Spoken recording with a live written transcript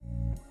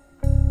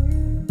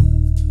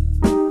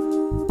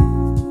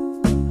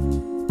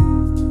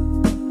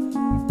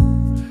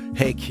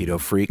Hey, Keto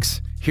Freaks.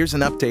 Here's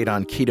an update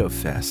on Keto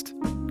Fest.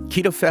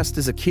 Keto Fest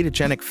is a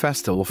ketogenic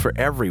festival for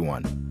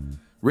everyone.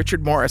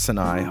 Richard Morris and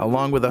I,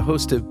 along with a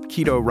host of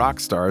keto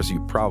rock stars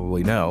you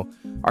probably know,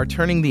 are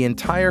turning the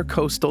entire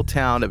coastal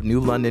town of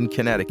New London,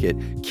 Connecticut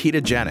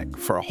ketogenic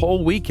for a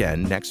whole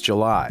weekend next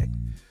July.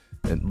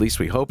 At least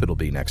we hope it'll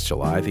be next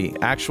July. The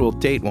actual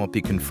date won't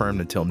be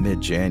confirmed until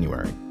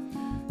mid-January.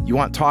 You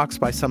want talks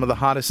by some of the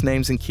hottest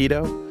names in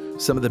keto?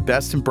 Some of the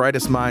best and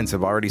brightest minds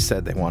have already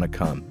said they want to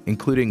come,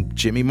 including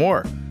Jimmy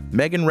Moore,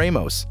 Megan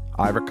Ramos,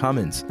 Ivor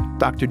Cummins,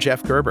 Dr.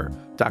 Jeff Gerber,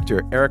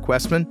 Dr. Eric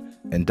Westman,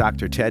 and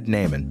Dr. Ted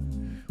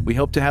Naiman. We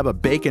hope to have a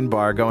bacon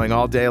bar going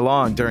all day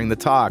long during the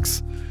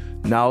talks.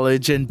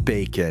 Knowledge and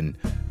bacon.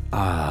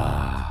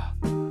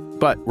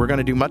 But we're going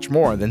to do much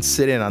more than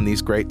sit in on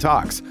these great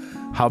talks.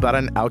 How about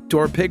an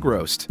outdoor pig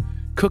roast,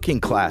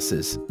 cooking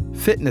classes,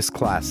 fitness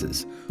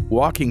classes,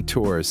 walking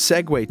tours,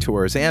 Segway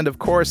tours, and of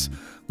course,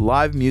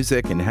 live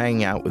music and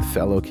hanging out with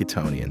fellow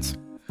Ketonians.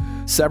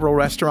 Several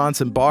restaurants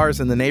and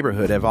bars in the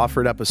neighborhood have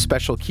offered up a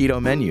special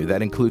keto menu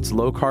that includes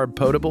low-carb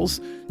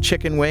potables,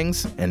 chicken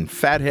wings, and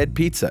Fathead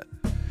Pizza.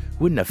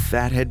 Wouldn't a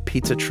Fathead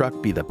Pizza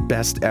truck be the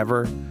best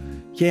ever?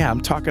 Yeah,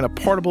 I'm talking a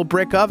portable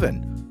brick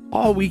oven,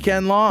 all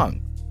weekend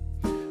long.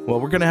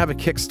 Well, we're going to have a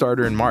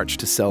Kickstarter in March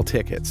to sell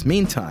tickets.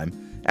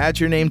 Meantime,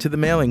 add your name to the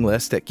mailing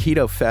list at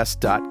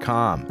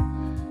ketofest.com.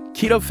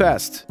 Keto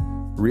Fest,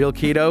 real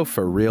keto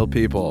for real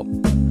people.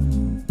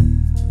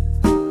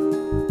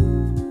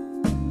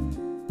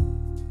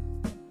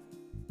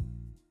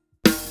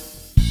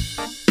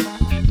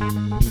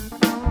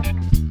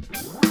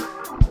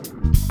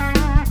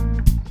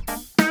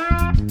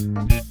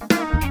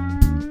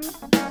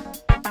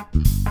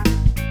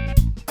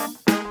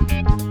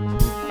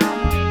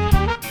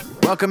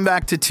 Welcome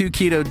back to Two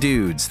Keto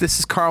Dudes. This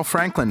is Carl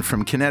Franklin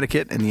from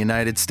Connecticut in the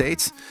United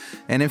States.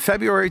 And in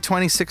February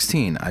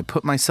 2016, I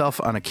put myself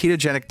on a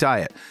ketogenic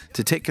diet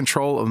to take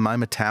control of my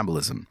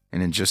metabolism.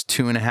 And in just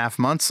 2.5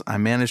 months, I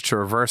managed to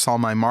reverse all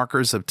my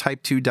markers of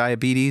type 2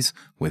 diabetes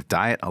with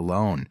diet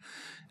alone.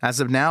 As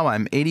of now,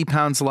 I'm 80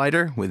 pounds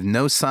lighter with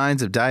no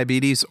signs of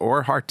diabetes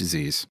or heart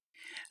disease.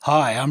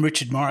 Hi, I'm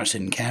Richard Morris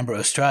in Canberra,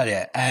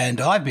 Australia,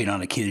 and I've been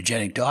on a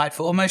ketogenic diet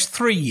for almost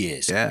 3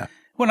 years. Yeah.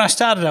 When I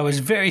started, I was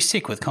very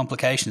sick with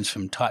complications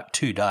from type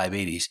 2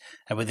 diabetes,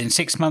 and within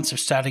 6 months of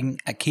starting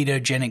a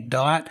ketogenic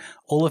diet,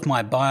 all of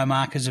my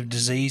biomarkers of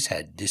disease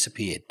had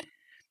disappeared.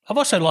 I've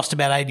also lost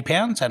about 80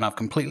 pounds, and I've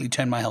completely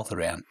turned my health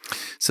around.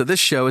 So this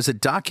show is a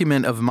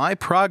document of my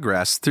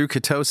progress through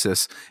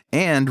ketosis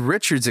and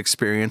Richard's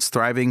experience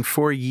thriving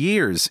for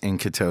years in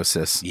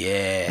ketosis.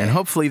 Yeah. And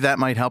hopefully that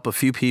might help a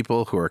few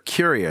people who are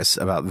curious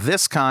about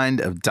this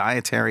kind of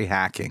dietary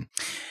hacking.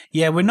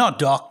 Yeah, we're not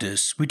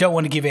doctors. We don't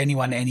want to give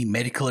anyone any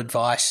medical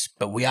advice,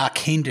 but we are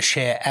keen to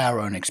share our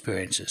own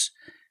experiences.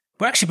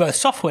 We're actually both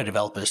software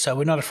developers, so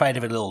we're not afraid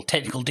of a little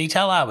technical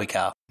detail, are we,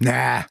 Carl?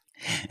 Nah.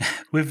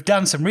 We've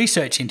done some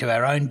research into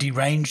our own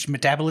deranged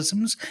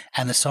metabolisms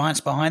and the science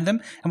behind them,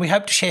 and we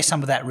hope to share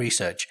some of that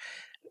research.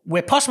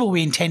 Where possible,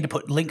 we intend to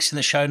put links in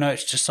the show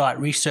notes to cite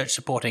research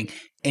supporting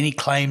any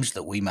claims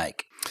that we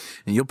make.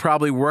 And you'll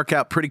probably work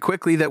out pretty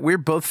quickly that we're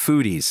both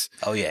foodies.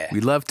 Oh, yeah. We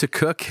love to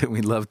cook and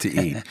we love to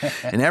eat.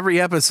 In every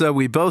episode,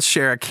 we both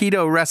share a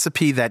keto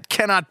recipe that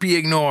cannot be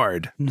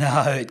ignored.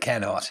 No, it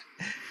cannot.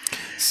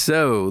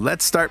 So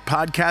let's start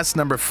podcast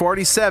number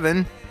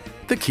 47,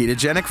 The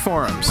Ketogenic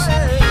Forums.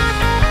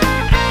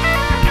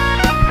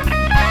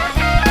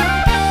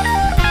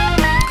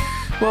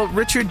 Well,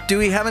 Richard, do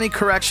we have any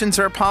corrections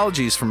or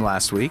apologies from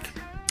last week?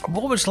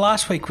 What was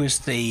last week was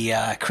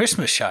the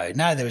Christmas show.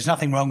 No, there was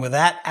nothing wrong with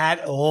that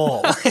at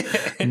all.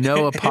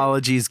 No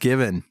apologies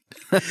given.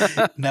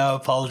 No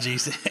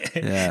apologies.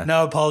 Yeah.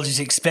 No apologies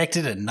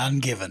expected and none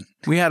given.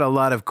 We had a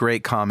lot of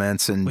great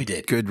comments and We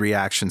did. good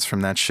reactions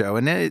from that show,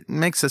 and it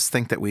makes us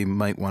think that we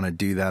might want to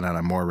do that on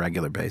a more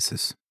regular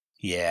basis.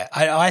 Yeah,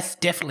 I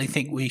definitely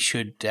think we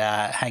should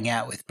hang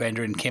out with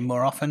Brenda and Kim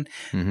more often.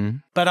 Mm-hmm.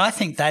 But I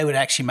think they would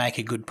actually make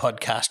a good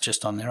podcast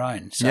just on their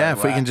own. So, Yeah,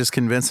 if we can just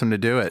convince them to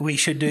do it. we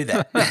should do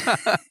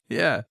that.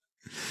 Yeah.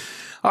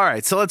 All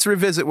right, so let's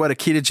revisit what a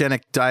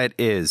ketogenic diet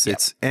is. Yep.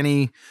 It's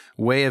any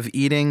way of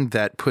eating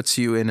that puts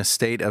you in a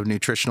state of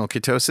nutritional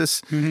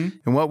ketosis. Mm-hmm.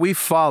 And what we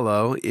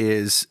follow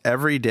is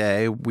every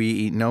day we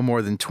eat no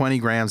more than 20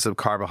 grams of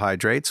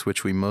carbohydrates,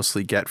 which we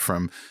mostly get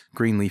from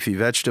green leafy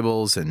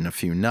vegetables and a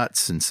few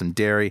nuts and some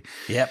dairy.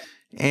 Yep.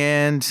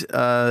 And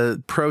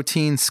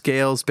protein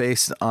scales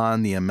based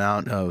on the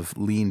amount of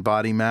lean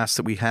body mass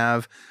that we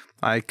have.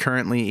 I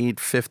currently eat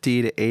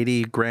 50 to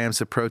 80 grams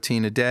of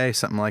protein a day,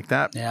 something like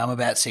that. Yeah, I'm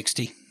about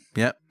 60.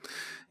 Yep.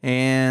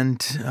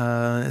 And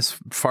as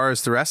far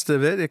as the rest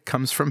of it, it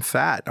comes from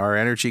fat. Our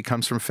energy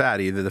comes from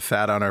fat, either the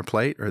fat on our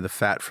plate or the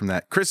fat from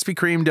that Krispy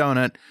Kreme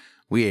donut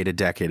we ate a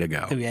decade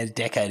ago. We had a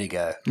decade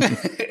ago.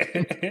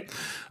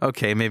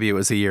 Okay, maybe it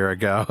was a year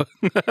ago.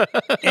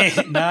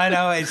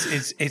 No,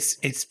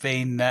 it's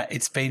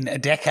been a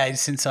decade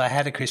since I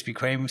had a Krispy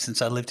Kreme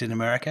since I lived in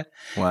America.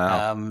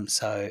 Wow.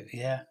 So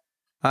yeah.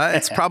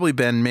 It's probably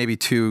been maybe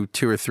two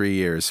or 3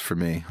 years for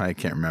me. I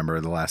can't remember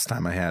the last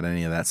time I had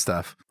any of that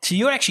stuff. So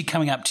you're actually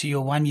coming up to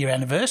your 1 year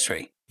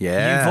anniversary.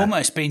 Yeah. You've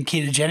almost been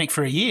ketogenic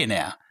for a year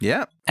now.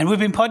 Yeah. And we've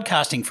been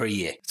podcasting for a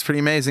year. It's pretty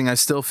amazing. I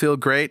still feel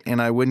great,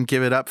 and I wouldn't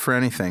give it up for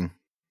anything.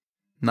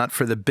 Not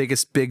for the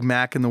biggest Big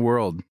Mac in the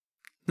world.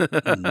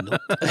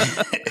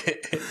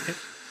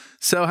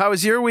 So how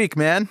was your week,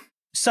 man?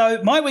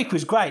 So my week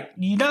was great.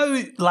 You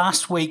know,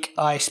 last week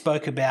I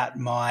spoke about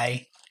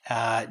my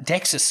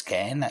DEXA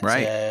scan. That's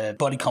right. A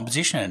body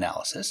composition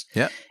analysis.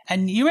 Yeah.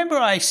 And you remember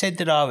I said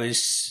that I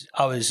was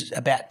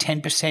about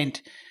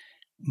 10%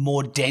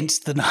 more dense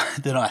than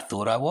I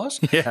thought I was.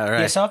 Yeah, right.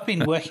 Yes, I've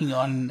been working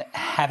on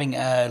having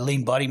a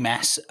lean body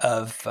mass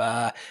of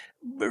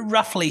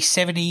roughly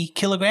 70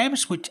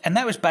 kilograms, and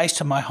that was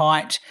based on my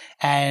height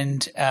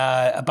and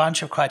a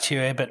bunch of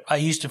criteria, but I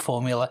used a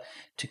formula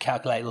to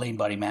calculate lean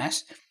body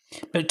mass.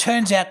 But it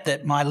turns out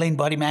that my lean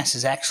body mass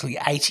is actually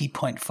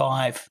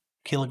 80.5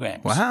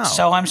 kilograms. Wow.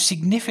 So I'm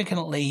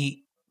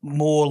significantly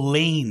more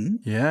lean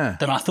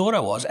than I thought I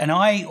was. And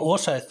I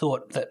also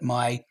thought that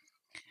my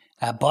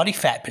body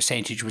fat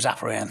percentage was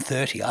up around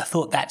 30. I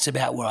thought that's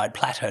about where I'd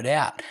plateaued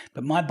out.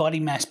 But my body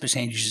mass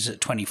percentage is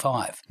at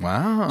 25.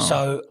 Wow.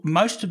 So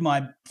most of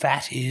my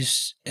fat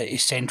is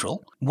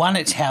central. One,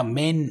 it's how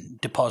men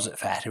deposit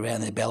fat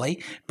around their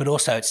belly, but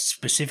also it's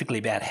specifically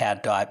about how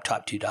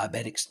type 2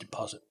 diabetics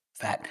deposit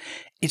fat.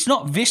 It's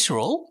not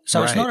visceral,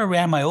 so It's not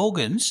around my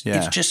organs. Yeah.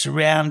 It's just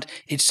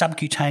it's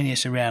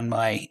subcutaneous around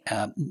my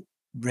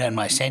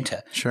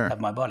center of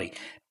my body.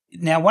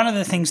 Now, one of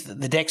the things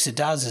that the DEXA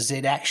does is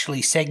it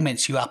actually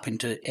segments you up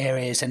into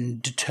areas and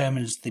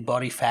determines the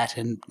body fat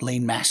and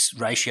lean mass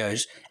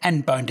ratios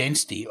and bone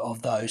density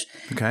of those.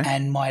 Okay.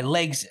 And my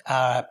legs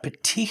are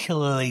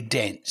particularly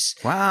dense.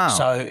 Wow.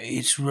 So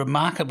it's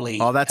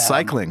remarkably... All that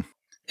cycling.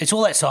 It's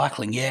all that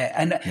cycling, yeah.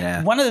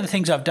 And one of the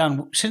things I've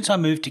done since I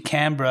moved to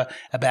Canberra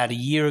about a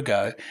year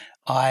ago,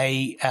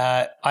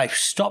 I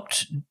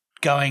stopped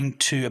going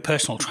to a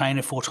personal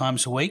trainer 4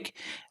 times a week,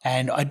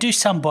 and I do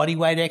some body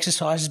weight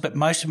exercises, but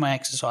most of my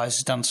exercise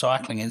is done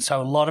cycling. And so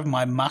a lot of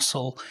my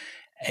muscle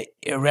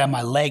around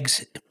my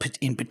legs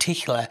in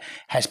particular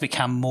has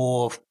become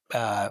more,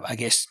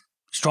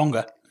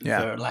 stronger,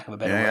 for lack of a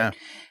better word.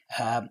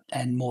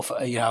 And more,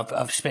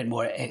 I've spent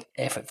more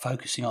effort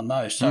focusing on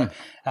those. So,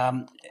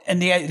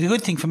 and the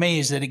good thing for me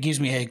is that it gives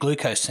me a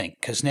glucose sink,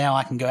 because now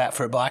I can go out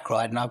for a bike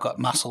ride and I've got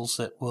muscles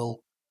that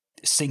will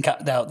sync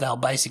up. They'll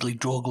basically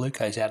draw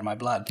glucose out of my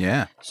blood.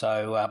 Yeah.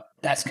 So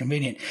that's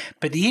convenient.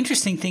 But the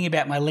interesting thing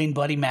about my lean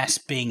body mass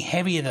being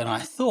heavier than I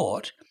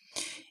thought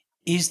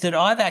is that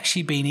I've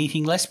actually been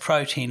eating less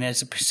protein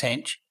as a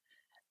percentage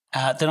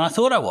than I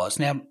thought I was.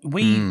 Now,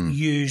 we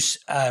use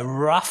a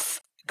rough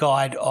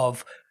guide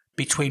of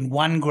between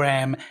 1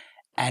 gram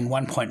and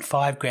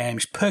 1.5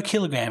 grams per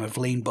kilogram of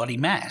lean body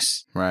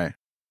mass. Right.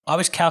 I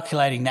was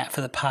calculating that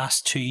for the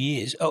past 2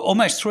 years,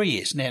 almost 3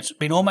 years. Now, it's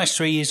been almost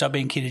 3 years I've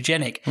been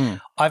ketogenic.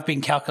 I've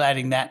been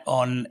calculating that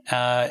on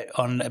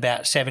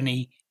about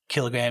 70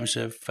 kilograms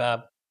of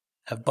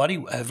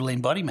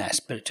lean body mass,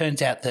 but it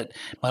turns out that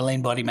my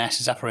lean body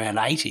mass is up around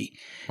 80.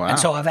 Wow. And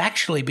so I've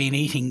actually been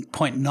eating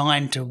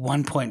 0.9 to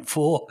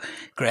 1.4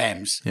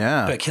 grams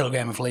per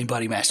kilogram of lean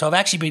body mass. So I've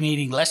actually been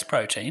eating less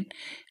protein.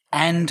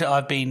 And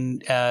I've been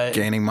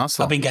gaining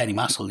muscle. I've been gaining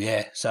muscle,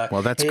 yeah. So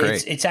well, that's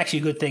great. It's actually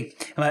a good thing,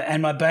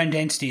 and my bone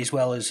density as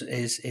well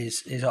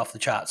is off the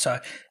chart. So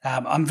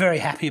I'm very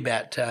happy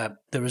about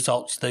the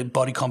results, the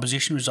body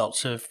composition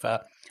results of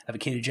a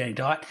ketogenic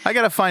diet. I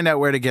got to find out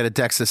where to get a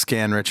DEXA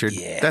scan, Richard.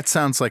 Yeah. That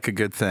sounds like a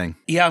good thing.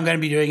 Yeah, I'm going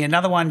to be doing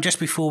another one just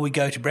before we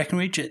go to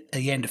Breckenridge at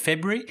the end of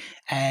February,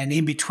 and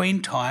in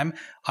between time,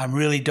 I'm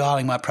really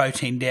dialing my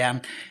protein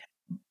down.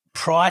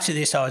 Prior to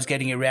this, I was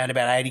getting around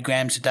about 80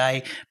 grams a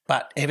day,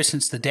 but ever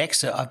since the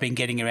DEXA, I've been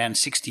getting around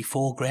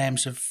 64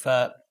 grams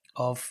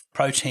of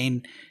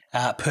protein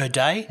per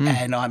day,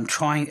 and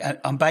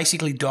I'm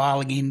basically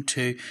dialing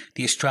into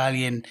the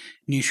Australian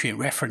nutrient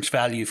reference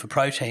value for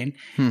protein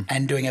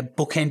and doing a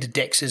bookended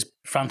DEXAs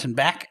front and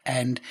back,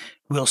 and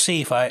we'll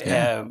see if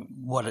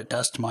what it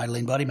does to my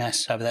lean body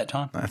mass over that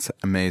time. That's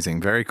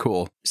amazing. Very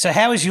cool. So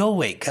how was your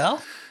week,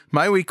 Carl?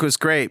 My week was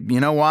great.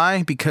 You know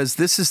why? Because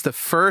this is the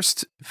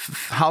first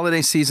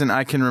holiday season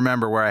I can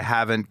remember where I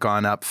haven't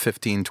gone up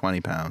 15,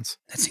 20 pounds.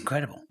 That's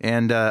incredible.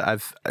 And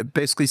I've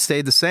basically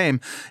stayed the same.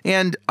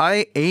 And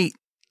I ate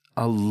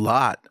a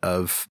lot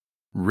of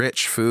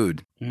rich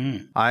food.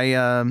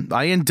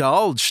 I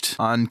indulged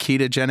on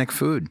ketogenic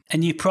food.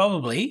 And you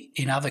probably,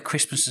 in other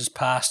Christmases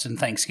past and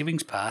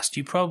Thanksgivings past,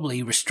 you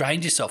probably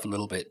restrained yourself a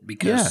little bit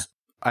because...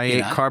 I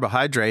ate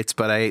carbohydrates,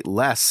 but I ate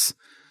less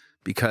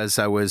because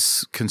I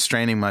was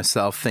constraining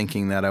myself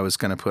thinking that I was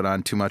going to put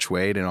on too much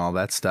weight and all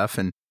that stuff.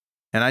 And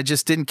I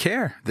just didn't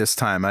care this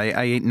time. I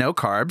ate no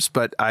carbs,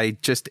 but I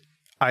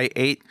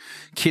ate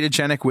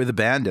ketogenic with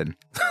abandon.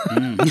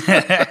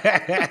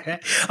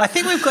 I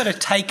think we've got to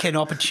take an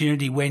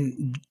opportunity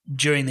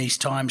during these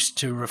times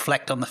to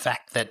reflect on the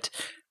fact that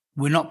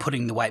we're not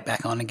putting the weight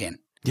back on again.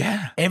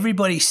 Yeah.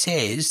 Everybody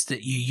says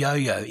that you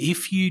yo-yo.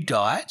 If you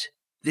diet,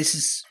 this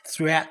is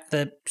throughout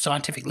the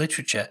scientific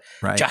literature.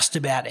 Right. Just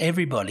about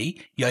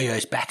everybody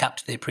yo-yos back up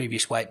to their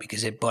previous weight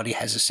because their body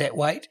has a set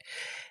weight.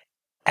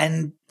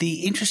 And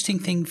the interesting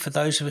thing for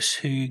those of us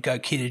who go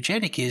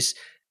ketogenic is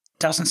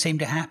doesn't seem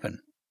to happen.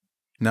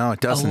 No,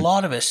 it doesn't. A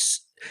lot of us,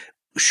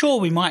 sure,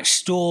 we might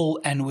stall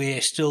and we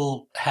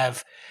still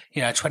have,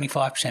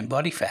 25%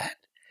 body fat,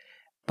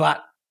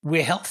 but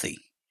we're healthy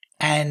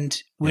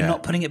and we're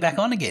not putting it back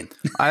on again.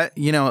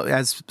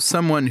 As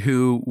someone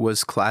who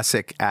was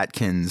classic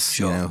Atkins,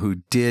 Sure. Who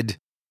did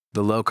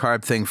the low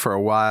carb thing for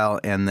a while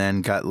and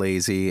then got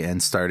lazy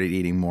and started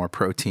eating more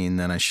protein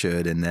than I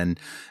should, and then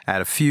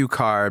add a few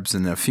carbs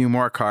and a few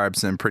more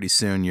carbs, and pretty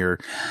soon you're,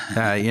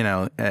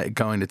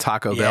 going to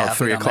Taco Bell at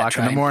 3 o'clock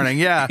in the morning.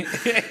 Yeah.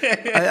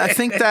 I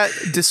think that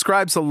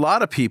describes a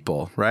lot of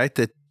people, right?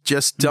 That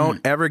just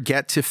don't ever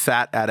get to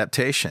fat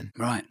adaptation.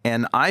 Right.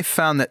 And I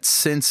found that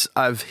since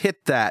I've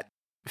hit that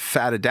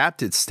fat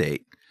adapted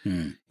state,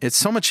 it's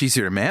so much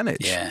easier to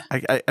manage. Yeah.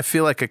 I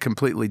feel like a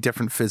completely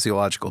different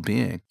physiological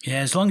being. Yeah,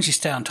 as long as you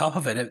stay on top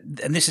of it.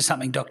 And this is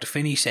something Dr.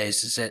 Finney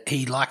says, is that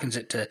he likens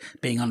it to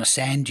being on a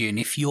sand dune.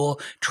 If you're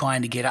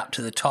trying to get up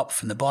to the top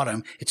from the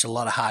bottom, it's a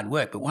lot of hard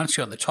work. But once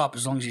you're on the top,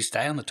 as long as you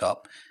stay on the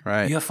top,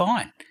 you're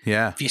fine.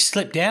 Yeah. If you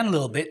slip down a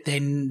little bit,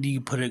 then you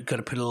got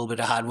to put a little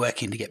bit of hard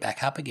work in to get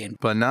back up again.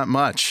 But not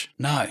much.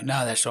 No,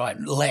 that's right.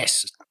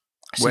 Less.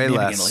 Way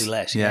Significantly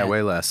less. Yeah,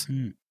 way less.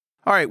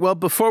 All right, well,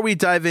 before we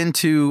dive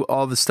into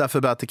all the stuff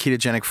about the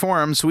ketogenic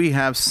forums, we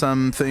have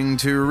something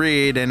to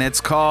read, and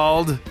it's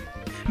called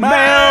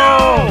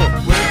Mail!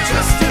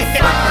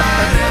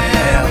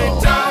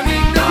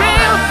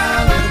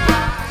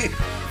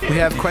 We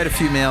have quite a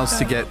few mails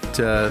to get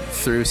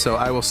through, so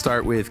I will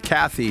start with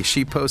Kathy.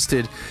 She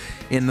posted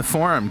in the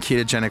forum,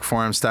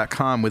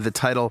 ketogenicforums.com, with the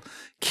title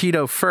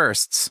Keto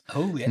Firsts.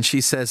 Oh, yeah. And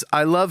she says,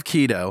 I love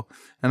keto,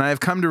 and I have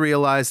come to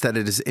realize that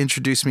it has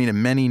introduced me to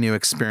many new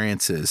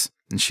experiences.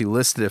 And she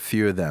listed a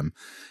few of them.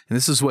 And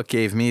this is what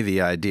gave me the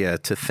idea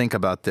to think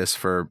about this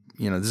for,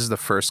 this is the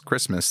first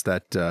Christmas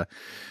that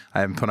I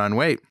haven't put on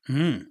weight.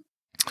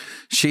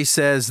 She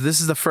says,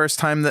 this is the first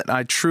time that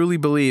I truly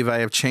believe I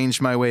have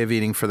changed my way of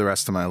eating for the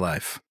rest of my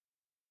life.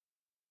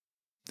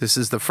 This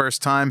is the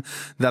first time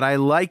that I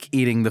like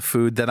eating the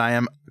food that I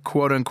am,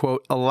 quote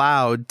unquote,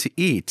 allowed to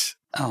eat.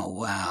 Oh,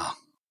 wow.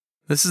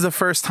 This is the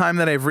first time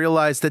that I've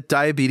realized that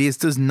diabetes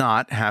does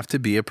not have to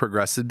be a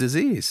progressive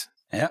disease.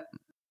 Yep.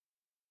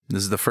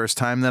 This is the first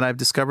time that I've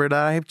discovered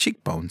that I have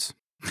cheekbones.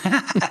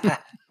 This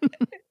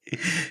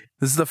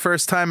is the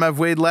first time I've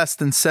weighed less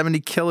than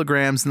 70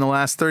 kilograms in the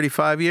last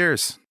 35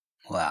 years.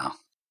 Wow.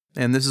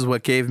 And this is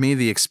what gave me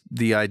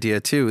the idea,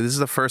 too. This is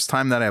the first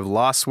time that I've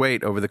lost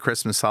weight over the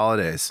Christmas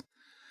holidays.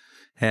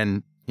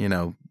 And,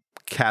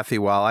 Kathy,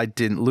 while I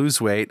didn't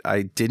lose weight,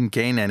 I didn't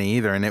gain any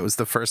either. And it was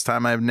the first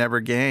time I've never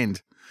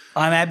gained.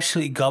 I'm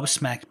absolutely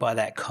gobsmacked by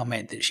that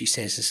comment that she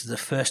says this is the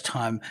first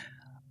time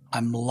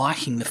I'm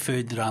liking the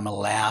food that I'm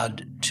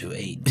allowed to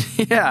eat.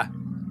 Yeah.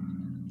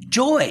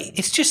 Joy.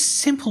 It's just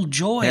simple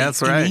joy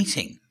in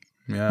eating.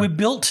 Yeah. We're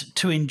built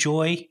to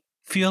enjoy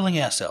fueling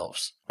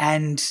ourselves.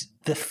 And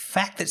the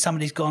fact that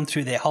somebody's gone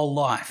through their whole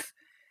life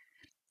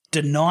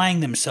denying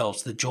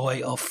themselves the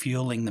joy of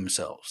fueling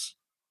themselves,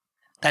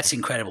 that's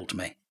incredible to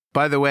me.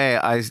 By the way,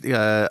 I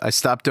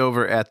stopped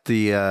over at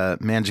the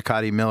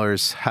Mangicotti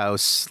Miller's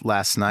house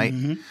last night.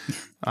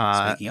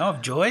 Speaking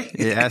of joy.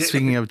 Yeah,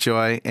 speaking of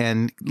joy.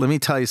 And let me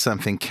tell you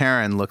something.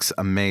 Karen looks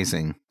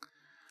amazing.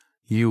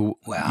 You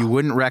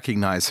wouldn't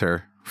recognize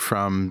her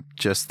from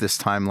just this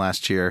time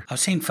last year.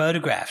 I've seen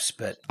photographs,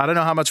 but I don't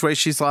know how much weight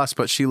she's lost,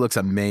 but she looks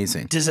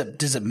amazing. Does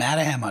it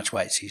matter how much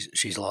weight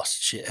she's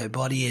lost? Her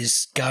body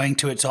is going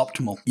to its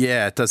optimal.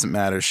 Yeah, it doesn't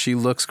matter. She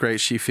looks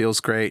great. She feels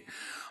great.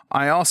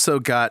 I also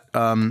got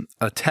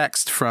a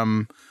text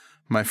from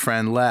my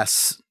friend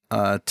Les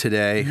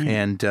today,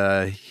 and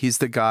he's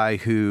the guy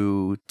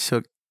who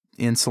took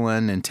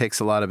insulin and takes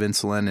a lot of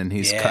insulin, and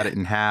he's cut it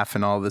in half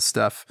and all this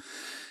stuff.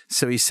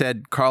 So he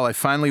said, Carl, I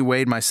finally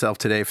weighed myself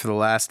today for the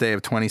last day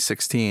of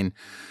 2016.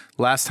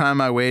 Last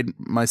time I weighed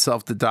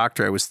myself at the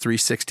doctor, I was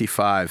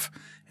 365,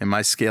 and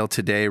my scale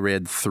today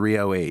read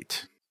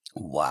 308.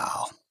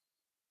 Wow.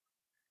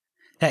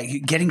 Now,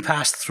 getting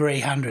past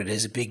 300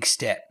 is a big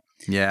step.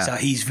 Yeah. So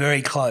he's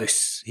very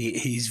close.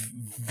 He's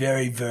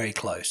very, very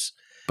close.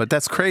 But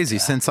that's crazy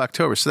since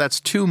October. So that's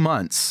 2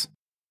 months.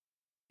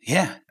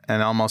 Yeah.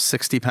 And almost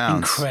 60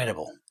 pounds.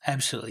 Incredible.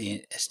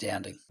 Absolutely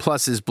astounding.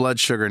 Plus his blood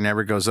sugar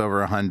never goes over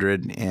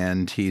 100,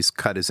 and he's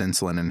cut his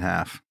insulin in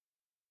half.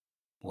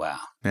 Wow.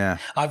 Yeah.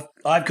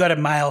 I've got a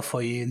mail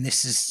for you, and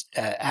this is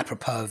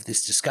apropos of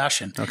this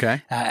discussion.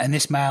 Okay. And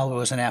this mail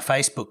was in our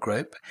Facebook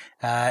group,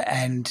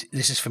 and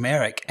this is from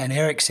Eric. And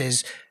Eric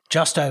says,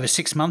 just over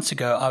 6 months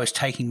ago, I was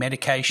taking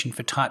medication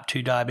for type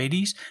 2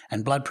 diabetes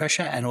and blood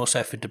pressure and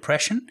also for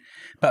depression.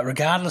 But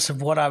regardless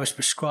of what I was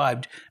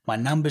prescribed, my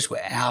numbers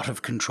were out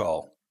of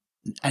control.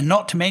 And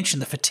not to mention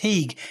the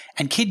fatigue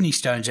and kidney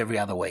stones every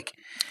other week.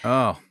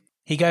 Oh.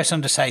 He goes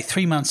on to say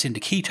 3 months into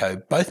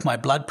keto, both my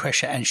blood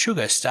pressure and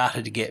sugar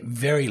started to get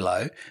very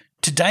low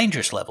to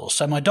dangerous levels.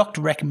 So my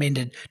doctor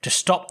recommended to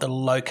stop the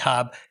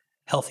low-carb,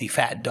 healthy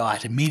fat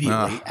diet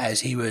immediately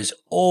as he was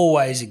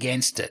always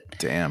against it.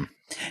 Damn.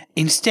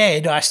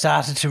 Instead, I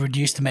started to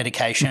reduce the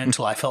medication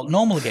until I felt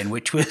normal again,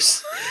 which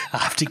was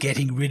after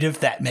getting rid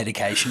of that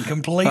medication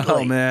completely.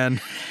 Oh,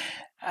 man.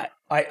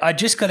 I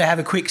just got to have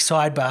a quick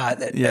sidebar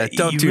that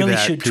don't you do really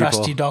that, should people.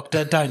 trust your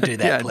doctor. Don't do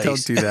that, please.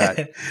 Don't do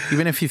that.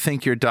 Even if you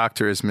think your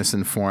doctor is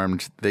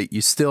misinformed, that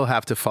you still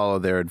have to follow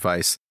their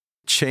advice.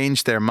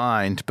 Change their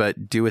mind,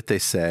 but do what they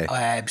say.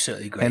 I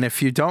absolutely agree. And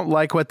if you don't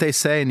like what they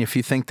say and if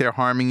you think they're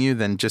harming you,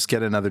 then just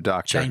get another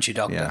doctor. Change your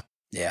doctor.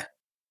 Yeah.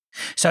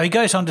 So he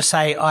goes on to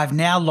say, I've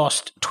now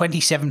lost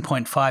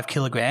 27.5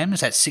 kilograms,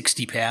 that's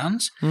 60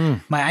 pounds.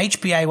 My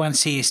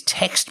HbA1c is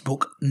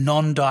textbook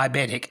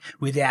non-diabetic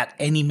without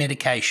any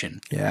medication.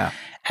 Yeah.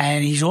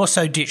 And he's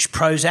also ditched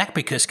Prozac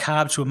because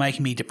carbs were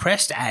making me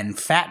depressed and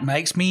fat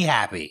makes me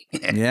happy.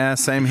 Yeah,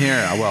 same here.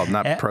 Well,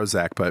 not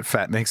Prozac, but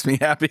fat makes me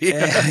happy.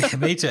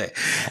 Me too.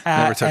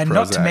 Never took and Prozac.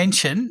 not to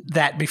mention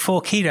that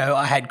before keto,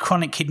 I had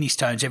chronic kidney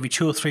stones every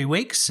 2 or 3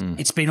 weeks.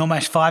 It's been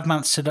almost 5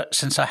 months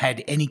since I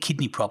had any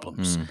kidney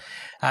problems.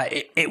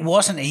 It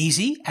wasn't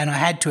easy, and I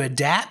had to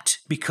adapt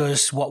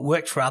because what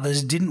worked for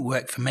others didn't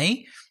work for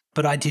me,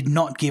 but I did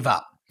not give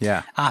up.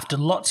 Yeah. After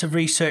lots of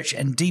research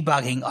and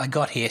debugging, I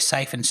got here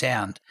safe and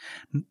sound.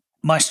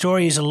 My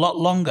story is a lot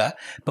longer,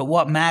 but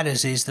what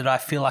matters is that I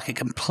feel like a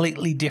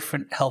completely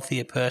different,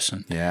 healthier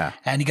person. Yeah.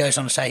 And he goes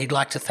on to say he'd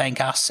like to thank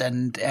us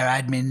and our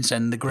admins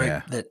and the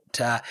group that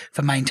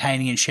for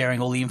maintaining and sharing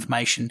all the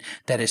information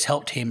that has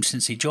helped him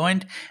since he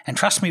joined. And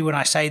trust me when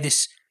I say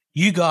this,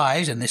 you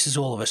guys, and this is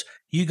all of us,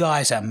 you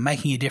guys are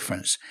making a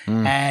difference.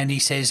 And he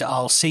says,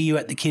 I'll see you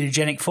at the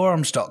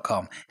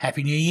ketogenicforums.com.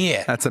 Happy New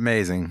Year. That's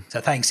amazing. So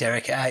thanks,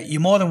 Eric.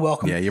 You're more than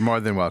welcome. Yeah, you're more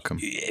than welcome.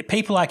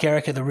 People like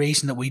Eric are the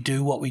reason that we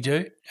do what we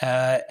do.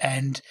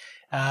 And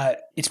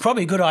it's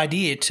probably a good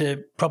idea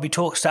to probably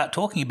start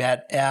talking about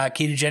our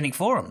ketogenic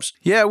forums.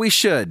 Yeah, we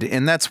should.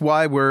 And that's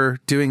why we're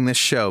doing this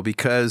show,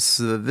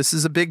 because this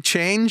is a big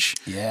change.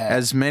 Yeah.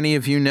 As many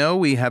of you know,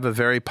 we have a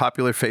very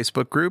popular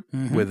Facebook group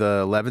with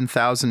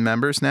 11,000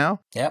 members now.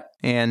 Yep.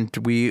 And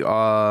we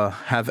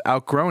have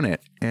outgrown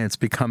it. And it's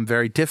become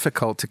very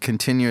difficult to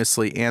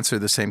continuously answer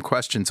the same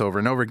questions over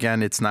and over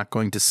again. It's not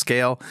going to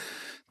scale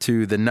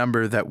to the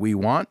number that we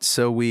want.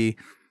 So we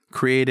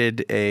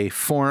created a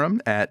forum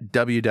at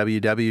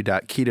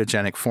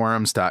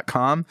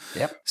www.ketogenicforums.com.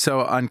 Yep.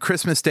 So on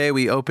Christmas Day,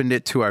 we opened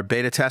it to our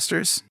beta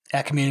testers.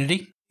 Our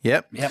community.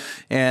 Yep. Yep.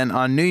 And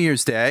on New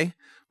Year's Day,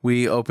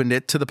 we opened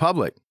it to the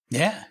public.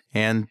 Yeah.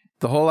 And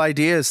the whole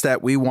idea is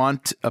that we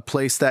want a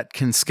place that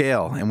can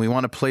scale, and we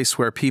want a place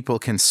where people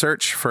can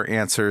search for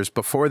answers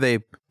before they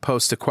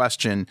post a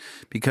question,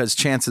 because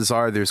chances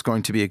are there's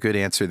going to be a good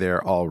answer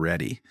there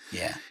already.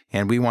 Yeah.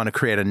 And we want to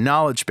create a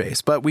knowledge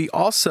base, but we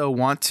also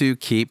want to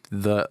keep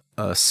the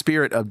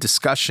spirit of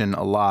discussion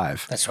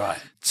alive. That's right.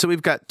 So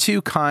we've got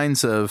two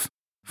kinds of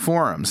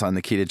forums on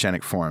the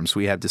ketogenic forums.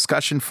 We have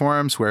discussion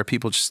forums where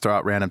people just throw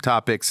out random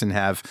topics and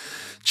have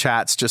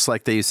chats just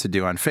like they used to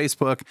do on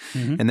Facebook.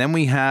 And then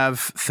we have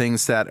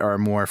things that are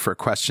more for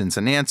questions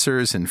and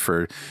answers and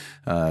for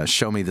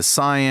show me the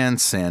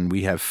science. And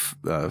we have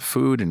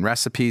food and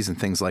recipes and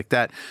things like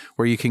that,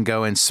 where you can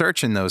go and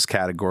search in those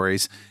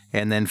categories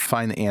and then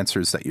find the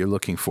answers that you're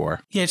looking for.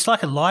 Yeah, it's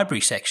like a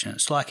library section.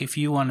 It's like if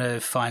you want to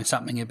find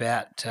something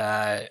about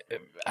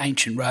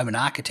ancient Roman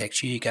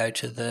architecture, you go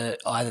to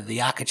either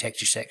the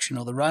architecture section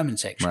or the Roman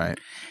section, Right.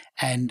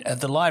 and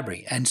of the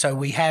library. And so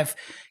we have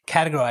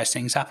categorized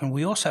things up, and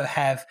we also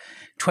have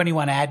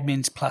 21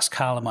 admins plus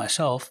Carl and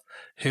myself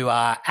who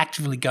are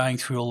actively going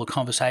through all the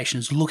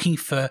conversations, looking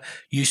for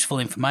useful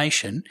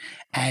information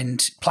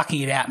and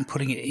plucking it out and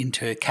putting it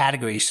into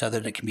categories so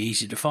that it can be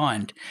easy to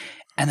find.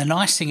 And the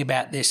nice thing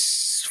about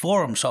this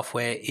forum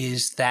software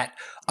is that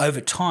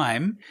over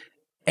time,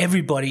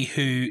 everybody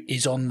who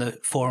is on the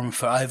forum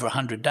for over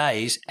 100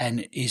 days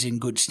and is in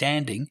good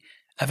standing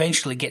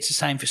eventually gets the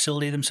same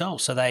facility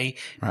themselves. So they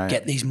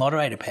get these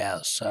moderator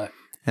powers. So,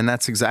 And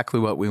that's exactly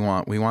what we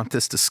want. We want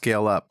this to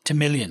scale up to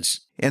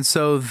millions. And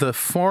so the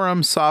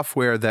forum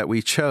software that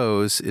we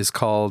chose is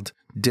called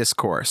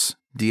Discourse.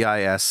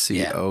 Discourse.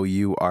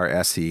 You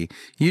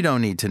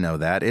don't need to know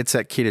that. It's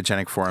at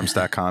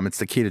ketogenicforums.com. It's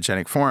the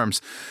Ketogenic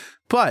Forums.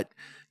 But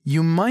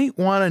you might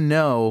want to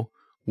know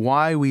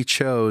why we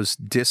chose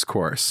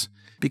Discourse,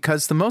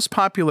 because the most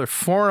popular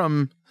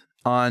forum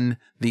on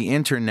the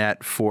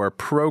internet for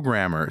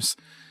programmers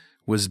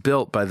was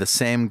built by the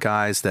same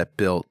guys that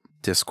built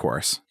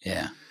Discourse.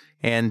 Yeah.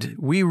 And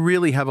we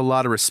really have a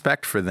lot of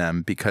respect for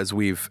them because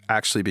we've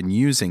actually been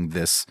using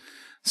this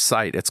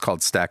site. It's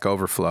called Stack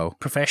Overflow.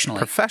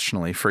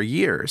 Professionally for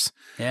years.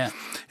 Yeah.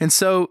 And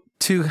so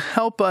to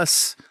help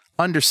us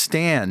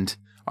understand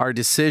our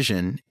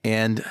decision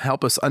and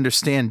help us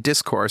understand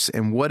Discourse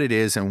and what it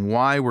is and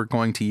why we're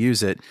going to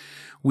use it,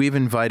 we've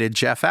invited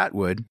Jeff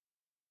Atwood,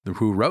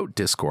 who wrote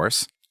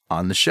Discourse,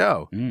 on the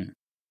show.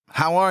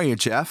 How are you,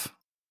 Jeff?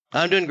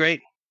 I'm doing great.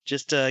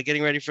 Just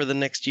getting ready for the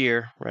next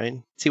year, right?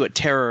 See what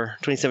terror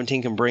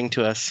 2017 can bring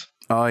to us.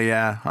 Oh,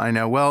 yeah, I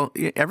know. Well,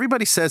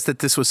 everybody says that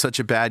this was such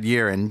a bad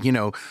year. And,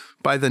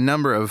 by the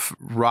number of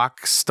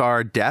rock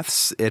star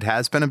deaths, it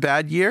has been a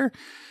bad year.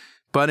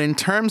 But in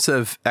terms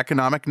of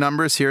economic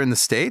numbers here in the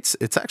States,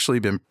 it's actually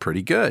been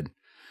pretty good.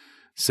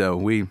 So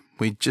we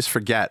just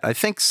forget. I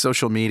think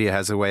social media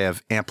has a way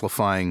of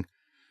amplifying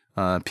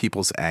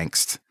people's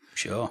angst.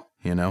 Sure.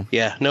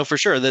 Yeah, no, for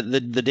sure.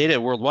 The data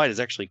worldwide is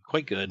actually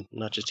quite good,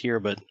 not just here,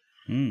 but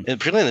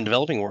particularly in the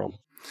developing world.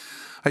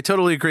 I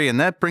totally agree. And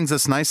that brings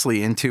us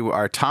nicely into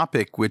our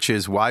topic, which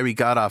is why we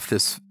got off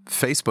this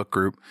Facebook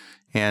group.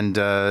 And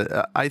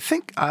I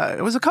think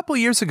it was a couple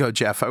of years ago,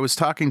 Jeff, I was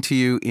talking to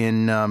you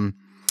in,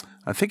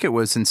 I think it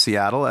was in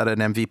Seattle at an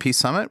MVP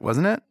summit,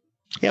 wasn't it?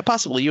 Yeah,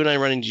 possibly. You and I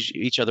run into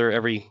each other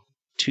every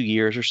 2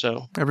 years or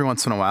so. Every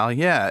once in a while,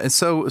 yeah. And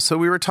so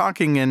we were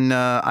talking, and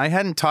I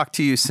hadn't talked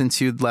to you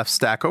since you'd left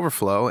Stack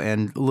Overflow.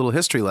 And a little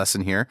history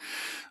lesson here.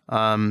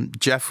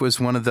 Jeff was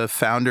one of the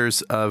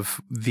founders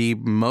of the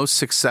most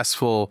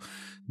successful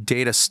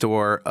data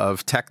store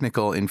of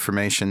technical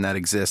information that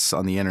exists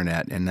on the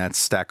internet, and that's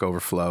Stack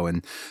Overflow,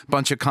 and a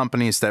bunch of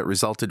companies that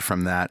resulted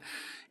from that.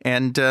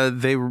 And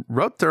they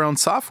wrote their own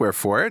software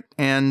for it,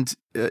 and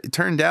it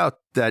turned out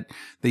that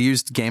they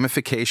used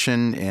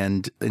gamification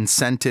and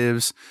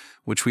incentives,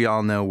 which we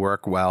all know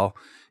work well,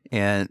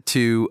 and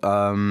to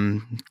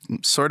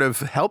sort of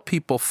help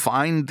people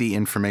find the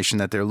information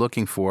that they're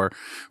looking for,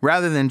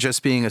 rather than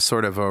just being a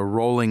sort of a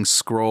rolling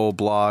scroll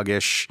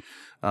blog-ish,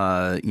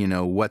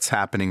 what's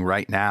happening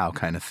right now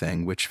kind of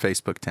thing, which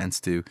Facebook tends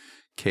to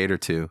cater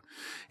to.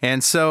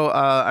 And so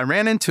I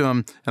ran into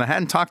him, and I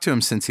hadn't talked to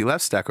him since he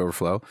left Stack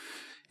Overflow.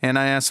 And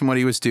I asked him what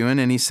he was doing,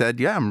 and he said,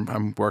 yeah,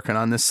 I'm working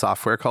on this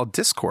software called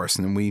Discourse.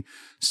 And then we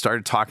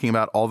started talking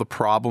about all the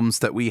problems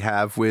that we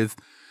have with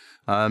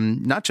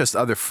not just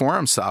other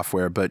forum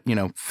software, but,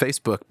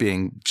 Facebook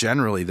being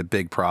generally the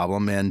big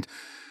problem, and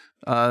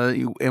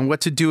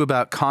what to do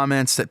about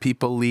comments that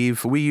people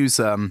leave. We use,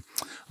 on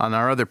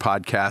our other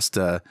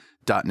podcast,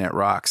 .NET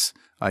Rocks,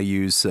 I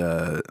use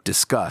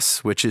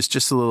Discuss, which is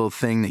just a little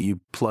thing that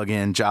you plug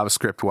in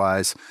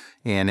JavaScript-wise,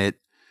 and it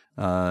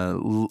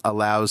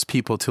allows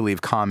people to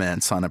leave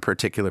comments on a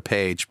particular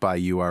page by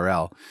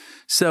URL.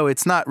 So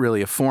it's not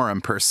really a forum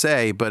per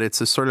se, but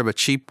it's a sort of a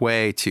cheap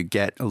way to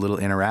get a little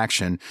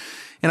interaction.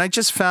 And I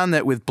just found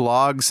that with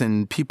blogs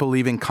and people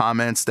leaving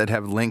comments that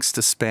have links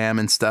to spam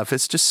and stuff,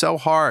 it's just so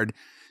hard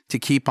to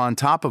keep on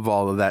top of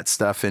all of that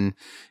stuff and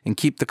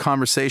keep the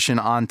conversation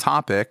on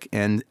topic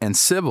and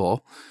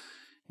civil.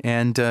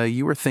 And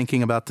you were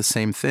thinking about the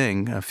same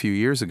thing a few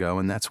years ago,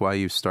 and that's why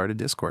you started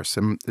Discourse.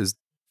 Is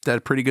that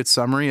a pretty good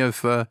summary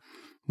of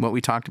what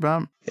we talked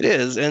about? It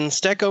is. And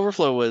Stack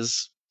Overflow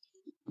was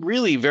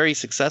really very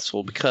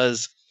successful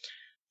because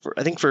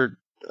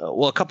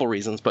a couple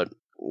reasons, but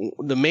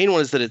the main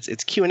one is that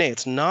it's Q&A.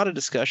 It's not a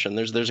discussion.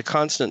 There's a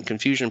constant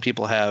confusion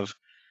people have,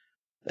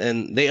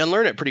 and they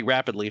unlearn it pretty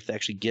rapidly if they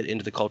actually get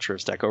into the culture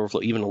of Stack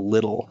Overflow, even a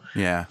little.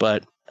 Yeah.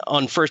 But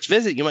on first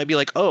visit, you might be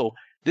like, oh,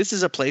 this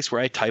is a place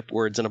where I type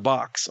words in a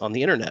box on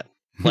the internet,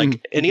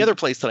 like any other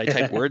place that I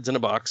type words in a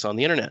box on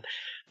the internet.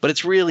 But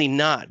it's really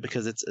not,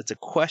 because it's a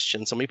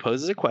question. Somebody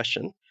poses a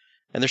question,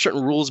 and there's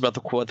certain rules about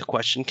what the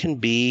question can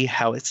be,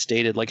 how it's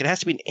stated. Like, it has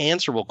to be an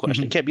answerable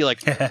question. It can't be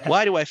like,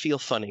 why do I feel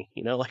funny?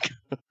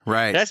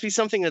 Right. It has to be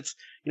something that's,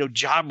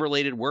 job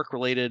related, work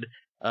related,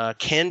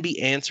 can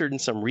be answered in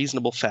some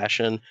reasonable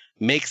fashion,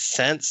 makes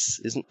sense,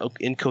 isn't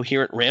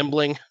incoherent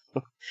rambling.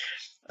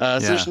 So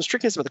there's some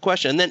strictness about the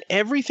question. And then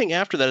everything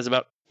after that is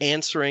about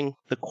answering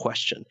the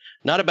question,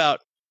 not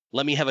about,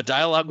 let me have a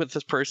dialogue with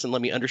this person,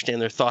 let me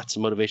understand their thoughts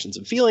and motivations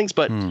and feelings.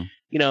 But,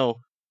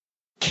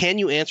 can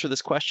you answer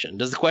this question?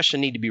 Does the question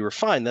need to be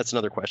refined? That's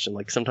another question.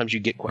 Like, sometimes you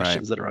get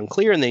questions that are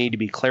unclear and they need to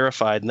be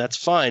clarified, and that's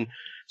fine.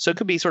 So it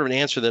could be sort of an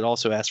answer that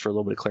also asks for a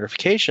little bit of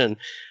clarification,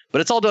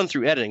 but it's all done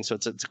through editing. So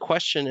it's a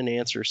question and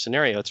answer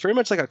scenario. It's very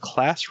much like a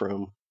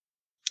classroom.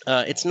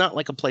 It's not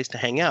like a place to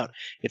hang out.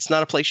 It's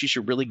not a place you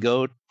should really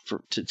go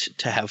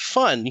to have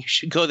fun. You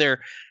should go there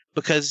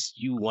because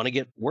you want to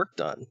get work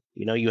done.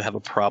 You have a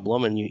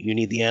problem and you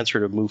need the answer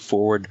to move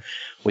forward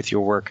with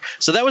your work.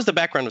 So that was the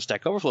background of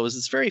Stack Overflow. Is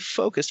this very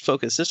focused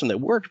system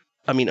that worked,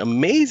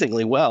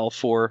 amazingly well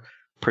for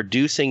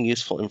producing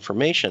useful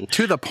information.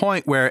 To the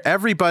point where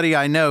everybody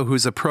I know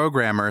who's a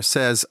programmer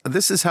says,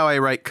 this is how I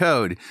write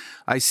code.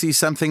 I see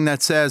something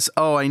that says,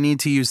 oh, I need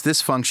to use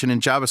this function in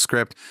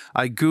JavaScript.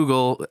 I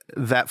Google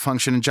that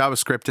function in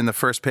JavaScript, and the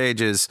first page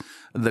is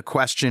the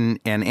question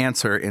and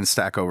answer in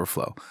Stack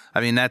Overflow.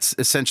 That's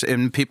essentially,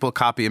 and people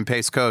copy and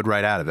paste code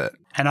right out of it.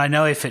 And I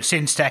know if it's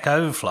in Stack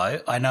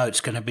Overflow, I know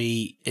it's going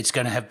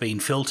to have been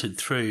filtered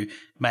through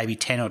maybe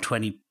 10 or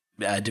 20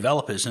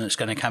 developers, and it's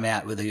going to come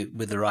out with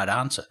the right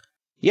answer.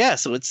 Yeah,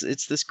 so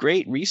it's this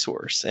great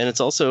resource, and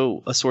it's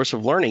also a source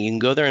of learning. You can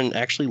go there and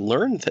actually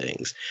learn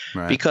things,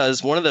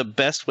 because one of the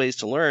best ways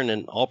to learn,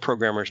 and all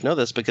programmers know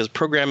this, because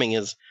programming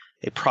is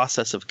a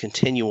process of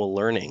continual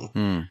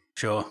learning.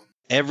 Sure.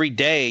 Every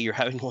day you're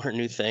having to learn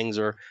new things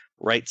or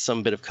write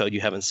some bit of code you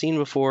haven't seen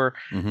before.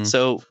 Mm-hmm.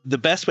 So the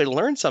best way to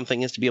learn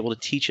something is to be able to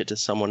teach it to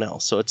someone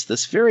else. So it's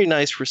this very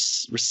nice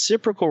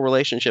reciprocal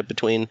relationship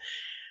between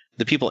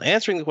the people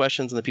answering the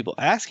questions and the people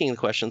asking the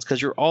questions,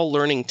 because you're all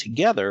learning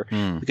together.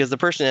 Because the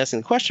person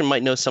asking the question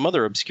might know some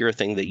other obscure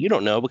thing that you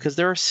don't know, because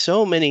there are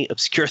so many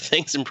obscure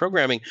things in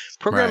programming.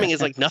 Programming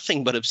is like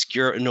nothing but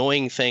obscure,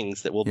 annoying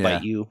things that will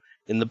bite you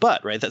in the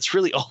butt, right? That's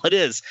really all it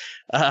is.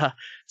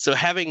 So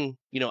having,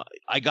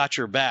 I got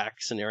your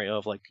back scenario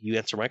of like, you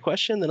answer my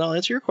question, then I'll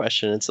answer your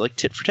question. It's like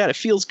tit for tat. It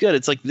feels good.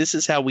 It's like, this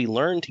is how we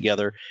learn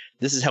together.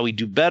 This is how we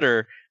do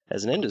better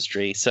as an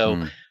industry.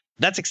 So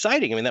that's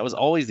exciting. I mean, that was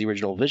always the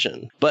original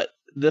vision. But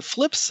the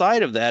flip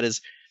side of that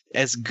is,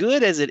 as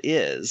good as it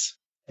is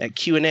at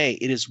Q&A,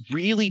 it is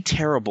really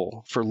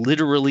terrible for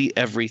literally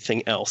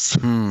everything else.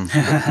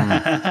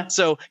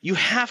 So you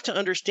have to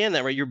understand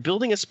that, right? You're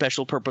building a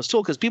special purpose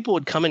tool, because people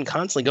would come in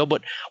constantly go,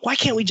 but why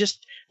can't we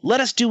just let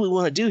us do what we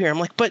want to do here? I'm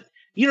like, but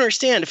you don't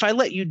understand. If I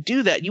let you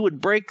do that, you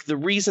would break the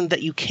reason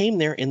that you came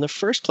there in the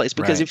first place.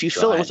 Because if you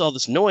fill it with all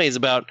this noise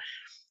about,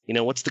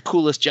 what's the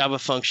coolest Java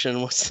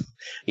function? What's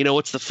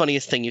the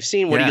funniest thing you've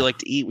seen? What do you like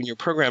to eat when you're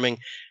programming?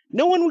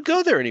 No one would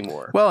go there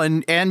anymore. Well,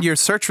 and your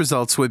search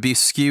results would be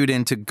skewed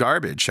into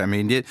garbage. I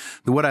mean,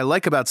 what I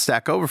like about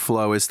Stack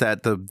Overflow is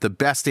that the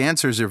best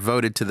answers are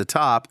voted to the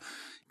top.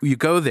 You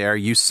go there,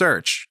 you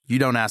search. You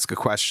don't ask a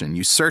question.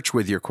 You search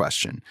with your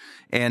question.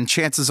 And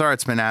chances are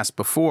it's been asked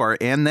before.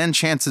 And then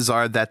chances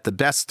are that the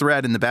best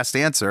thread and the best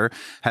answer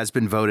has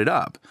been voted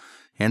up.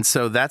 And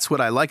so that's what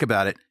I like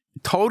about it.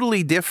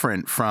 Totally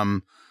different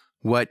from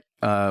what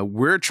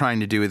we're trying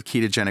to do with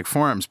Ketogenic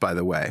Forums, by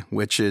the way,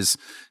 which is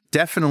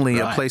definitely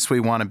a place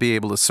we want to be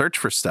able to search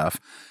for stuff.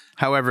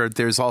 However,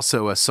 there's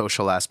also a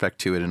social aspect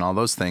to it and all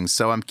those things.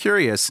 So I'm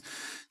curious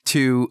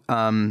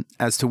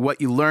as to what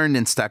you learned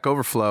in Stack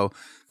Overflow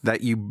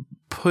that you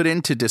put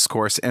into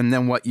Discourse, and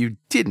then what you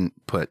didn't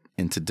put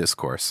into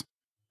Discourse,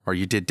 or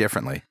you did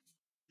differently.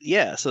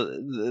 Yeah, so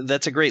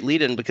that's a great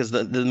lead-in, because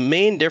the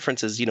main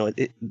difference is,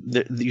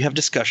 you have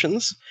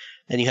discussions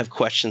and you have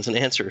questions and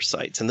answer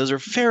sites, and those are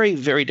very,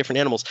 very different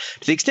animals.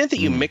 To the extent that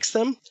you mix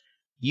them,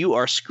 you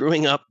are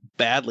screwing up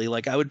badly.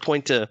 Like, I would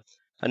point to,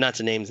 not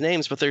to name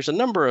names, but there's a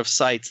number of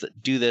sites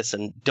that do this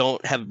and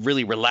don't have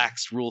really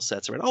relaxed rule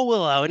sets around, we'll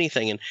allow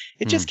anything. And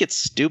it just gets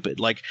stupid.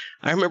 Like,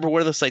 I remember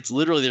one of those sites,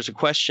 literally there's a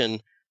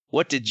question,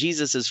 what did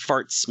Jesus's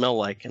farts smell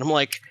like? And I'm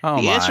like,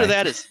 the answer to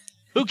that is,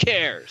 who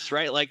cares,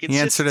 right? Like, it's the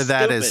answer to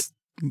that is,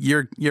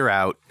 you're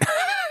out.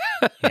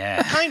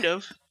 Yeah. Kind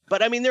of.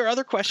 But I mean, there are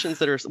other questions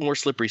that are more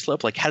slippery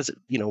slope, like, how does it,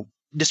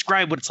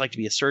 describe what it's like to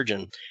be a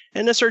surgeon.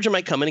 And a surgeon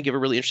might come in and give a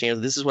really interesting answer.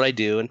 This is what I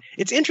do. And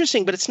it's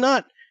interesting, but it's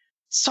not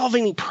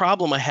solving the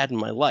problem I had in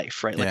my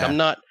life, right? Like, I'm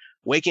not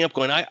waking up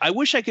going, I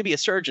wish I could be a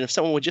surgeon. If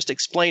someone would just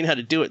explain how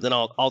to do it, then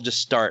I'll just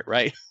start,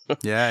 right?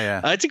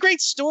 Yeah. It's a great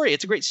story.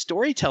 It's a great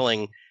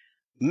storytelling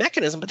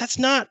mechanism, but that's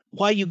not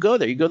why you go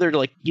there. You go there to,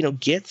 like,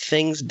 get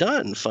things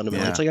done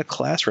fundamentally. It's like a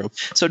classroom.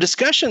 So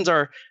discussions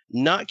are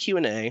not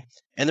Q&A,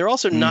 and they're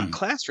also not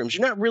classrooms.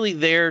 You're not really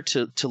there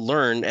to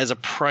learn as a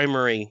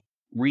primary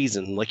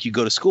reason. Like, you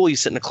go to school, you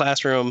sit in a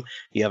classroom,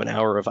 you have an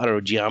hour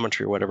of,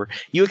 geometry or whatever.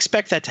 You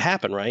expect that to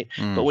happen, right?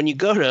 But when you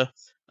go to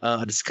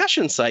a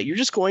discussion site, you're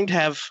just going to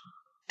have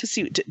to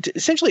see, to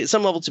essentially at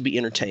some level, to be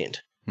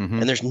entertained.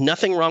 And there's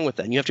nothing wrong with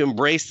that. And you have to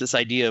embrace this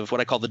idea of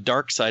what I call the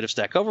dark side of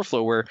Stack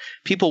Overflow, where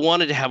people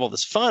wanted to have all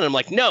this fun. I'm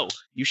like, no,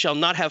 you shall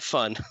not have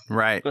fun.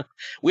 Right.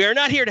 We are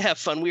not here to have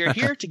fun. We are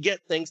here to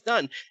get things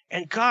done.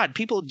 And God,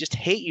 people just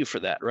hate you for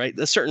that, right?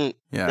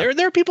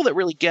 There are people that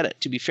really get it,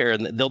 to be fair,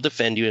 and they'll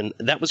defend you. And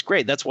that was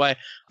great. That's why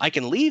I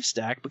can leave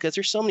Stack, because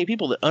there's so many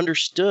people that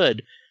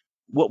understood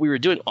what we were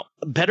doing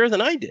better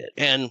than I did.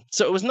 And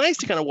so it was nice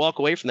to kind of walk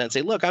away from that and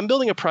say, look, I'm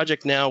building a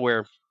project now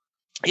where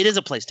it is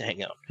a place to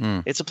hang out.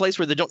 It's a place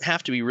where there don't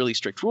have to be really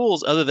strict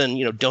rules, other than,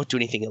 don't do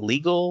anything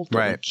illegal,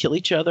 don't kill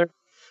each other.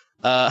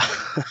 But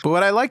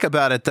what I like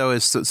about it, though,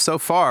 is so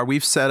far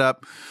we've set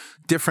up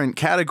different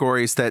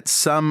categories that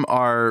some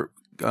are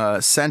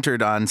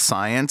centered on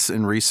science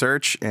and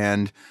research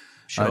and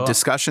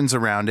discussions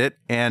around it.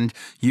 And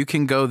you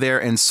can go there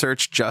and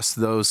search just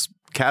those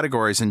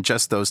categories and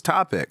just those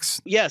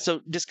topics. Yeah,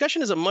 so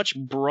discussion is a much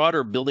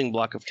broader building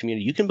block of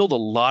community. You can build a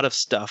lot of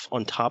stuff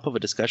on top of a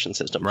discussion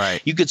system.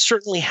 Right. You could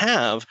certainly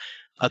have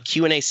a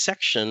Q&A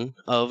section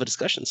of a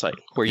discussion site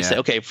where you say,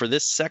 okay, for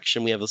this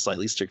section, we have a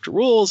slightly stricter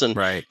rules, and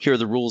here are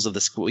the rules of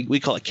this. We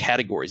call it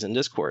categories in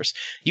Discourse.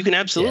 You can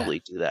absolutely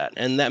do that,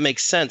 and that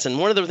makes sense. And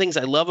one of the things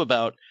I love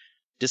about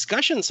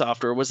discussion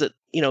software was that,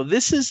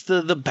 this is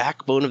the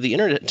backbone of the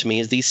internet to me,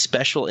 is these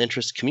special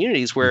interest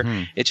communities where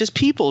it's just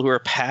people who are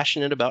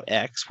passionate about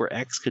X, where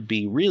X could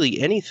be really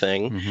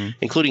anything,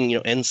 including,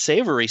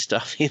 unsavory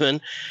stuff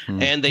even.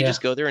 And they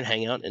just go there and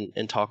hang out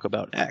and talk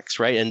about X,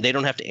 right? And they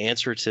don't have to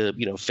answer to,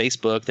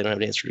 Facebook. They don't have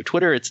to answer to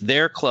Twitter. It's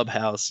their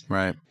clubhouse,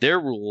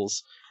 their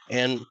rules.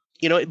 And,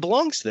 it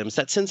belongs to them. It's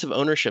that sense of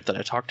ownership that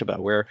I talked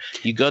about, where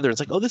you go there and it's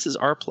like, oh, this is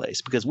our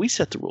place because we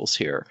set the rules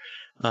here.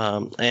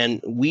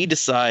 And we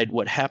decide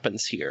what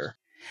happens here.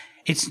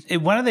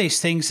 One of these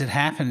things that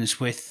happens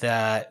with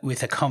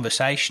a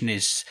conversation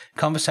is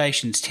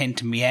conversations tend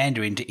to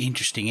meander into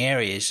interesting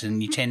areas,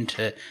 and you tend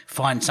to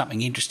find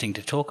something interesting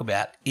to talk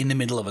about in the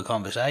middle of a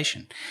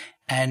conversation.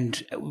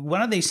 And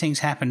one of these things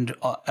happened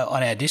on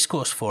our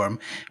discourse forum.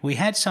 We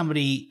had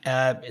somebody,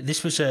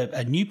 this was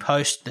a new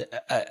post,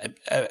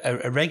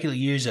 a regular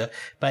user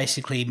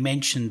basically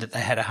mentioned that they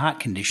had a heart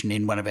condition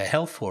in one of our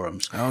health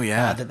forums. Oh,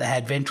 yeah. That they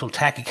had ventral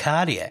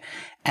tachycardia.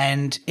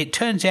 And it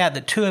turns out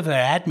that two of our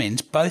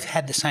admins both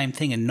had the same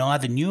thing and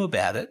neither knew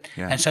about it.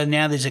 Yeah. And so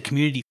now there's a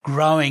community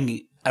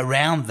growing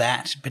around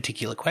that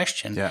particular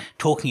question,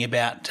 talking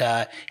about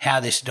how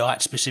this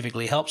diet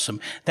specifically helps them.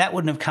 That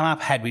wouldn't have come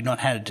up had we not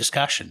had a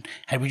discussion.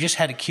 Had we just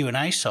had a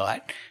Q&A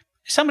site,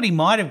 somebody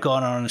might have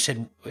gone on and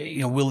said,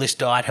 will this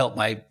diet help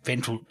my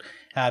ventricular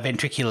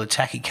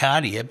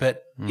tachycardia?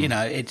 But,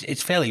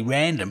 it's fairly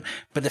random.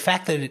 But the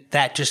fact that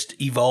that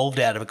just evolved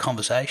out of a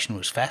conversation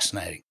was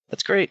fascinating.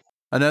 That's great.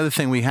 Another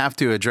thing we have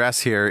to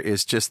address here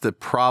is just the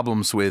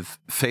problems with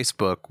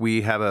Facebook.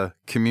 We have a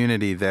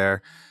community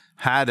there.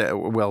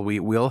 We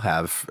will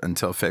have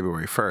until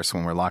February 1st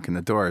when we're locking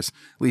the doors.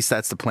 At least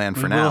that's the plan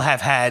for now. We will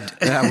have had.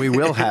 Yeah, we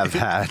will have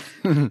had.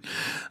 And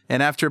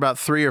after about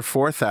 3,000 or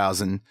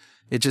 4,000,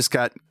 it just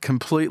got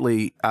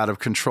completely out of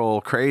control,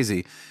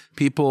 crazy.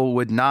 People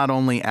would not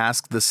only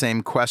ask the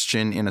same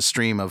question in a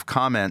stream of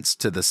comments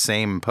to the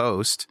same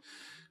post,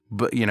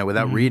 but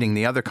without reading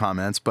the other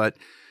comments, but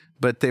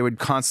they would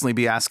constantly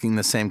be asking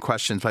the same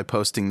questions by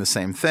posting the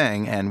same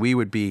thing, and we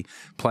would be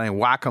playing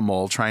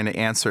whack-a-mole trying to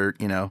answer,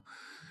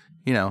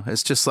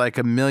 it's just like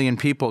a million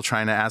people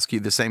trying to ask you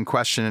the same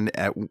question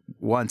at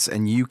once,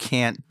 and you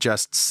can't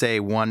just say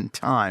one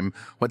time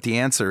what the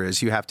answer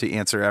is. You have to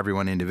answer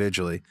everyone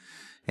individually.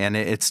 And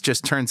it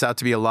just turns out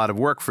to be a lot of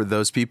work for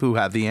those people who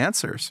have the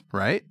answers,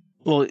 right?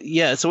 Well,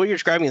 yeah. So what you're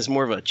describing is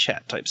more of a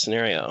chat type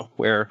scenario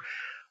where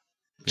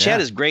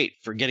chat is great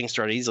for getting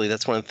started easily.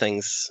 That's one of the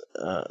things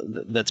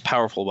that's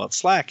powerful about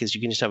Slack is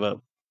you can just have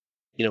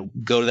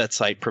go to that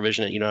site,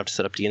 provision it. You don't have to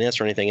set up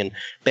DNS or anything, and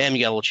bam, you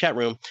got a little chat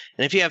room.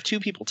 And if you have two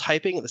people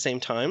typing at the same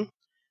time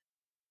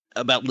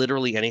about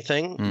literally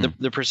anything,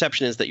 the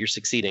perception is that you're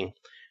succeeding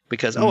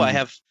because, I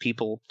have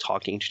people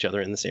talking to each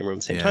other in the same room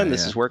at the same time.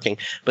 This is working.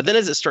 But then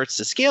as it starts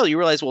to scale, you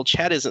realize, well,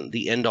 chat isn't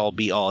the end all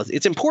be all.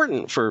 It's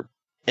important and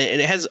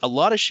it has a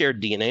lot of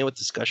shared DNA with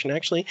discussion,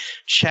 actually.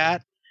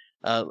 Chat.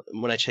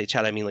 When I say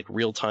chat, I mean like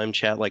real time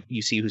chat, like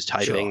you see who's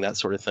typing, that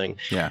sort of thing.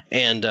 Yeah.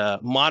 And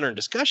modern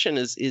discussion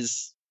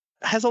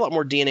has a lot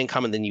more DNA in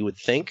common than you would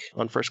think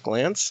on first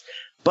glance,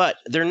 but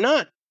they're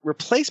not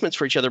replacements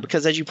for each other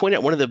because, as you point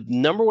out, one of the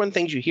number one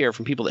things you hear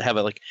from people that have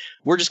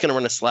we're just going to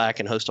run a Slack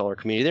and host all our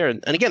community there.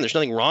 And again, there's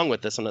nothing wrong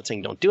with this. I'm not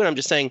saying don't do it. I'm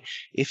just saying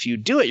if you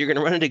do it, you're going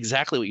to run into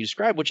exactly what you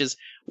described, which is,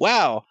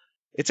 wow,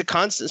 it's a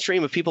constant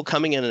stream of people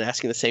coming in and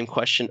asking the same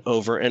question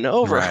over and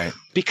over. Right.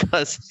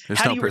 Because there's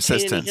how no do you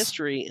persistence. retain any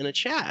history in a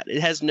chat? It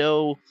has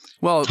no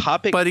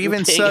topic. But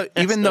even so,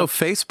 even though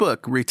Facebook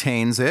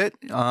retains it,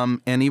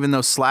 and even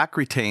though Slack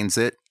retains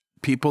it,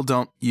 people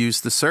don't use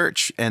the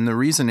search. And the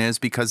reason is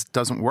because it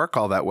doesn't work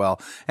all that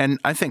well. And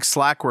I think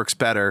Slack works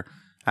better,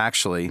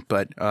 actually.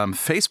 But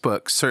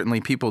Facebook,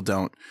 certainly people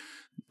don't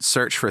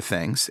search for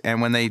things.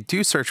 And when they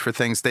do search for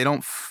things,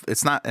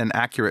 it's not an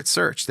accurate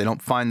search. They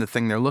don't find the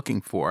thing they're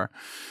looking for.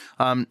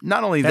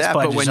 Not only That's that,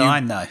 by but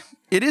design, though.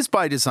 It is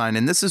by design.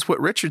 And this is what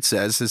Richard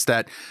says, is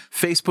that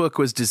Facebook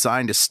was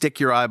designed to stick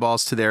your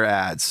eyeballs to their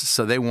ads.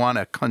 So they want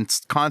to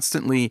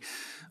constantly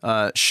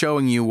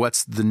showing you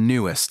what's the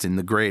newest and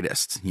the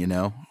greatest,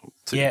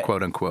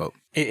 quote unquote.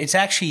 It's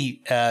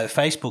actually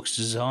Facebook's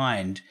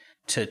designed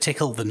to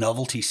tickle the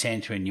novelty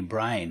center in your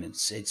brain.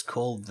 It's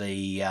called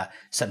the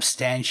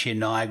substantia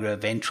nigra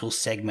ventral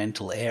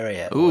segmental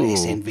area, or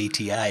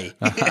SNVTA.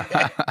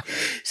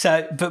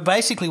 But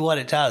basically what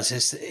it does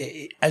is,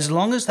 as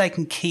long as they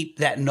can keep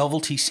that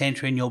novelty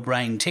center in your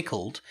brain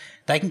tickled,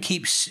 they can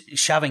keep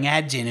shoving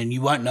ads in and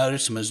you won't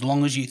notice them as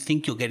long as you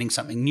think you're getting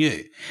something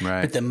new.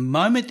 Right. But the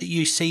moment that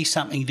you see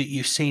something that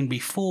you've seen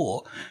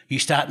before, you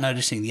start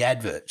noticing the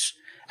adverts.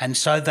 And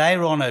so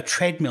they're on a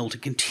treadmill to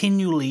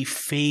continually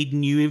feed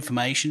new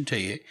information to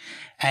you.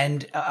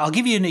 And I'll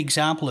give you an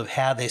example of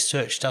how their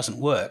search doesn't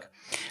work.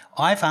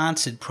 I've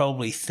answered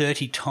probably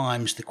 30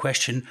 times the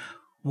question,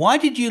 why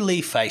did you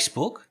leave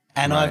Facebook?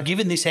 And I've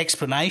given this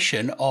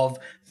explanation of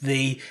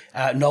the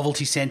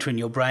novelty center in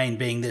your brain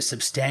being the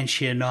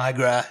substantia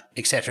nigra,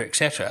 et cetera, et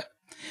cetera.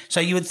 So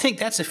you would think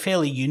that's a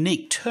fairly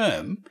unique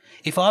term.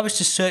 If I was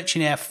to search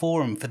in our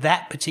forum for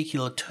that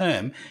particular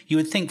term, you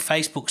would think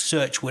Facebook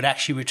search would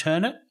actually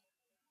return it.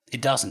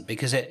 It doesn't,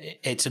 because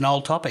it's an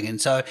old topic, and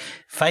so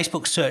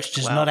Facebook search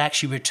does not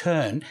actually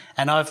return.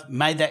 And I've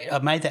made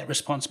that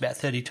response about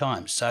 30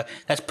 times. So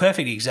that's a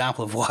perfect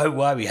example of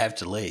why we have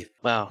to leave.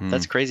 Wow,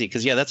 that's crazy.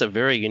 Because that's a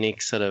very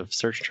unique set of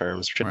search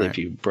terms, particularly if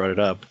you brought it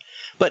up.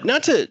 But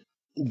not to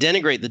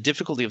denigrate the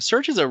difficulty of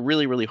search is a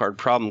really, really hard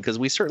problem because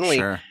we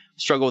certainly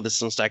struggle with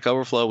this on Stack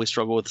Overflow. We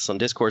struggle with this on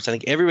Discourse. I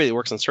think everybody that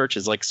works on search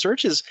is like,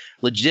 search is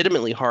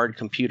legitimately hard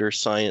computer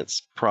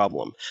science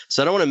problem.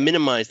 So I don't want to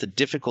minimize the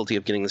difficulty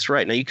of getting this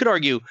right. Now, you could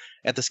argue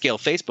at the scale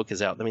Facebook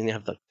is out. I mean, they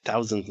have like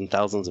thousands and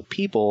thousands of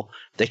people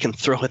they can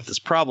throw at this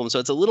problem. So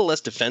it's a little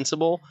less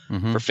defensible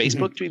for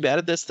Facebook to be bad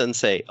at this than,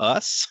 say,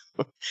 us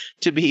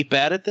to be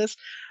bad at this.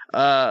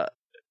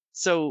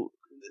 So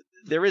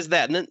there is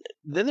that. And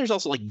then there's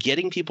also like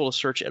getting people to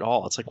search at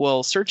all. It's like,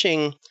 well,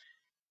 searching,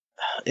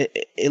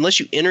 unless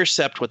you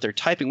intercept what they're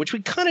typing, which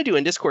we kind of do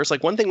in Discourse.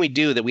 Like one thing we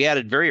do that we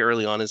added very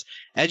early on is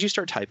as you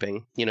start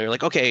typing, you're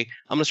like, okay,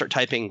 I'm going to start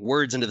typing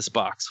words into this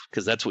box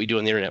because that's what we do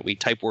on the internet. We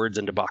type words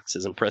into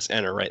boxes and press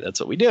enter, right? That's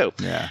what we do.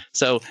 Yeah.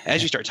 So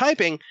as you start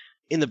typing,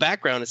 in the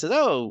background, it says,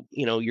 oh,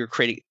 you're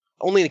creating,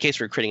 only in the case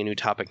where you're creating a new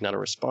topic, not a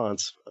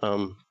response.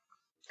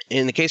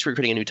 In the case where you're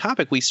creating a new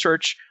topic, we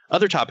search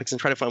other topics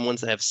and try to find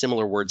ones that have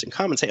similar words in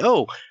common. Say,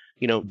 oh,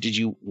 did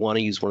you want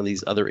to use one of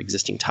these other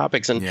existing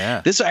topics? And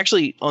this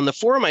actually, on the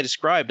forum I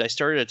described, I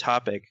started a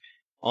topic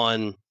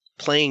on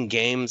playing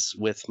games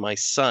with my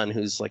son,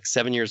 who's like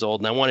 7 years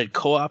old. And I wanted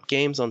co-op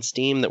games on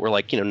Steam that were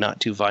like, not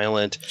too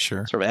violent,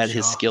 sort of at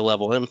his skill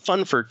level and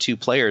fun for 2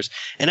 players.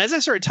 And as I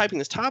started typing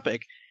this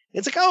topic,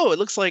 it's like, oh, it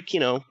looks like,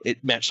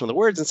 it matched some of the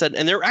words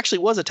and there actually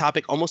was a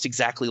topic almost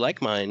exactly like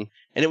mine.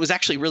 And it was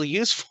actually really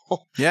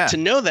useful to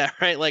know that,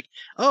 right? Like,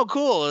 oh,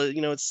 cool.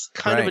 It's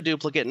kind of a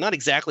duplicate. Not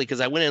exactly,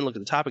 because I went in and looked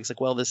at the topics like,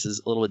 well, this is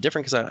a little bit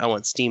different because I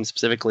want Steam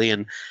specifically.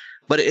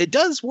 But it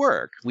does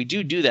work. We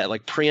do that,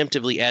 like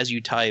preemptively as you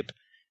type,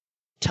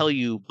 tell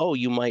you, oh,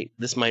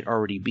 this might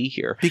already be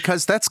here.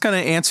 Because that's going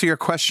to answer your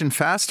question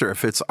faster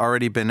if it's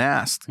already been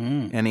asked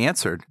and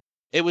answered.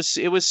 It was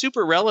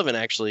super relevant,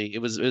 actually. It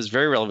was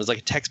very relevant. It's like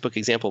a textbook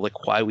example of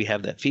like why we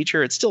have that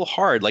feature. It's still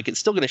hard. Like it's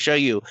still going to show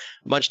you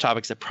a bunch of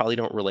topics that probably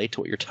don't relate to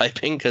what you're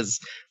typing because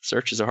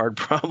search is a hard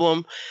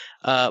problem.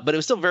 But it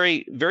was still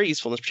very, very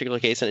useful in this particular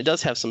case. And it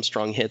does have some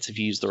strong hits if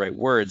you use the right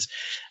words.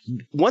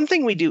 One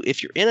thing we do,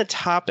 if you're in a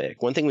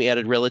topic, one thing we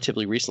added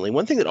relatively recently,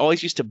 one thing that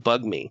always used to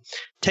bug me,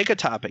 take a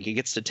topic, it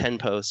gets to 10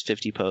 posts,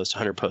 50 posts,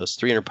 100 posts,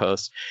 300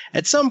 posts.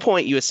 At some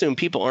point, you assume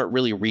people aren't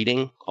really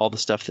reading all the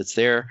stuff that's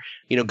there.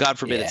 God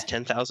forbid it's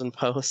 10,000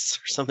 posts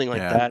or something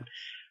like that.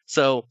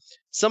 So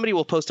somebody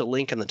will post a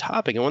link in the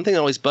topic. And one thing that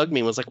always bugged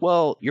me was like,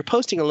 well, you're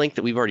posting a link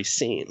that we've already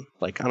seen,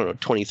 like,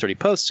 20, 30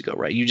 posts ago,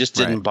 right? You just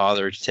didn't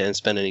bother to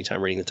spend any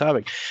time reading the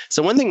topic.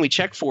 So one thing we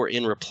check for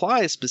in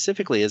replies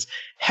specifically is,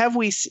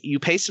 you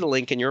pasted a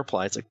link in your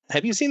reply. It's like,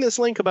 have you seen this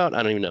link about,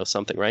 I don't even know,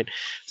 something, right?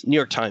 New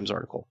York Times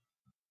article.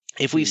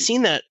 If we've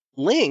seen that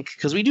link,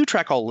 because we do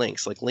track all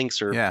links, like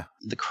links are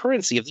the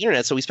currency of the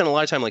internet. So we spend a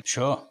lot of time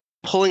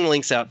pulling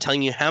links out,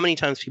 telling you how many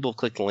times people have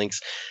clicked the links,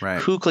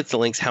 who clicked the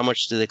links, how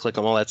much did they click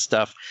on, all that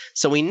stuff.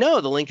 So we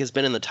know the link has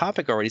been in the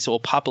topic already. So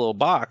we'll pop a little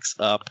box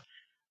up,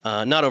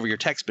 not over your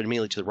text, but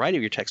immediately to the right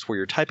of your text where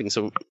you're typing.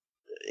 So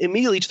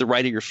immediately to the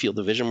right of your field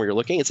of vision where you're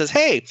looking, it says,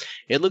 hey,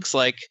 it looks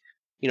like,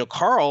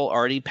 Carl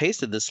already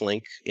pasted this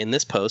link in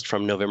this post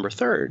from November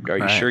 3rd. Are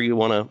you sure you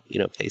want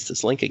to, paste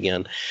this link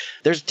again?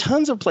 There's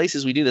tons of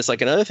places we do this.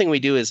 Like another thing we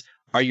do is,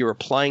 are you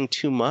replying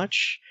too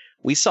much?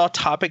 We saw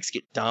topics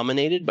get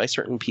dominated by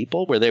certain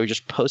people where they were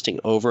just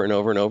posting over and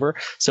over and over.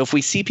 So if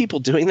we see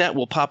people doing that,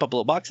 we'll pop up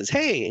little boxes.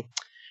 Hey,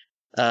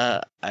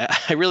 I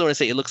really want to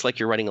say it looks like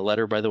you're writing a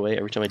letter, by the way,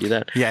 every time I do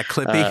that. Yeah,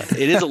 clippy.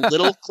 It is a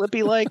little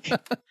clippy-like,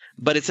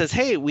 but it says,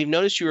 hey, we've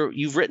noticed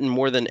you've written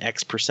more than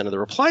X% of the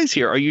replies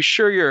here. Are you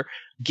sure you're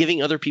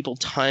giving other people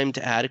time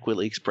to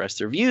adequately express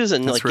their views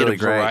and get a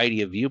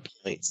variety of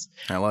viewpoints?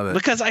 I love it.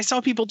 Because I saw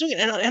people doing it,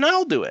 and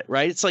I'll do it,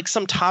 right? It's like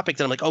some topic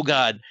that I'm like, oh,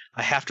 God,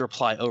 I have to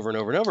reply over and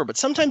over and over. But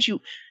sometimes you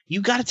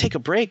got to take a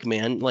break,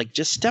 man. Like,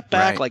 just step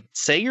back, like,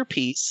 say your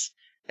piece.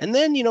 And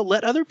then,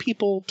 let other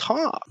people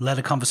talk. Let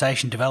a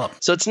conversation develop.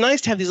 So it's nice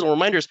to have these little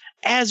reminders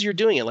as you're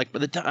doing it. Like by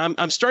the time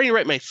I'm starting to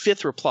write my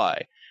 5th reply,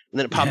 and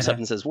then it pops up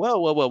and says,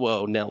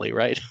 whoa, Nelly,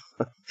 right?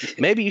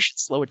 Maybe you should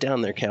slow it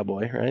down there,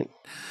 cowboy, right?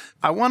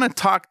 I want to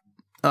talk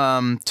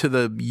to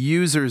the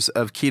users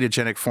of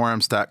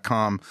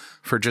ketogenicforums.com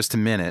for just a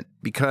minute,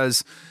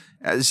 because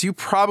as you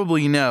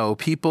probably know,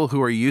 people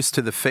who are used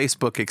to the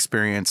Facebook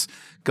experience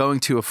going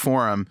to a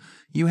forum,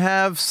 you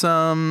have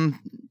some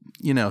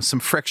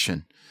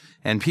friction.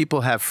 And people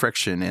have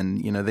friction,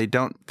 and they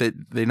don't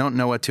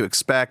know what to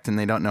expect, and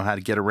they don't know how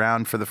to get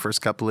around for the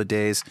first couple of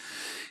days,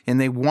 and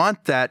they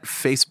want that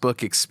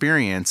Facebook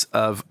experience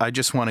of, I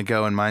just want to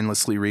go and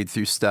mindlessly read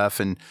through stuff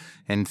and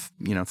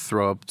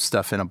throw up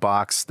stuff in a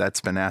box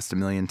that's been asked a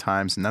million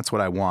times, and that's what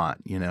I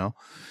want,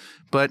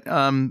 But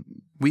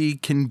we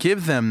can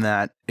give them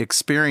that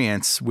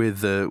experience with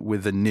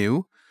the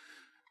new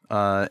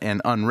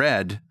and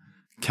unread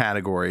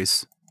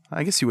categories.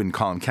 I guess you wouldn't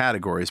call them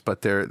categories,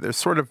 but they're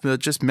sort of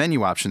just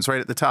menu options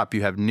right at the top.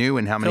 You have new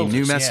and how many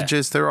new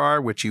messages there are,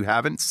 which you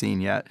haven't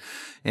seen yet,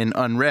 and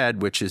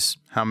unread, which is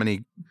how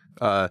many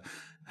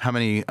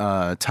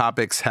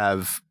topics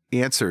have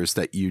answers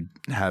that you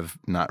have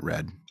not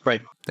read,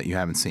 right? That you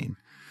haven't seen.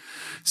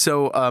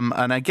 So,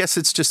 and I guess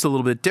it's just a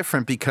little bit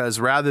different because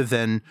rather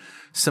than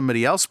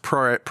somebody else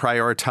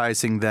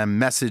prioritizing them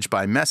message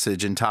by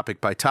message and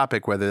topic by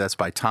topic, whether that's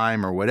by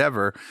time or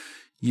whatever,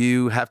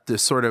 you have to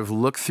sort of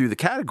look through the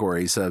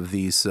categories of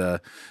these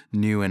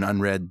new and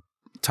unread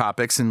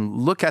topics and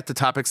look at the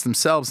topics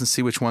themselves and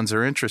see which ones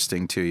are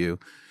interesting to you.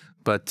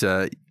 But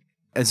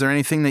is there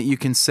anything that you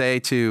can say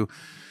to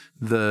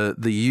the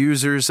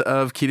users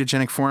of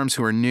ketogenic forums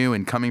who are new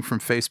and coming from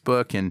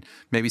Facebook, and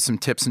maybe some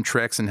tips and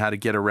tricks and how to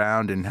get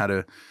around and how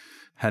to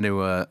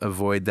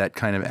avoid that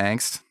kind of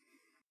angst?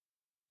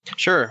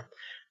 Sure.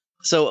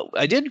 So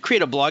I did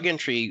create a blog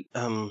entry.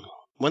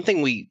 One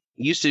thing we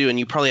used to do, and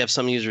you probably have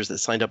some users that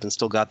signed up and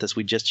still got this,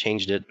 we just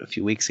changed it a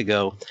few weeks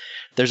ago.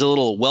 There's a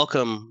little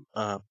welcome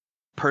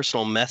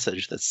personal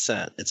message that's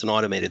sent. It's an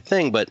automated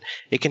thing, but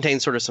it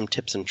contains sort of some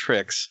tips and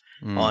tricks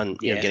on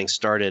getting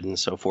started and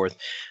so forth.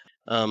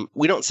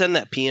 We don't send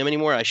that PM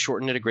anymore. I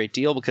shortened it a great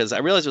deal because I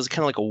realized it was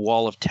kind of like a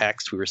wall of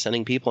text we were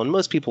sending people, and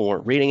most people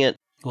weren't reading it.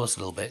 It was a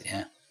little bit,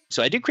 yeah.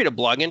 So I did create a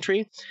blog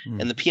entry,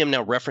 and the PM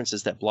now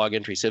references that blog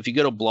entry. So if you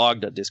go to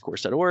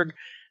blog.discourse.org,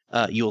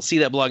 you will see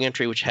that blog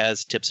entry, which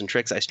has tips and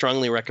tricks. I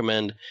strongly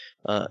recommend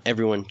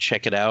everyone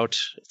check it out.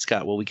 It's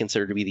got what we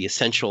consider to be the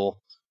essential,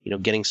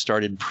 getting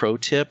started pro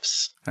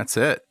tips. That's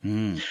it.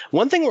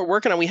 One thing we're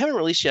working on, we haven't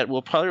released yet,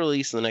 we'll probably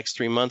release in the next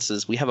 3 months,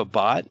 is we have a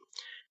bot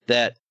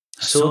that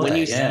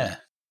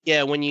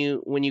when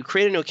you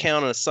create a new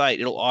account on a site,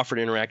 it'll offer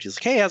to interact. It's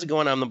like, hey, how's it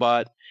going? I'm the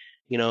bot.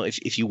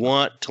 If you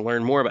want to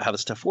learn more about how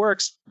this stuff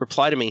works,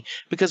 reply to me.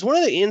 Because one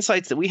of the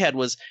insights that we had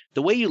was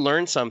the way you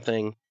learn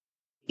something,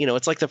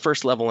 it's like the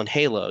first level in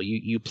Halo.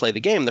 You play the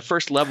game. The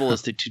first level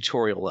is the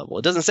tutorial level.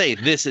 It doesn't say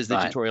this is the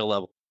tutorial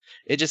level.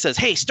 It just says,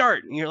 hey,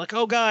 start. And you're like,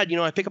 oh, God,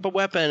 I pick up a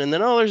weapon. And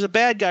then, oh, there's a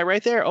bad guy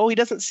right there. Oh, he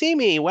doesn't see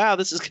me. Wow,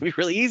 this is going to be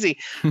really easy.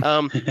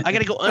 I got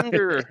to go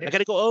under. I got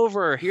to go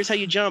over. Here's how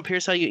you jump.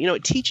 Here's how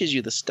it teaches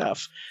you the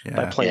stuff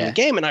by playing the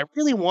game. And I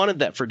really wanted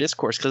that for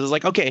Discourse because it's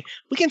like, okay,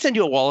 we can send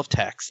you a wall of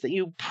text that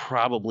you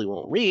probably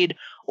won't read.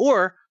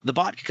 Or the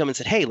bot could come and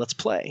say, hey, let's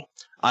play.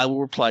 I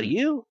will reply to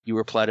you. You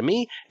reply to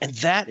me. And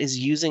that is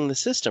using the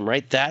system,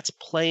 right? That's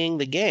playing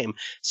the game.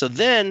 So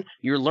then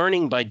you're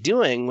learning by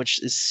doing,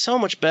 which is so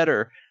much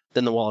better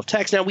than the wall of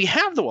text. Now, we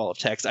have the wall of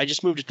text. I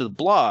just moved it to the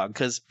blog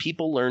because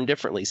people learn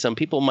differently. Some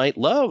people might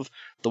love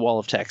the wall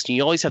of text. And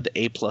you always have the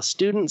A+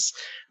 students,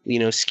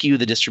 skew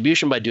the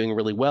distribution by doing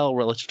really well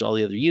relative to all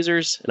the other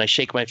users. And I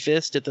shake my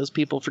fist at those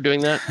people for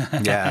doing that.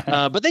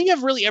 Yeah. But then you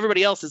have really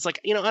everybody else. It's like,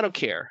 I don't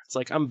care. It's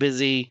like, I'm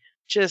busy.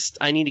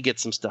 I need to get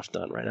some stuff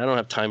done, right? I don't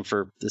have time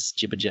for this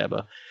jibba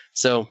jabba.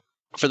 So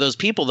for those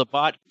people, the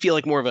bot feel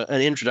like more of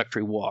an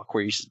introductory walk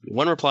where you just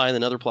one reply and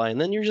another reply, and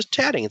then you're just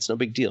chatting. It's no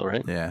big deal,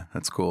 right? Yeah,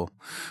 that's cool.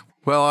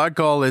 Well, our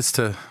goal is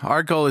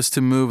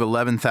to move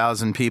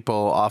 11,000 people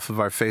off of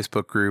our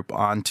Facebook group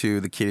onto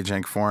the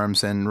ketogenic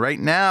forums, and right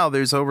now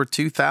there's over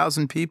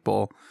 2,000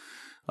 people,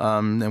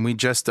 and we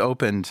just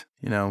opened.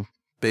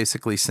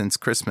 Basically since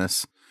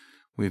Christmas,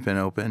 we've been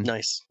open.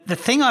 Nice. The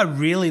thing I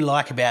really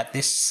like about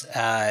this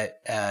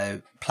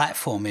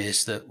platform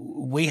is that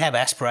we have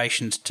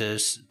aspirations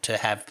to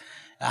have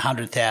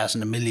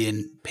 100,000, 1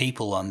 million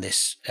people on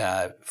this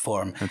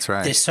forum. That's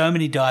right. There's so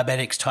many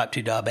diabetics, type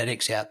 2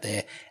 diabetics out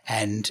there.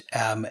 And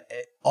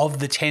of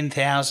the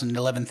 10,000,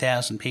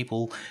 11,000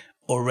 people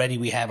already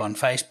we have on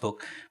Facebook,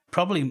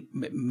 probably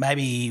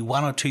maybe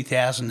 1,000 or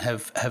 2,000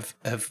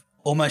 have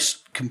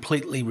almost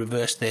completely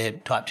reversed their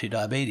type 2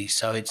 diabetes.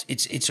 So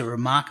it's a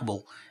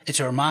remarkable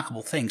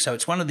thing. So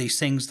it's one of these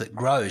things that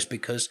grows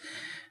because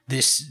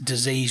this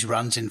disease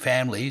runs in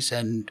families,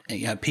 and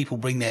people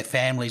bring their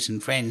families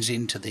and friends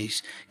into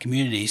these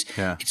communities.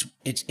 Yeah.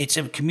 It's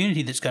a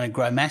community that's going to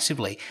grow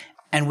massively,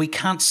 and we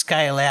can't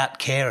scale out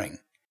caring.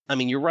 I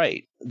mean, you're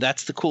right.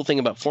 That's the cool thing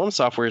about forum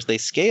software is they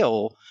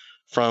scale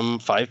from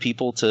 5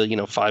 people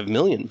to 5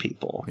 million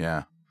people.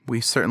 Yeah, we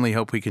certainly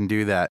hope we can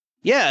do that.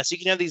 Yeah, so you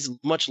can have these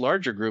much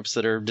larger groups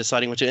that are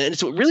deciding what to. And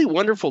it's really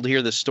wonderful to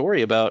hear this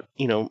story about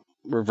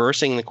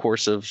reversing the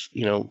course of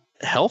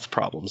health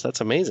problems. That's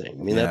amazing.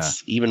 I mean,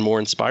 that's even more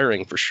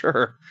inspiring for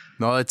sure.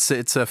 No, it's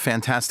a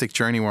fantastic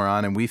journey we're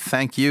on, and we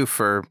thank you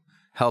for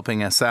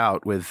helping us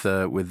out with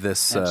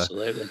this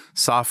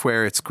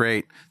software. It's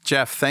great.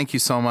 Jeff, thank you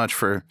so much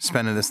for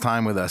spending this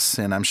time with us,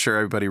 and I'm sure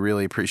everybody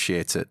really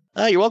appreciates it.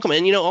 You're welcome.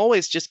 And,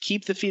 always just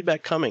keep the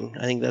feedback coming.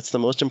 I think that's the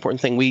most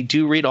important thing. We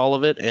do read all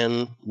of it,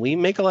 and we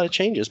make a lot of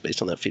changes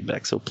based on that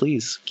feedback. So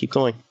please keep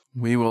going.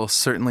 We will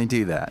certainly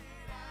do that.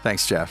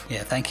 Thanks, Jeff.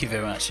 Yeah, thank you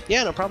very much.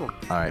 Yeah, no problem.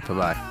 All right,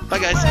 bye-bye. Bye,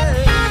 guys.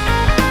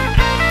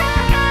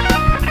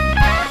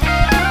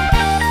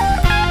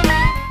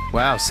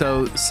 Wow,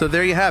 so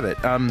there you have it.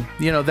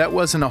 That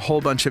wasn't a whole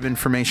bunch of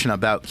information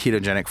about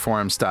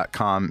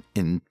ketogenicforums.com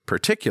in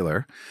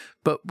particular,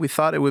 but we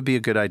thought it would be a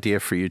good idea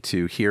for you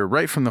to hear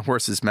right from the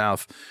horse's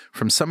mouth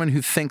from someone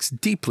who thinks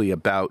deeply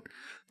about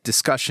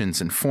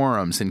discussions and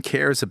forums and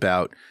cares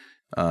about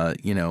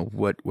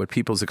what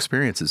people's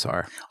experiences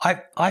are.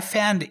 I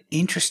found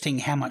interesting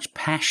how much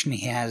passion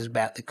he has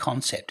about the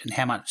concept and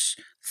how much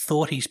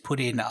thought he's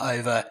put in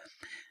over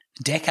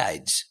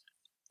decades.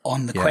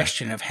 on the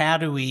question of how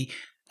do we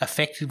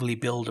effectively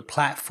build a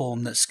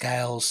platform that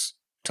scales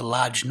to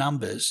large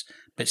numbers,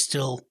 but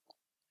still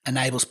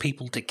enables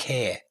people to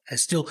care, and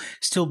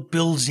still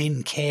builds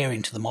in care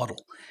into the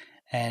model.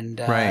 And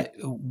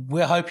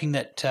we're hoping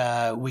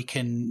that we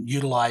can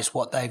utilize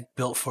what they've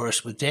built for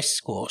us with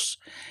Discourse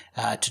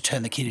to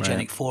turn the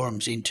ketogenic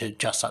forums into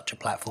just such a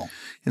platform.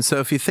 And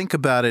so if you think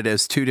about it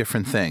as two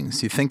different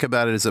things, you think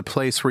about it as a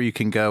place where you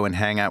can go and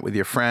hang out with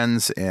your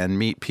friends and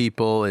meet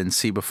people and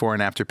see before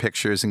and after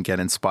pictures and get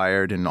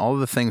inspired and all of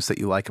the things that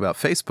you like about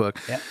Facebook.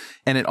 Yep.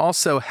 And it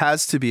also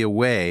has to be a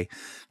way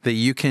that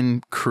you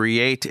can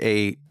create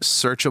a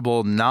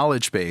searchable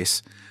knowledge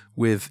base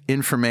with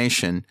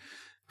information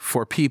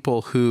for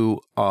people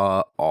who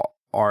are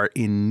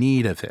in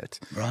need of it.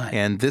 Right.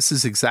 And this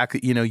is exactly,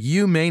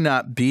 you may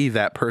not be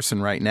that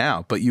person right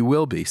now, but you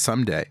will be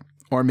someday.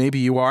 Or maybe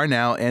you are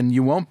now and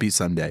you won't be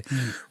someday.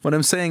 What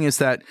I'm saying is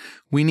that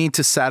we need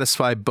to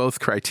satisfy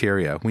both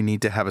criteria. We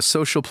need to have a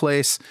social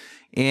place,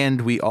 and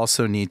we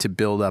also need to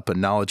build up a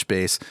knowledge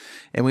base.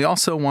 And we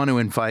also want to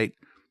invite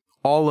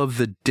all of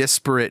the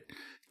disparate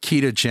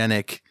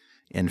ketogenic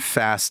and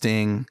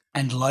fasting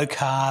and low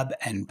carb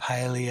and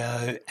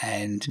paleo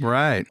and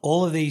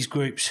all of these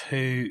groups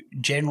who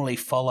generally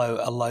follow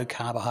a low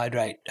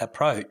carbohydrate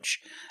approach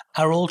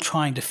are all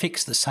trying to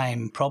fix the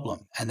same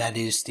problem, and that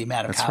is the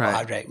amount of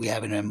carbohydrate we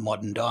have in a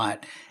modern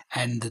diet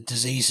and the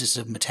diseases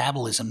of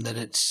metabolism that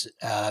it's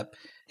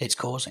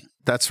causing.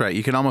 That's right.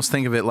 You can almost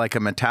think of it like a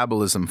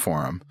metabolism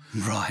forum.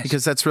 Right.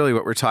 Because that's really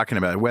what we're talking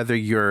about. Whether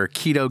you're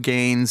keto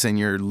gains and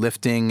you're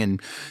lifting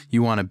and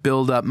you want to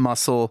build up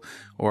muscle,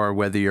 or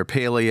whether you're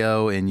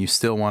paleo and you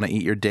still want to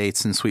eat your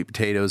dates and sweet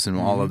potatoes and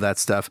all of that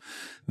stuff,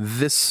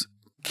 this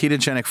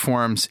ketogenic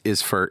forums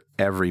is for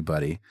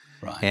everybody.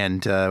 Right.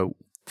 And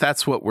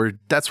that's what we're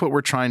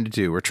trying to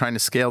do. We're trying to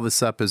scale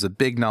this up as a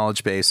big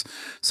knowledge base.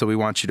 So we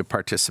want you to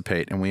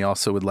participate. And we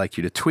also would like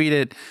you to tweet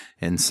it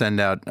and send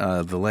out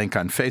the link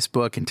on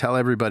Facebook and tell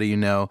everybody you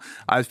know.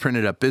 I've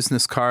printed up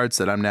business cards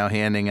that I'm now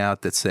handing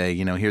out that say,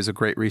 here's a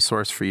great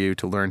resource for you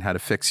to learn how to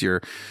fix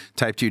your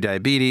type 2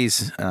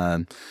 diabetes.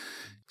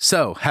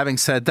 So having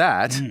said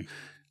that,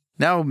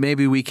 now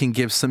maybe we can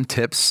give some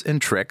tips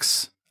and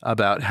tricks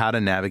about how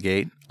to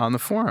navigate on the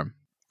forum.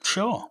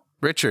 Sure.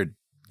 Richard,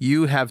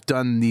 you have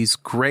done these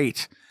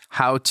great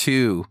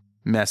how-to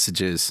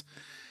messages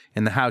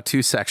in the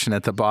how-to section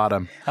at the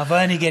bottom. I'm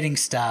only getting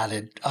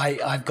started.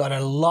 I've got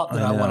a lot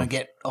that I want to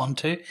get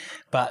onto,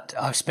 but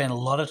I've spent a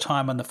lot of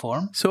time on the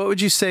forum. So what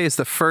would you say is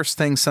the first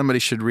thing somebody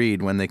should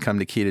read when they come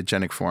to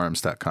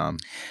ketogenicforums.com?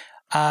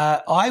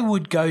 I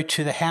would go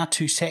to the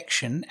how-to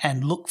section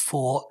and look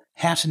for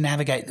how to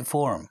navigate the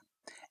forum.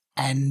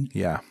 And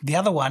the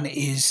other one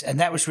is, and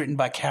that was written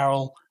by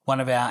Carol, one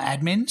of our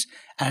admins,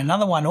 and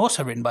another one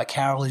also written by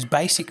Carol is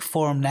Basic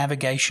Forum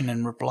Navigation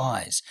and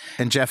Replies.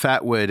 And Jeff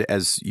Atwood,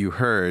 as you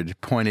heard,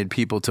 pointed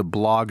people to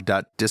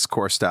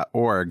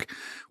blog.discourse.org,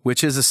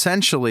 which is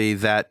essentially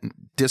that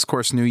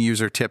Discourse new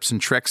user tips and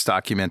tricks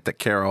document that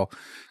Carol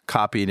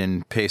copied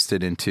and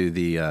pasted into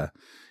the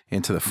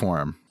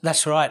forum.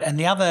 That's right. And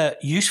the other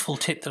useful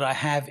tip that I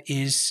have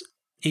is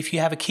if you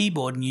have a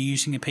keyboard and you're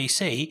using a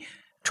PC,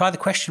 try the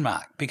question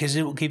mark, because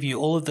it will give you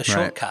all of the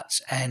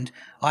shortcuts. And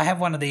I have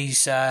one of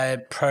these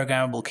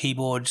programmable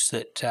keyboards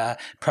that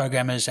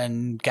programmers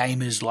and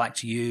gamers like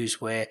to use,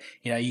 where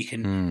you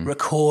can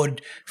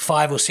record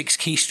 5 or 6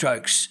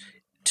 keystrokes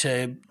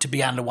to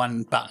be under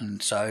one button.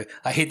 So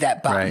I hit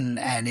that button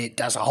and it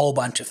does a whole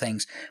bunch of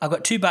things. I've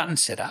got 2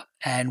 buttons set up,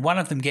 and one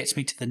of them gets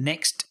me to the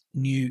next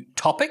new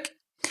topic,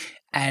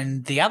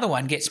 and the other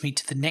one gets me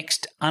to the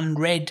next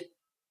unread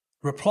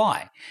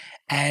reply.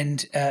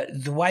 And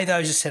the way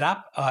those are set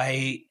up,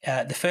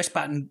 the first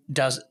button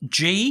does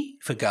G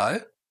for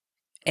go,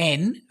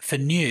 N for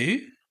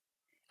new,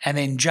 and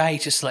then J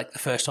to select the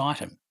first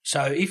item.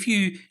 So if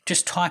you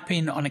just type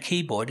in on a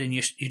keyboard and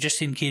you're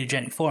just in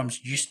Ketogenic Forums,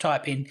 you just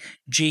type in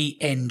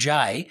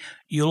GNJ,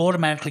 you'll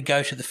automatically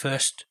go to the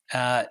first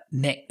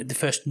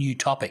new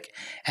topic.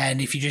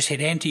 And if you just hit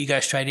enter, you go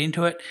straight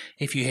into it.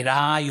 If you hit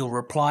R, you'll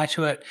reply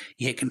to it.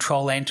 You hit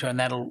Control Enter, and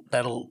that'll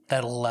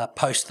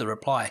post the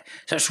reply.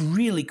 So it's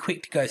really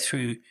quick to go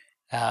through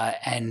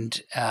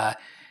and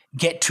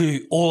get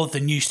to all of the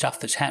new stuff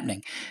that's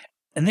happening.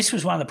 And this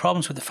was one of the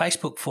problems with the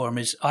Facebook forum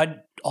is I'd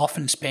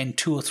often spend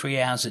 2 or 3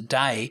 hours a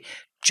day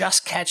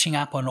just catching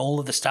up on all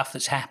of the stuff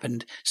that's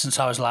happened since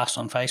I was last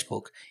on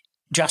Facebook,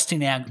 just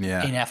in our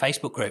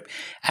Facebook group.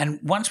 And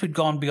once we'd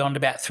gone beyond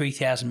about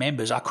 3,000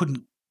 members, I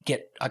couldn't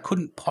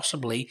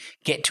possibly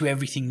get to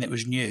everything that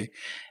was new,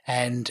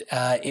 and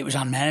it was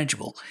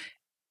unmanageable.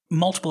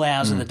 Multiple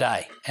hours of the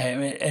day,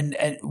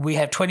 and we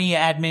have 20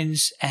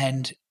 admins,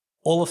 and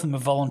all of them are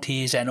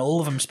volunteers, and all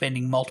of them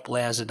spending multiple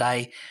hours a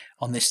day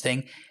on this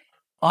thing.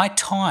 I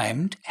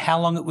timed how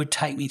long it would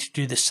take me to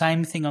do the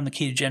same thing on the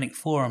Ketogenic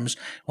Forums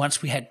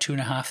once we had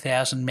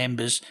 2,500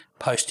 members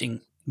posting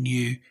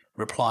new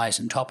replies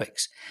and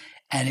topics.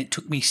 And it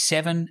took me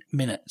 7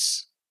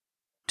 minutes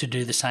to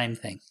do the same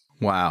thing.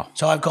 Wow.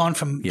 So I've gone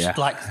from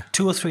like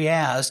 2 or 3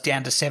 hours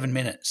down to 7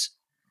 minutes.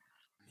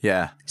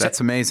 Yeah,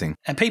 that's amazing.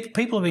 And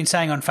people have been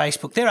saying on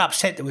Facebook they're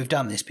upset that we've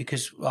done this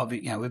because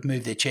we've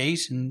moved their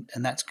cheese, and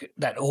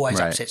that always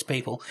upsets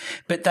people.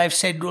 But they've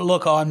said, well,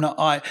 look,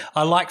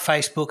 I like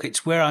Facebook.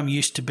 It's where I'm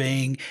used to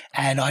being,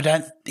 and I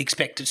don't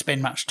expect to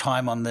spend much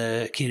time on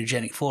the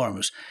ketogenic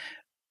forums.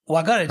 Well,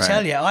 I got to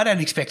tell you, I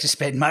don't expect to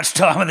spend much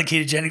time on the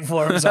ketogenic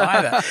forums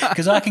either,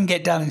 because I can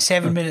get done in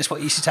 7 minutes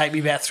what used to take me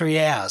about 3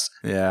 hours.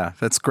 Yeah,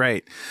 that's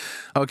great.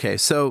 Okay,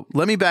 so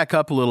let me back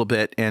up a little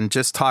bit and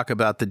just talk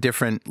about the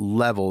different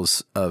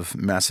levels of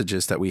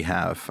messages that we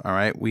have. All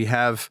right, we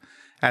have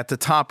at the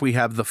top we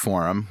have the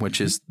forum, which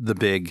is the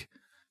big,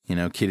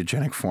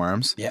 ketogenic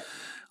forums. Yeah.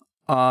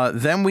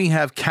 Then we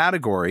have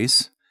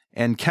categories.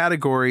 And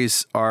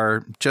categories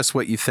are just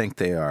what you think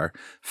they are: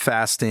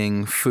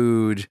 fasting,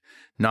 food,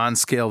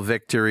 non-scale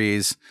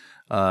victories,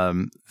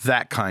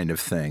 that kind of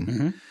thing.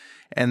 Mm-hmm.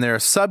 And there are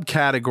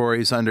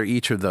subcategories under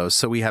each of those.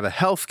 So we have a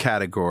health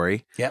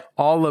category. Yep.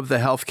 All of the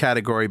health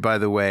category, by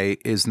the way,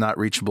 is not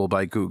reachable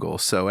by Google.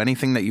 So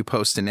anything that you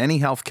post in any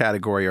health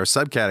category or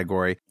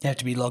subcategory, you have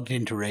to be logged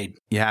in to read.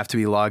 You have to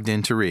be logged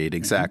in to read,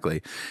 exactly.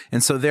 Mm-hmm.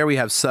 And so there we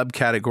have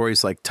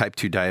subcategories like type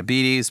 2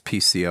 diabetes,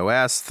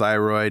 PCOS,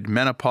 thyroid,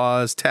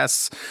 menopause,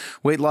 tests,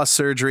 weight loss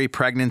surgery,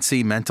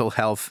 pregnancy, mental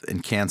health,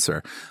 and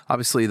cancer.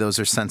 Obviously, those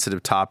are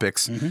sensitive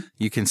topics. Mm-hmm.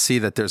 You can see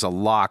that there's a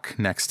lock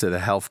next to the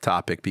health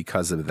topic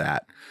because of that.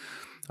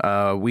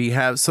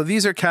 So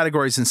these are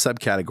categories and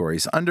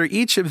subcategories. Under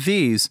each of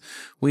these,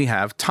 we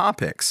have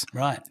topics.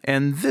 Right.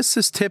 And this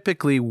is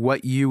typically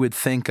what you would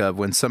think of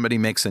when somebody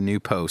makes a new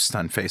post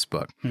on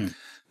Facebook.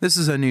 This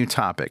is a new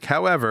topic.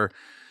 However,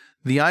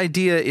 the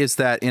idea is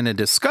that in a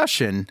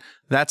discussion,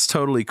 that's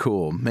totally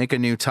cool. Make a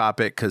new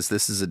topic because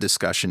this is a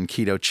discussion,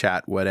 keto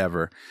chat,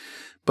 whatever.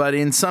 But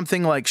in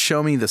something like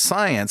Show Me the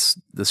Science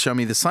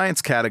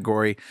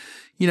category,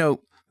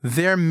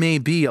 there may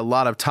be a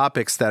lot of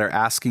topics that are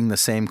asking the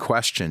same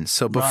question.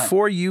 So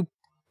before you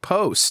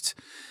post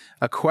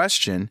a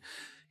question,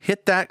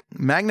 hit that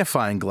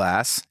magnifying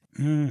glass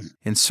and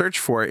search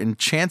for it. And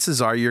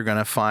chances are you're going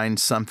to find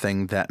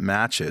something that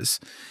matches.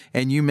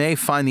 And you may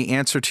find the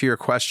answer to your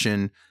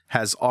question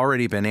has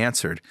already been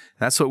answered.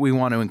 That's what we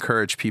want to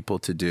encourage people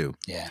to do.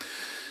 Yeah.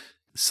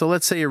 So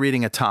let's say you're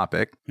reading a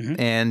topic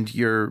and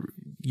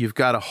you've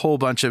got a whole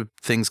bunch of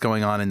things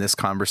going on in this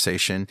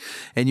conversation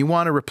and you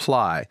want to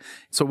reply.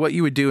 So what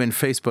you would do in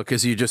Facebook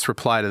is you just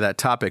reply to that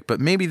topic, but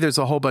maybe there's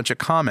a whole bunch of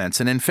comments.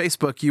 And in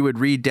Facebook, you would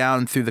read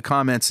down through the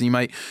comments and you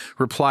might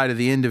reply to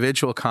the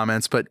individual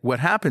comments. But what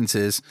happens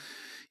is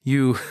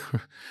you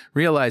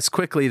realize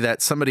quickly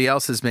that somebody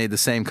else has made the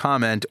same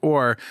comment,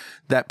 or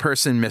that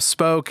person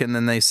misspoke and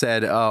then they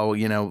said,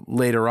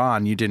 later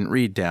on you didn't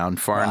read down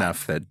far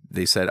enough that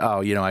they said,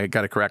 I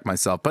got to correct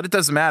myself. But it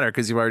doesn't matter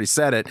because you've already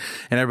said it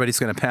and everybody's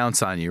going to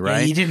pounce on you, right?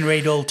 Yeah, you didn't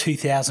read all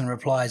 2,000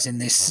 replies in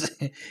this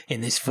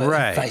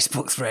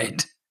Facebook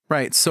thread.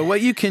 Right. So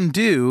what you can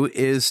do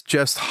is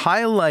just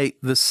highlight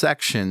the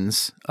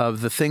sections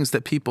of the things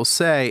that people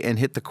say and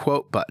hit the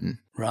quote button.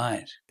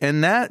 Right.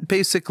 And that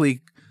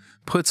basically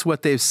puts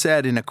what they've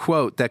said in a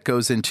quote that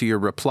goes into your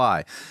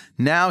reply.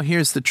 Now,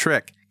 here's the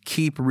trick.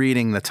 Keep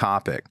reading the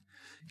topic.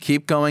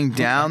 Keep going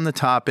down the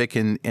topic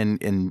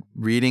and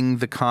reading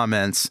the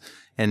comments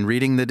and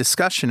reading the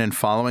discussion and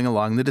following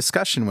along the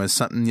discussion with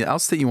something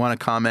else that you want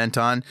to comment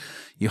on.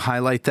 You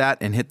highlight that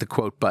and hit the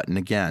quote button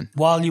again.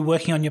 While you're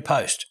working on your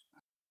post.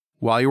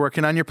 While you're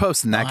working on your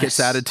post, and that gets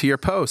added to your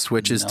post,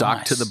 which is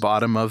docked to the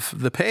bottom of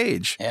the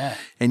page. Yeah.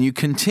 And you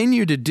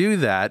continue to do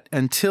that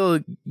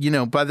until,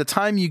 by the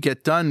time you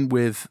get done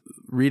with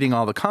reading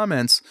all the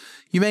comments,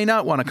 you may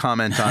not want to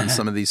comment on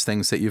some of these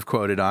things that you've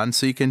quoted on.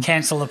 So you can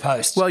cancel the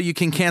post. Well, you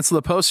can cancel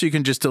the post, or you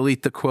can just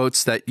delete the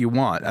quotes that you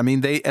want. I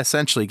mean, they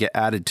essentially get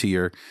added to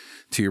your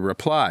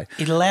reply.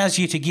 It allows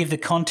you to give the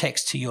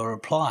context to your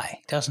reply,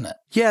 doesn't it?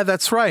 Yeah,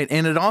 that's right.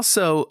 And it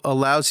also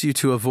allows you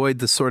to avoid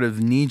the sort of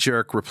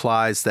knee-jerk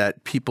replies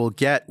that people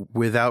get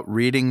without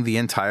reading the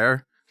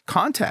entire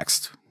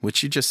context,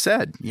 which you just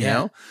said, you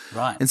know?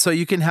 Right. And so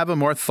you can have a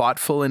more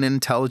thoughtful and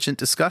intelligent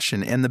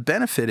discussion. And the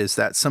benefit is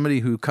that somebody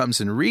who comes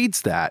and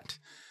reads that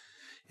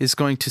is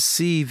going to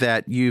see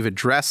that you've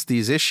addressed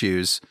these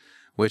issues,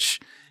 which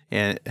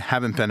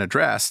haven't been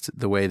addressed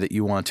the way that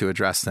you want to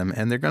address them,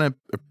 and they're going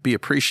to be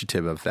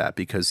appreciative of that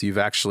because you've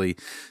actually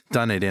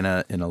done it in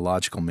a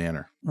logical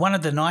manner. One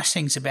of the nice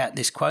things about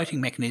this quoting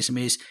mechanism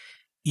is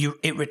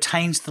it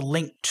retains the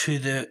link to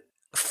the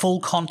full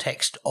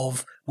context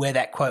of where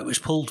that quote was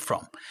pulled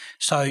from.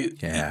 So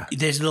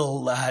there's a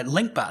little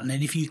link button,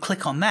 and if you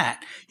click on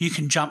that, you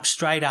can jump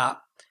straight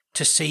up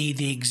to see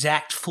the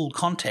exact full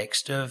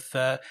context of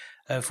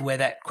where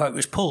that quote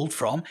was pulled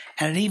from,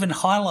 and it even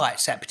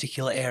highlights that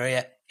particular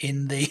area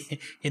in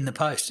the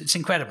post. It's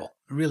incredible.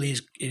 It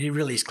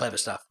really is clever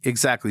stuff.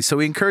 Exactly. So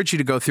we encourage you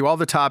to go through all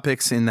the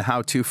topics in the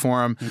how-to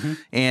forum. Mm-hmm.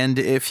 And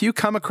if you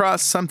come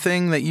across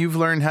something that you've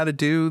learned how to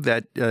do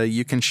that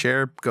you can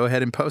share, go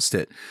ahead and post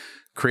it.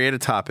 create a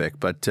topic.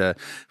 But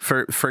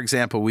for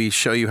example, we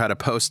show you how to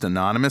post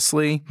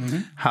anonymously,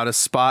 how to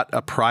spot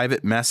a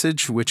private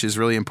message, which is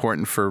really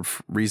important for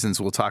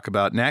reasons we'll talk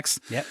about next.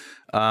 Yep.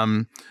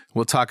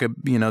 We'll talk,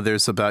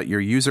 there's about your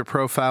user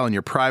profile and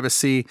your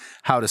privacy,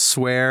 how to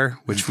swear,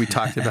 which we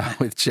talked about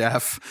with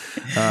Jeff,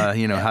 how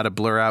to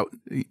blur out,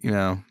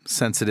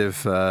 sensitive,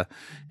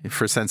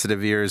 for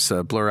sensitive ears,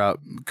 blur out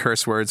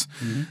curse words,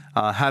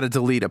 how to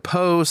delete a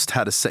post,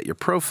 how to set your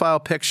profile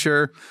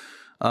picture.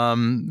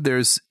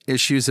 There's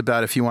issues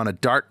about if you want a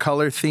dark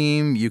color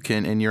theme, you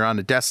can, and you're on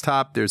a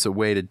desktop, there's a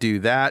way to do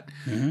that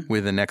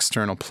with an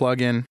external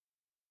plugin.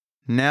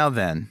 Now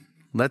then,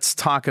 let's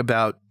talk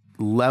about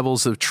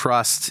levels of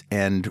trust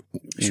and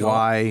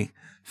why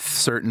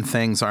certain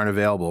things aren't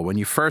available. When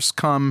you first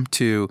come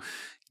to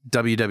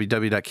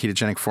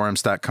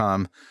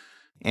www.ketogenicforums.com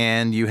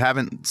and you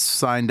haven't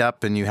signed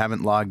up and you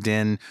haven't logged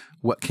in,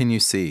 what can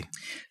you see?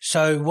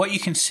 So what you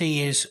can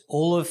see is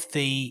all of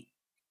the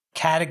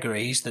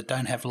categories that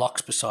don't have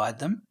locks beside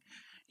them.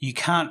 You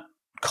can't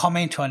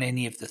comment on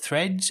any of the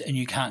threads and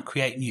you can't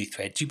create new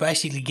threads. You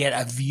basically get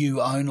a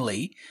view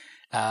only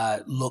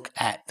look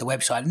at the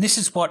website, and this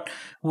is what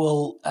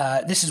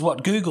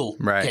Google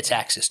gets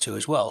access to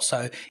as well.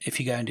 So if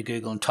you go into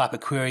Google and type a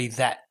query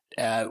that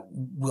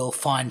will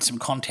find some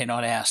content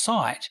on our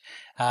site,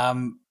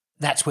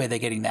 that's where they're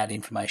getting that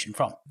information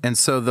from. And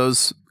so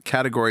those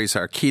categories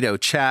are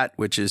keto chat,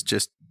 which is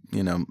just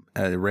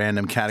a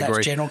random category.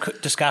 That's general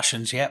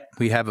discussions, yep.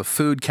 We have a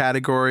food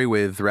category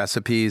with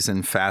recipes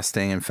and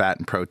fasting and fat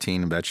and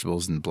protein and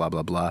vegetables and blah,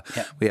 blah, blah.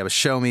 Yep. We have a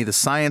show me the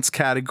science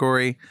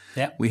category.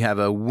 Yep. We have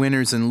a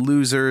winners and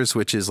losers,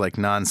 which is like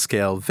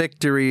non-scale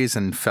victories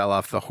and fell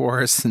off the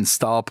horse and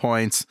stall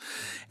points.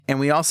 And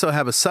we also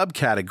have a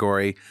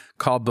subcategory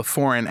called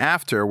before and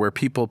after where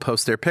people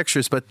post their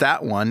pictures, but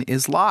that one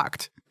is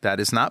locked. That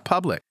is not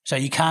public. So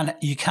you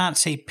can't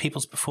see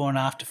people's before and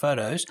after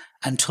photos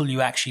until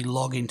you actually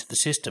log into the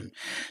system.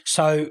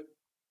 So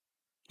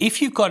if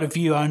you've got a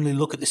view-only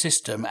look at the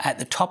system, at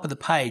the top of the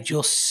page,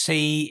 you'll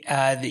see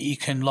that you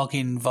can log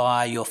in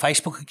via your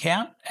Facebook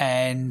account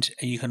and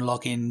you can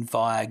log in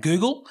via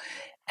Google,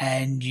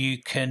 and you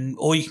can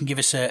give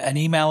us an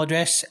email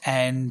address,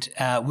 and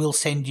we'll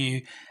send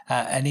you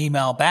an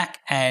email back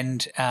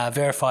and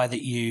verify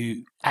that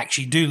you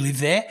actually do live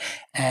there,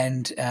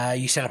 and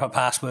you set up a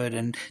password,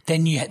 and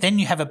then you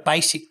have a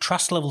basic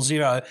Trust Level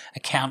 0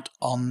 account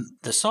on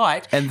the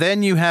site. And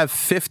then you have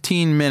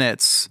 15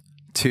 minutes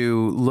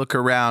to look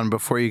around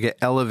before you get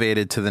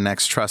elevated to the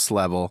next trust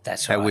level.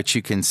 That's right. At which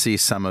you can see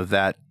some of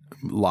that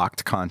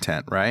locked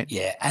content, right?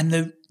 Yeah,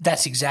 and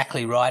that's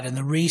exactly right. And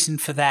the reason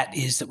for that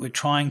is that we're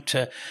trying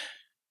to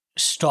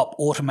stop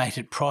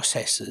automated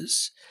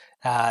processes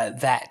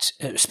that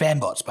spam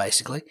bots,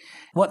 basically.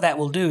 What that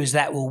will do is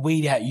that will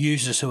weed out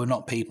users who are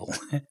not people.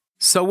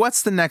 So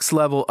what's the next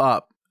level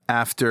up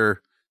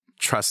after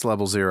Trust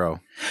Level 0?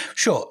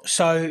 Sure.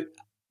 So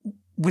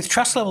with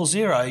Trust Level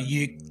 0,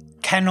 you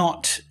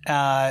cannot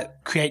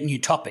create new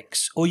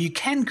topics, or you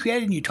can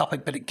create a new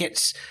topic, but it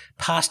gets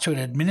passed to an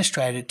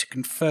administrator to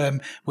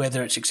confirm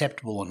whether it's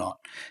acceptable or not.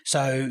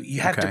 So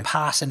you have to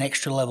pass an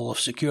extra level of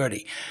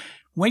security.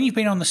 When you've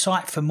been on the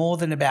site for more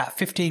than about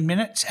 15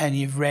 minutes and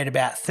you've read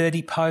about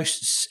 30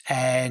 posts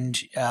and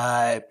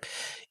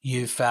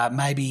you've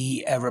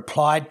maybe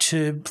replied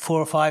to 4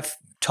 or 5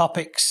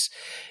 topics,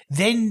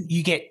 then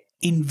you get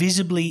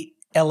invisibly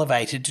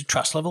elevated to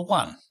Trust Level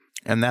 1.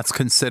 And that's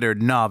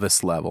considered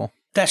novice level.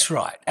 That's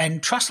right.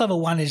 And Trust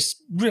Level 1 is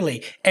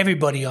really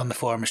everybody on the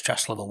forum is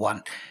Trust Level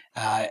 1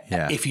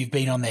 if you've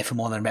been on there for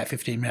more than about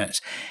 15 minutes.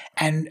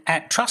 And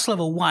at Trust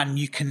Level 1,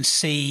 you can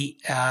see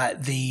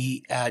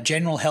the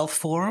general health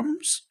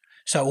forums.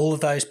 So all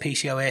of those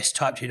PCOS,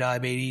 type 2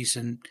 diabetes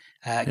and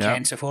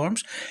cancer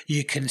forums.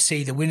 You can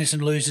see the winners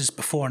and losers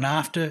before and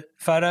after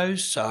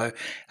photos. So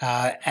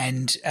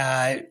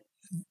the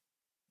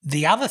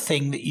other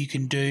thing that you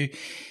can do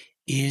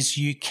is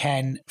you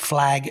can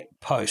flag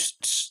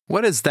posts.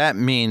 What does that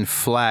mean,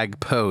 flag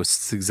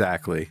posts,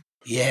 exactly?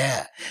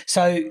 Yeah.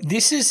 So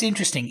this is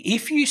interesting.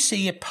 If you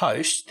see a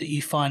post that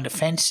you find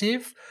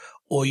offensive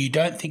or you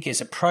don't think is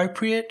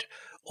appropriate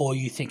or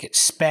you think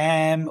it's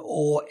spam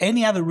or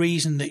any other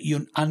reason that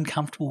you're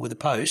uncomfortable with a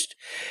post,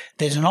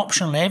 there's an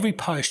option on every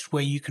post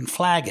where you can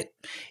flag it.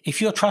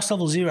 If you're Trust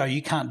Level 0,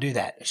 you can't do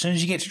that. As soon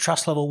as you get to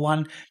Trust Level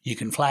 1, you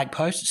can flag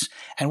posts.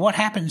 And what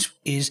happens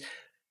is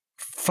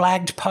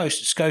flagged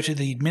posts go to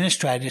the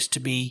administrators to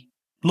be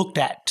looked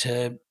at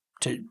to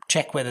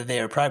check whether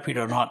they're appropriate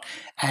or not.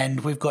 And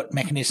we've got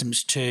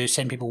mechanisms to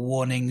send people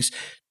warnings,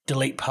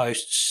 delete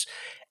posts,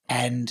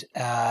 and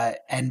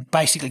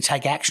basically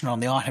take action on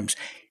the items.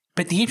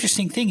 But the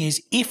interesting thing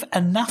is, if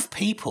enough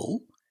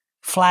people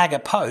flag a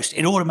post,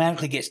 it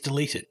automatically gets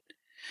deleted.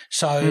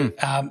 So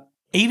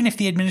even if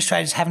the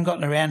administrators haven't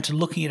gotten around to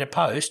looking at a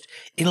post,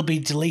 it'll be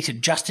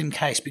deleted just in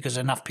case because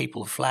enough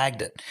people have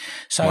flagged it.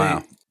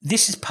 So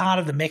this is part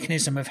of the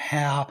mechanism of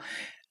how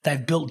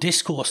they've built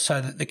discourse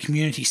so that the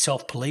community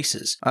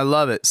self-polices. I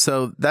love it.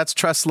 So that's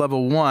trust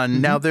level 1.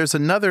 Mm-hmm. Now there's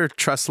another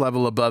trust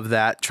level above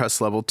that,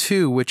 trust level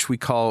 2, which we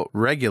call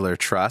regular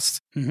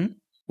trust. Mm-hmm.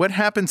 What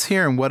happens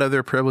here and what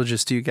other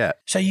privileges do you get?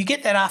 So you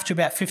get that after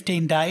about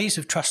 15 days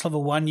of trust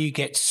level 1, you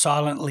get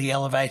silently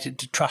elevated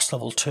to trust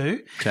level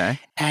 2. Okay.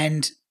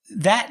 And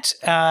that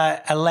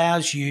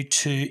allows you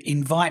to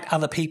invite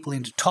other people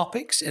into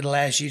topics. It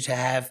allows you to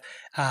have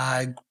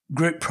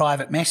group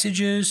private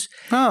messages.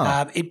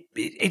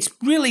 It's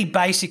really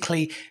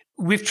basically,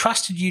 we've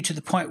trusted you to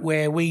the point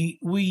where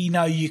we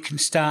know you can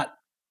start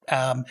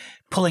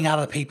pulling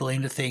other people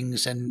into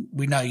things, and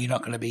we know you're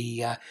not going to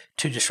be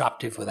too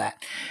disruptive with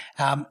that.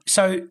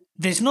 So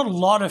there's not a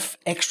lot of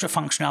extra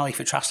functionality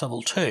for trust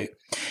level 2.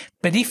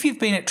 But if you've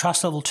been at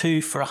trust level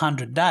 2 for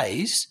 100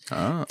 days,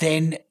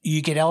 then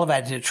you get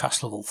elevated to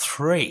trust level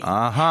 3.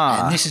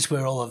 And this is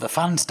where all of the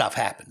fun stuff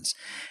happens.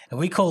 And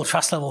we call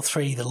trust level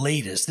 3 the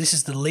leaders. This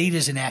is the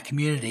leaders in our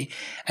community.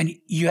 And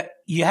you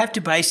have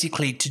to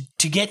basically,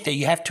 to get there,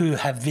 you have to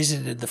have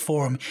visited the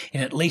forum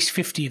in at least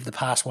 50 of the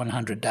past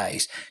 100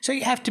 days. So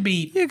you have to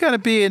be... You got to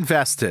be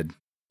invested.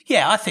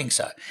 Yeah, I think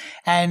so.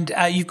 And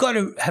you've got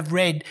to have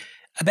read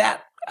about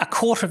a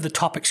quarter of the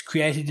topics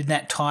created in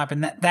that time,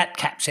 and that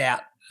caps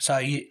out. So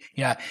you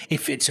know,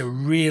 if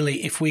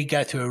we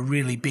go through a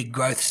really big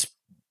growth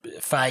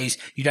phase,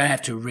 you don't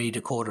have to read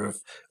a quarter of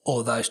all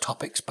of those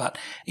topics, but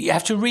you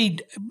have to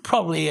read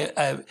probably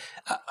a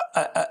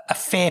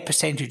fair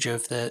percentage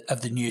of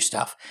the new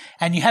stuff,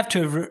 and you have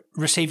to have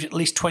received at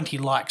least 20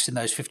 likes in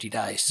those 50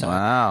 days. So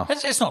wow.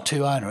 It's not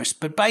too onerous,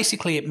 but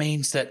basically it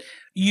means that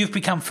you've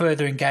become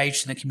further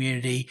engaged in the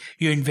community.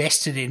 You're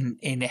invested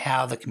in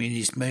how the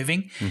community is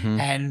moving. Mm-hmm.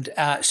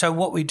 And so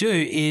what we do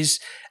is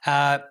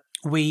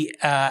we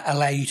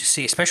allow you to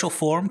see a special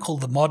forum called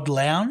the Mod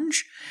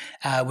Lounge,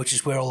 which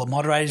is where all the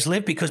moderators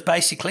live, because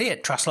basically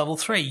at trust level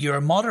 3, you're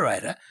a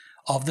moderator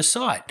of the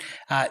site.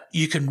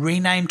 You can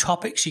rename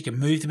topics. You can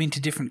move them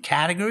into different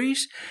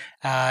categories.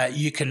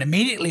 You can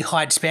immediately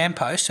hide spam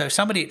posts. So if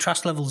somebody at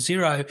trust level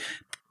 0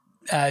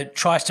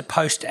 tries to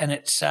post and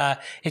it's a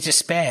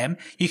spam,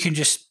 you can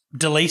just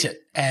delete it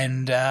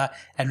and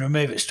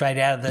remove it straight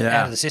out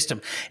of the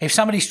system. If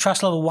somebody's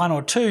trust level 1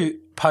 or 2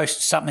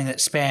 posts something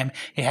that's spam,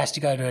 it has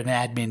to go to an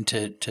admin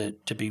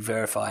to be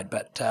verified.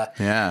 But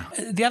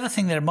the other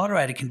thing that a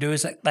moderator can do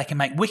is that they can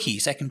make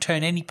wikis. They can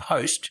turn any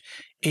post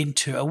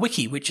into a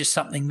wiki, which is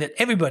something that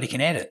everybody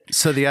can edit.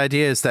 So the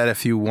idea is that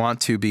if you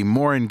want to be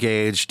more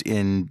engaged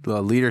in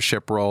the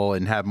leadership role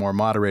and have more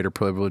moderator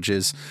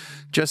privileges,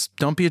 just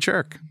don't be a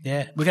jerk.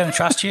 Yeah, we're going to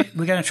trust you.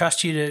 We're going to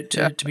trust you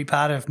to be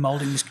part of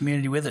molding this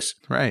community with us.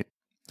 Right.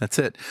 That's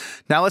it.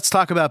 Now let's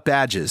talk about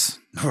badges.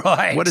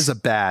 Right. What is a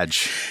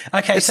badge?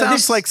 Okay, it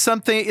sounds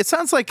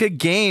like a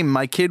game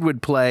my kid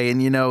would play, and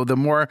the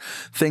more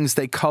things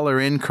they color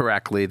in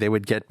correctly, they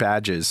would get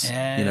badges.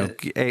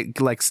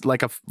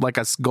 Like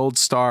a gold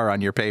star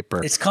on your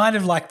paper. It's kind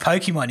of like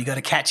Pokemon. You got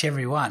to catch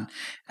every one.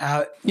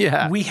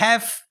 We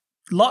have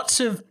lots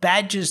of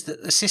badges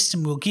that the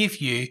system will give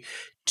you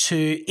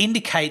to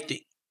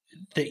indicate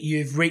that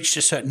you've reached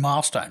a certain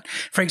milestone.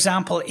 For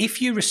example,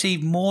 if you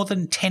receive more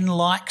than 10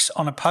 likes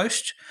on a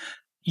post,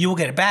 you will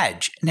get a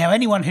badge. Now,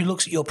 anyone who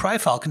looks at your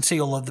profile can see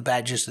all of the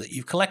badges that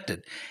you've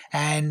collected.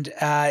 And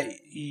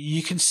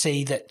you can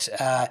see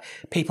that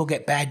people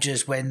get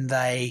badges when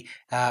they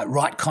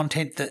write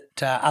content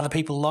that other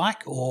people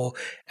like, or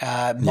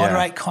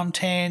moderate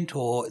content,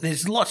 or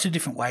there's lots of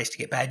different ways to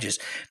get badges.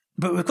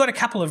 But we've got a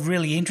couple of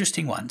really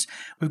interesting ones.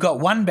 We've got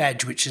one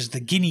badge, which is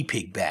the guinea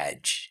pig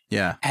badge.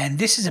 Yeah. And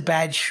this is a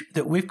badge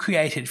that we've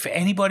created for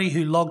anybody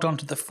who logged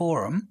onto the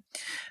forum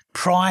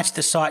prior to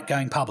the site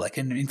going public.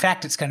 And in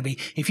fact, it's going to be,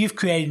 if you've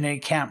created an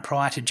account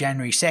prior to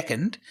January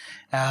 2nd,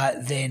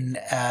 then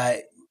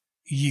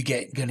you're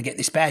going to get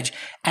this badge.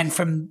 And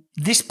from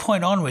this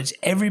point onwards,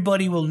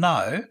 everybody will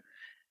know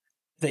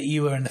that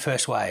you were in the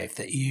first wave,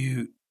 that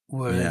you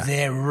were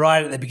there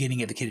right at the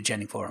beginning of the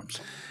Ketogenic forums.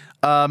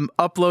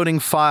 Uploading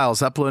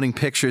files, uploading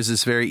pictures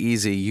is very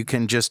easy. You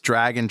can just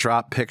drag and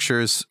drop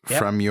pictures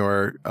from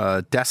your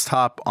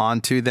desktop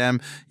onto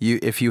them.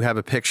 If you have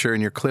a picture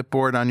in your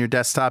clipboard on your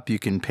desktop, you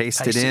can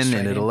paste it in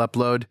and it'll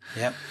upload.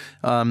 Yep.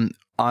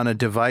 On a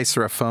device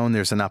or a phone,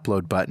 there's an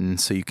upload button,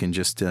 so you can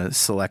just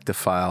select a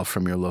file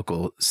from your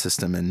local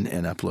system and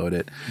upload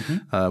it.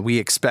 Mm-hmm. We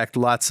expect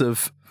lots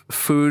of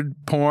food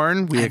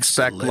porn. We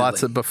expect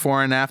lots of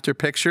before and after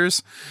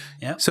pictures.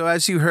 Yep. So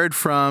as you heard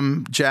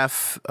from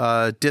Jeff,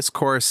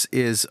 Discourse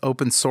is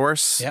open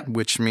source,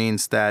 which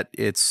means that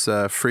it's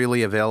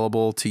freely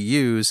available to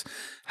use.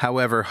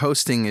 However,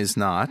 hosting is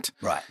not.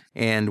 Right.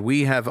 And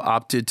we have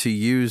opted to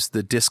use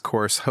the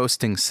Discourse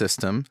hosting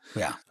system.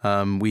 Yeah.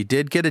 We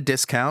did get a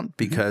discount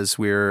because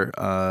we're,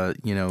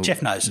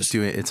 Jeff knows us.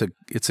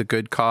 It's a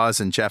good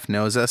cause, and Jeff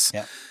knows us.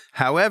 Yeah.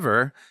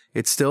 However,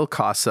 it still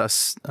costs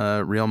us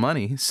real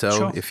money.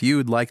 So if you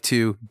would like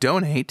to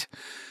donate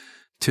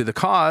to the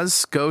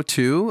cause, go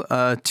to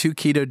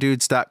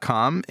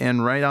 2ketodudes.com,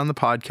 and right on the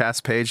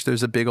podcast page,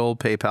 there's a big old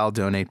PayPal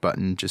donate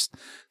button. Just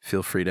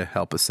feel free to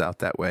help us out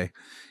that way.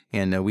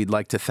 And we'd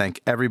like to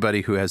thank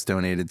everybody who has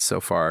donated so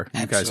far.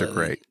 You guys are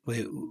great.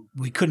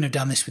 We couldn't have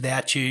done this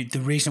without you. The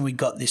reason we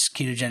got this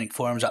Ketogenic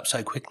Forums up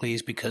so quickly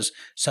is because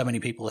so many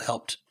people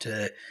helped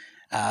to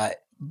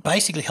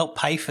basically help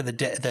pay for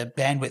the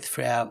bandwidth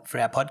for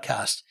our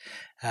podcast,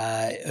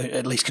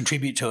 at least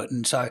contribute to it.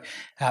 And so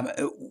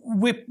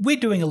we're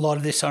doing a lot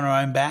of this on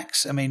our own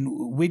backs. I mean,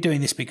 we're doing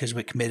this because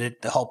we're committed.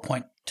 The whole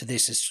point to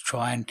this is to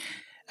try and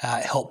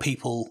help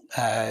people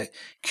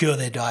cure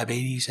their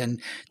diabetes.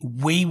 And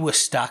we were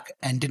stuck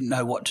and didn't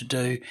know what to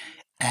do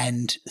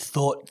and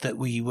thought that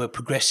we were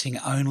progressing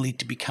only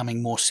to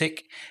becoming more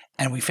sick.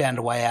 And we found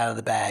a way out of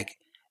the bag.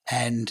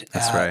 And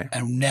that's right.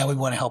 And now we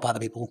want to help other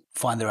people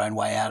find their own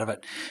way out of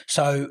it.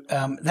 So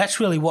that's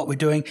really what we're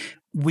doing.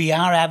 We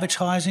are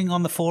advertising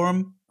on the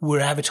forum. We're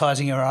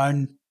advertising our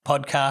own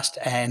podcast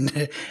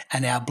and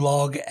our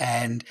blog,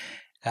 and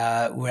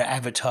we're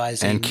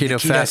advertising and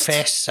Keto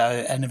Fest, so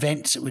an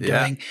event that we're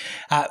doing.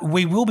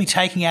 We will be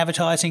taking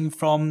advertising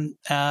from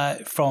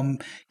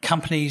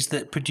companies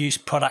that produce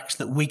products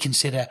that we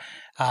consider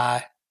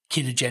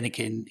ketogenic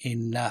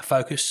in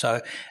focus. So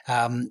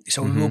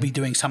we will be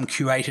doing some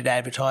curated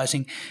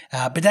advertising,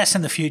 but that's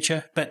in the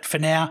future. But for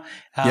now,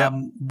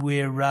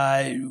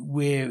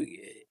 we're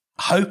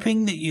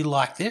hoping that you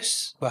like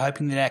this. We're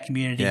hoping that our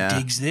community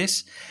digs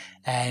this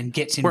and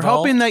gets involved. We're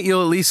hoping that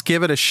you'll at least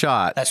give it a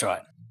shot. That's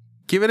right.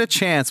 Give it a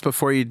chance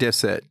before you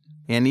diss it.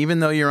 And even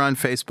though you're on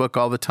Facebook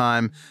all the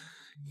time,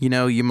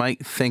 you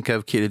might think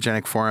of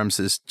Ketogenic Forums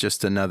as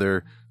just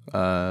another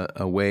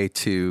a way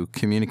to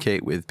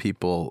communicate with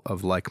people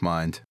of like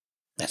mind.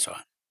 That's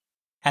right.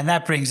 And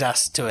that brings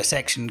us to a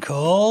section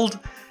called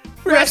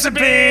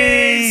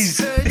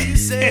Recipes!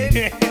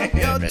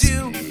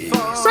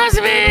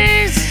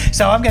 Recipes!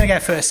 So I'm going to go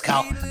first,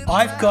 Carl.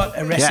 I've got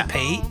a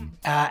recipe.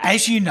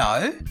 As you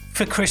know,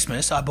 for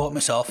Christmas, I bought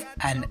myself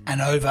an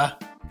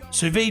Anova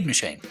sous vide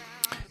machine.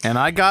 And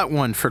I got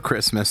one for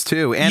Christmas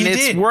too. And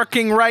it's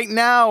working right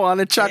now on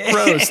a chuck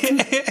roast.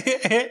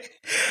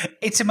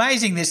 It's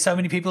amazing there's so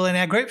many people in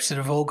our groups that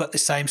have all got the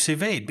same sous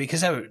vide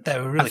because they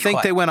were really I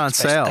think they went on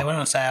sale. They went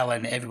on sale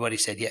and everybody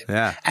said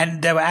yeah.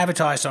 And they were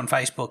advertised on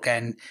Facebook,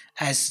 and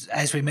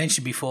as we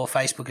mentioned before,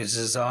 Facebook is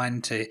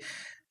designed to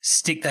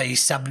stick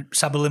these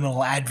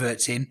subliminal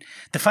adverts in.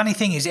 The funny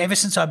thing is, ever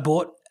since I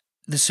bought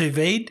the sous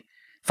vide,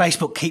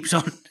 Facebook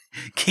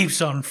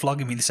keeps on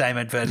flogging me the same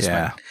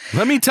advertisement. Yeah.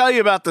 Let me tell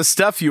you about the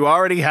stuff you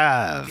already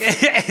have.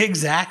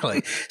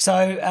 Exactly.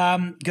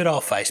 So good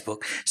old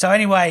Facebook. So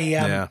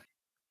anyway,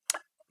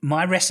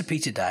 my recipe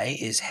today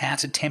is how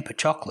to temper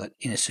chocolate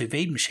in a sous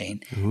vide machine.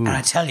 Ooh. And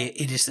I tell you,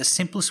 it is the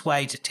simplest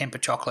way to temper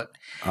chocolate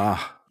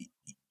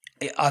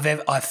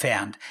I've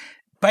found.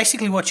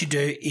 Basically what you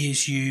do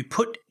is you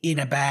put in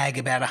a bag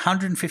about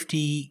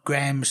 150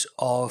 grams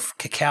of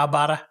cacao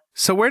butter.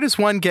 So where does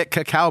one get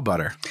cacao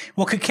butter?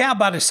 Well, cacao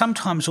butter is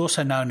sometimes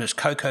also known as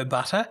cocoa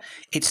butter.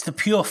 It's the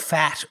pure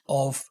fat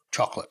of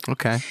chocolate.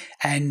 Okay.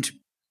 And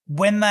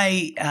when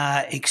they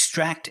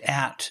extract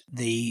out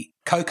the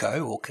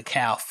cocoa or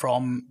cacao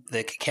from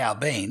the cacao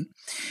bean,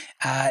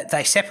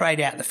 they separate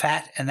out the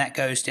fat, and that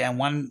goes down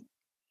one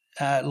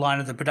line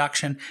of the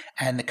production,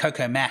 and the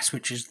cocoa mass,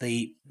 which is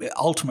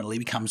ultimately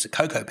becomes the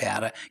cocoa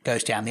powder,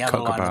 goes down the other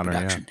line of the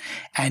production.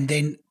 Yeah. And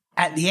then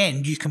at the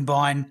end, you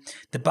combine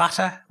the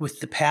butter with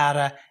the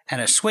powder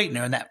and a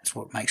sweetener, and that's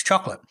what makes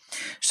chocolate.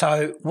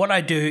 So what I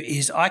do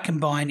is I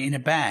combine in a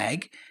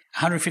bag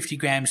 150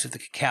 grams of the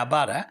cacao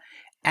butter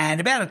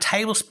and about a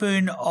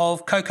tablespoon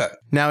of cocoa.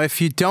 Now, if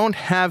you don't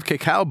have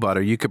cacao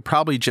butter, you could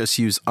probably just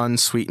use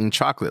unsweetened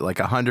chocolate, like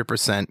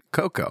 100%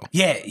 cocoa.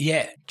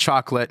 Yeah.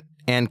 Chocolate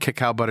and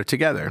cacao butter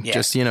together. Yeah.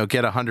 Just, get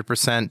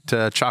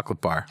 100%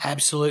 chocolate bar.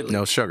 Absolutely.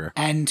 No sugar.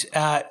 And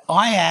I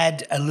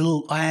add a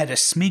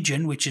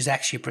smidgen, which is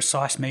actually a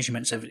precise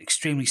measurement. It's an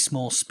extremely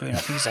small spoon. I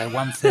think it's a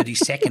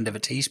 1/32 of a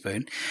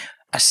teaspoon.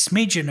 A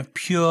smidgen of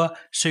pure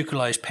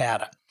sucralose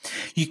powder.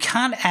 You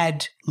can't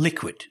add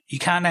liquid. You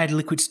can't add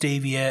liquid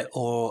stevia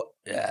or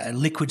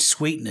liquid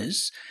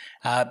sweeteners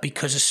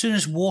because as soon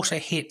as water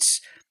hits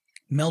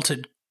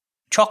melted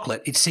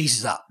chocolate, it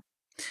seizes up.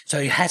 So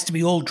it has to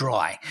be all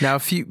dry. Now,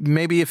 if you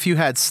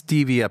had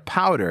stevia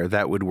powder,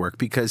 that would work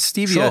because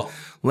stevia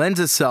lends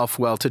itself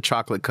well to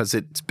chocolate because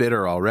it's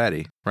bitter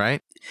already, right?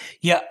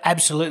 Yeah,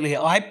 absolutely.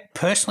 I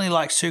personally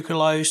like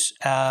sucralose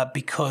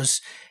because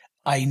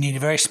I need a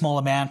very small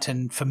amount,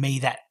 and for me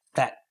that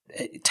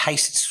it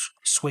tastes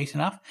sweet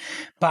enough.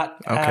 But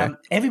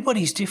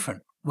everybody's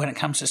different when it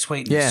comes to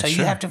sweetness. Yeah, so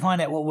you have to find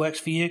out what works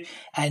for you,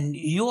 and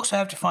you also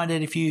have to find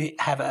out if you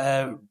have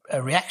a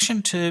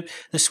reaction to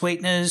the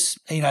sweeteners.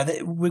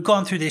 We've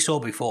gone through this all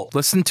before.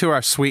 Listen to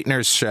our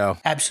sweeteners show.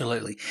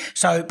 Absolutely.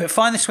 So, but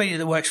find the sweetener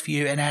that works for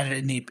you and add it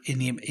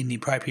in the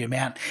appropriate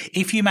amount.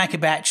 If you make a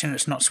batch and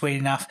it's not sweet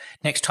enough,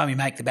 next time you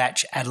make the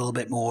batch, add a little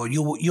bit more.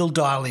 You'll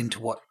dial into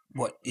what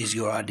is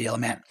your ideal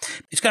amount.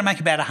 It's going to make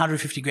about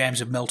 150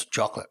 grams of melted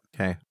chocolate.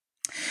 Okay.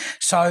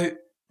 So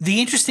the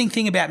interesting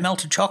thing about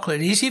melted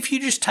chocolate is if you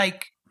just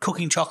take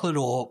cooking chocolate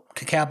or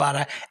cacao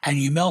butter and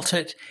you melt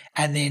it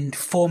and then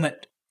form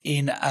it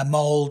in a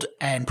mold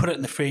and put it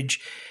in the fridge,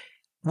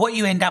 what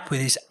you end up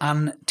with is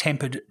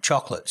untempered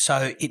chocolate.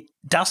 So it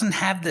doesn't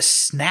have the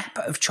snap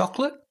of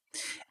chocolate,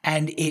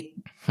 and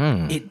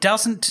it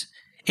doesn't.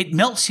 It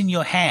melts in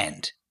your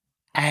hand,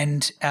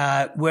 and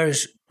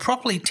whereas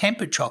properly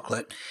tempered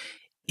chocolate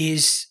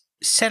is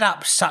set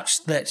up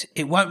such that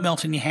it won't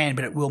melt in your hand,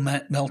 but it will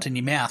melt in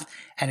your mouth,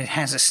 and it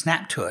has a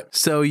snap to it.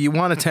 So you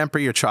want to temper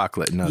your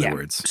chocolate, in other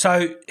words.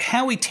 So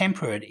how we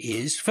temper it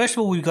is, first of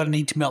all, we've got to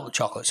need to melt the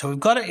chocolate. So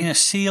we've got it in a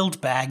sealed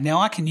bag. Now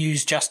I can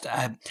use just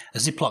a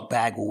Ziploc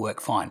bag will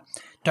work fine.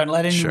 Don't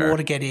let any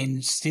water get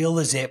in, seal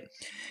the zip.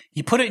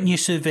 You put it in your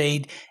sous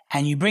vide,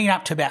 and you bring it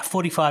up to about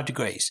 45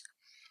 degrees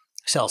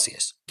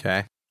Celsius.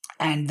 Okay.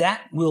 And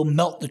that will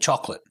melt the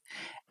chocolate.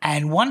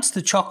 And once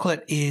the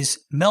chocolate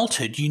is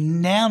melted, you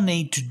now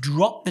need to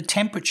drop the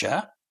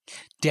temperature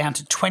down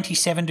to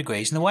 27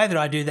 degrees. And the way that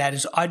I do that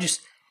is I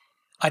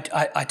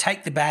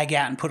take the bag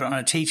out and put it on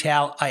a tea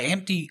towel. I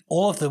empty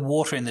all of the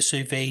water in the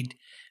sous vide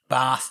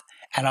bath,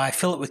 and I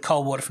fill it with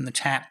cold water from the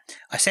tap.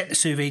 I set the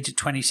sous vide to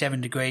 27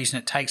 degrees,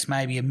 and it takes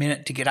maybe a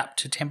minute to get up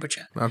to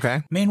temperature.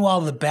 Okay. Meanwhile,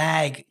 the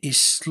bag is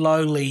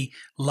slowly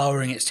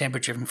lowering its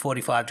temperature from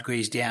 45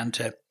 degrees down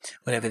to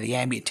whatever the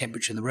ambient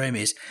temperature in the room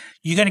is.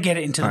 You're going to get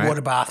it into the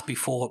water bath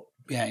before,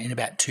 in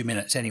about 2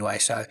 minutes anyway,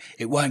 so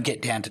it won't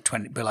get down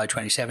to below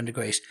 27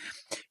 degrees.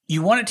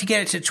 You want it to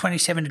get it to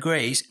 27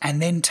 degrees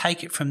and then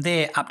take it from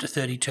there up to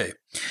 32.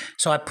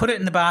 So I put it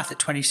in the bath at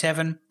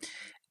 27.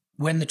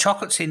 When the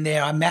chocolate's in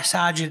there, I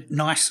massage it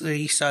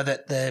nicely so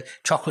that the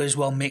chocolate is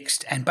well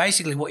mixed. And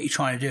basically what you're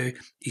trying to do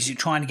is you're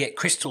trying to get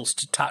crystals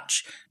to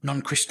touch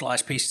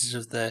non-crystallized pieces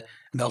of the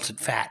melted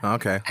fat.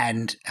 Okay.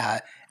 And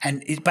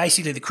it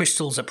basically the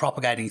crystals are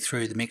propagating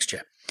through the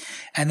mixture.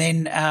 And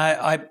then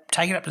I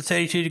take it up to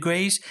 32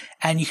 degrees,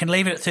 and you can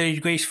leave it at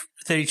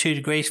 32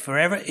 degrees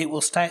forever. It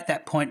will stay at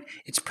that point.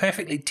 It's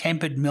perfectly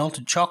tempered,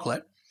 melted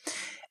chocolate.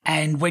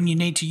 And when you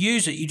need to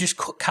use it, you just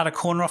cut a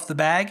corner off the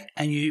bag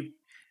and you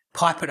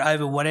pipe it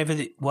over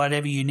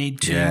whatever you need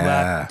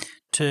to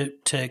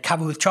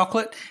cover with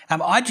chocolate.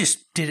 I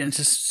just did it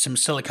into some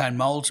silicone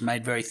molds and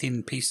made very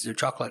thin pieces of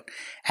chocolate,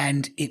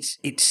 and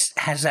it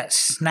has that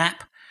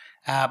snap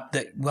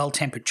that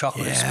well-tempered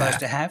chocolate is supposed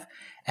to have,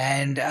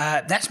 and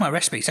that's my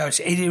recipe. So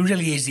it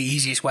really is the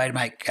easiest way to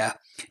make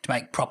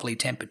properly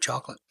tempered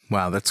chocolate.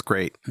 Wow, that's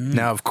great.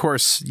 Now, of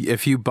course,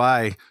 if you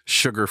buy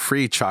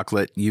sugar-free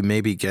chocolate, you may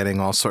be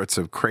getting all sorts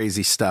of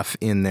crazy stuff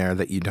in there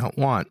that you don't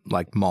want,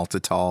 like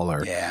maltitol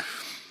or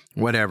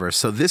whatever.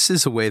 So this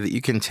is a way that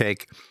you can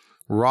take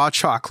raw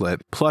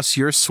chocolate plus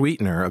your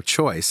sweetener of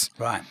choice,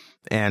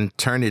 and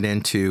turn it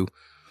into,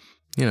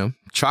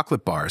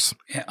 chocolate bars.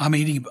 Yeah, I'm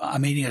eating a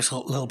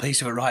little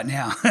piece of it right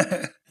now.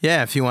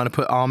 Yeah, if you want to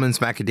put almonds,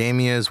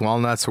 macadamias,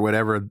 walnuts, or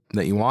whatever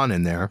that you want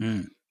in there.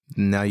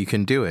 Now you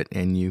can do it,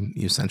 and you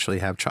essentially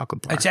have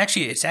chocolate bar. It's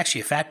actually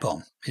a fat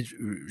bomb.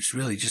 It's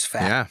really just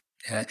fat.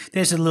 Yeah.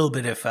 There's a little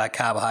bit of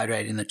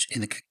carbohydrate in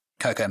the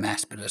cocoa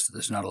mass, but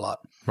there's not a lot.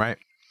 Right.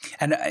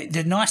 And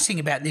the nice thing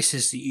about this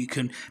is that you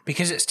can,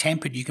 because it's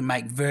tempered, you can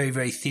make very,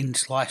 very thin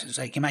slices.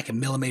 So you can make a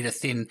millimeter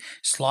thin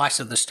slice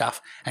of the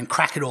stuff and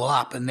crack it all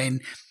up, and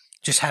then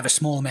just have a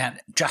small amount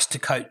just to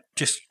coat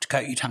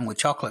your tongue with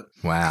chocolate.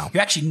 Wow.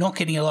 You're actually not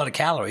getting a lot of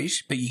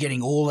calories, but you're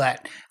getting all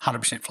that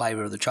 100%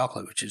 flavor of the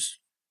chocolate, which is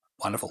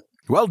wonderful.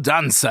 Well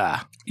done,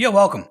 sir. You're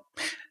welcome.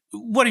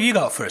 What have you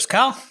got for us,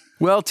 Carl?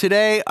 Well,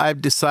 today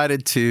I've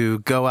decided to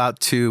go out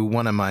to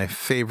one of my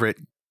favorite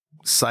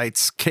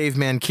sites,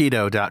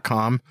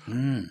 cavemanketo.com,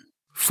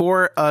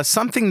 for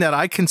something that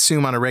I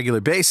consume on a regular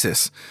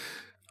basis,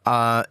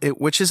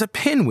 which is a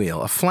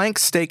pinwheel, a flank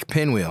steak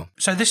pinwheel.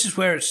 So this is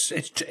where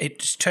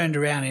it's turned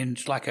around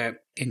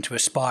into a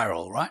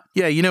spiral, right?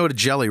 Yeah, you know what a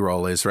jelly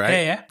roll is, right?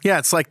 Yeah. Yeah,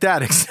 it's like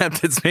that,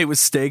 except it's made with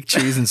steak,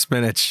 cheese, and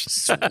spinach.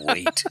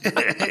 Sweet.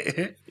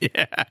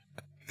 Yeah.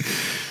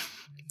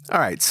 All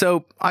right,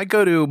 so I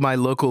go to my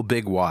local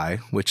Big Y,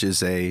 which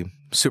is a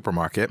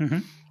supermarket,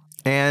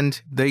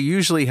 and they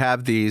usually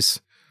have these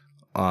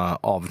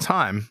all the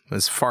time,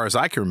 as far as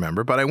I can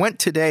remember. But I went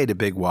today to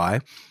Big Y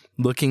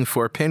looking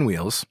for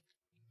pinwheels.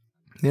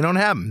 They don't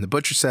have them. The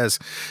butcher says,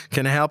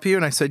 "Can I help you?"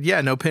 And I said,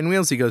 "Yeah, no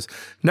pinwheels." He goes,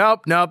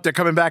 Nope, they're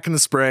coming back in the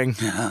spring.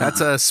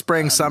 That's a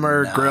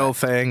spring-summer grill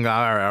thing.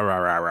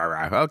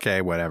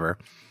 Okay, whatever.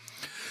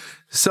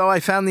 So I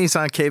found these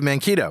on Caveman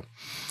Keto.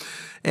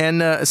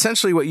 And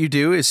essentially what you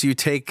do is you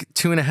take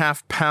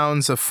 2.5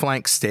 pounds of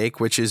flank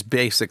steak, which is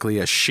basically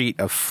a sheet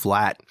of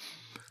flat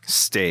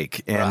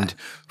steak. And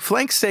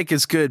flank steak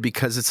is good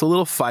because it's a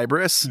little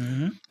fibrous.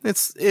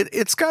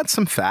 It's got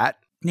some fat.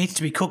 Needs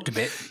to be cooked a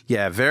bit.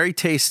 Yeah, very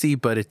tasty,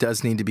 but it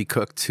does need to be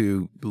cooked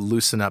to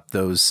loosen up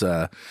those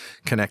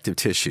connective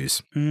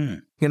tissues.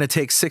 You're going to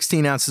take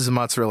 16 ounces of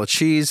mozzarella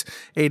cheese,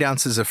 8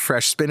 ounces of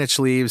fresh spinach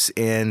leaves,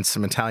 and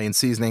some Italian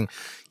seasoning.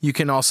 You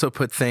can also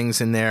put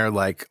things in there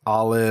like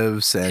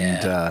olives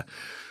and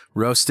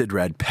roasted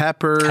red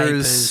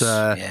peppers,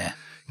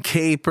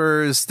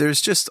 capers. There's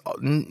just,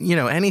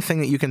 anything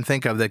that you can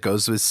think of that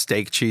goes with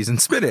steak, cheese,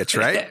 and spinach,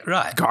 right?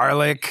 Right.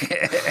 Garlic.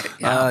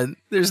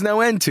 There's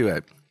no end to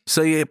it.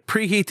 So you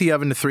preheat the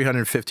oven to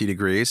 350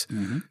 degrees.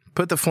 Mm-hmm.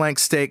 Put the flank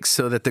steak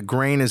so that the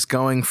grain is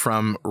going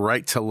from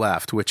right to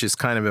left, which is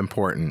kind of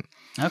important.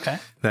 Okay.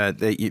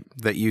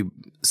 That you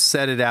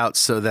set it out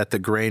so that the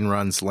grain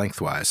runs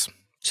lengthwise.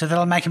 So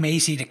that'll make them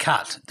easy to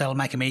cut. That'll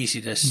make them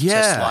easy to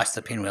slice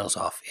the pinwheels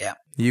off. Yeah.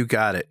 You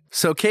got it.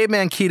 So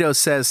Caveman Keto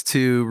says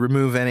to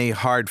remove any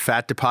hard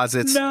fat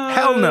deposits. No.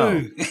 Hell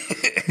no.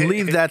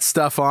 Leave that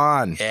stuff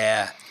on.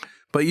 Yeah.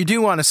 But you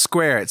do want to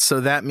square it.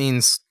 So that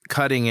means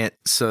cutting it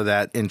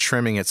and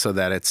trimming it so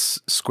that it's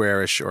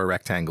squarish or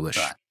rectangulish.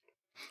 Right.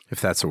 If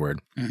that's a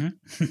word.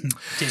 Mm-hmm.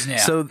 It is now.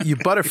 So you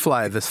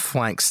butterfly this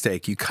flank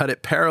steak. You cut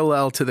it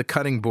parallel to the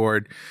cutting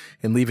board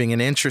and leaving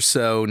an inch or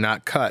so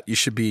not cut. You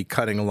should be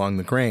cutting along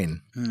the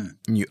grain. And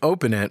you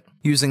open it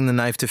using the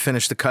knife to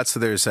finish the cut.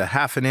 So there's a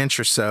half an inch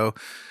or so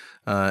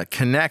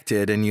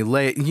connected, and you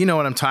lay. You know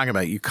what I'm talking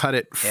about. You cut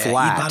it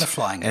flat you're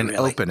butterflying and it,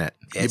 really. open it.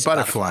 Yeah, you're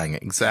butterflying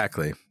it.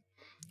 Exactly.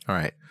 All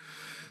right.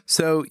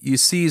 So you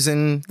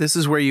season. This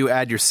is where you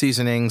add your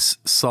seasonings,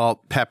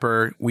 salt,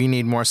 pepper. We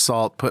need more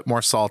salt. Put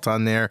more salt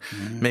on there.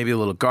 Maybe a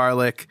little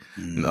garlic.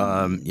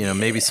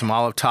 Maybe some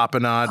olive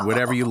tapenade,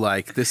 whatever you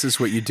like. This is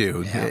what you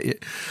do. Yeah.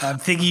 I'm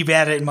thinking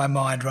about it in my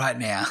mind right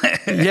now.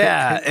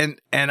 Yeah,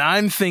 and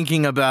I'm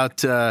thinking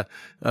about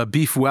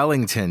beef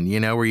Wellington.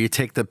 Where you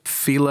take the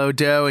phyllo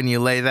dough and you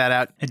lay that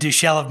out. And do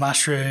shell of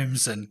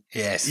mushrooms and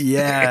yes.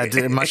 Yeah,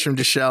 mushroom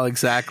to shell,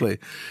 exactly.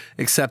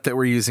 Except that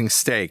we're using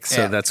steak,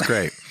 so that's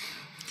great.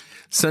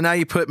 So now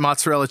you put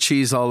mozzarella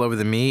cheese all over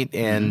the meat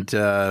and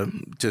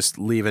just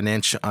leave an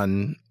inch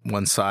on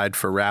one side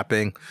for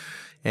wrapping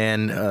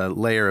and a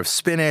layer of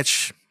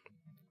spinach.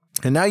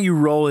 And now you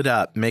roll it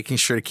up, making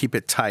sure to keep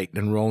it tight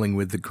and rolling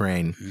with the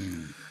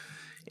grain.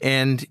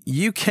 And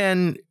you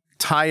can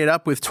tie it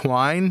up with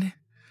twine,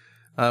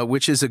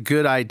 which is a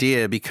good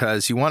idea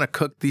because you want to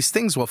cook. These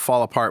things will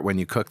fall apart when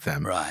you cook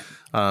them. Right.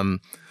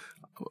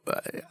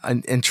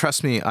 And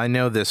trust me, I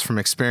know this from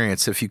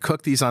experience. If you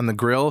cook these on the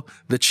grill,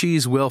 the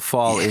cheese will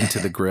fall into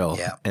the grill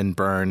and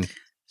burn.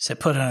 So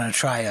put it on a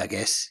tray, I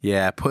guess.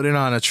 Yeah, put it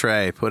on a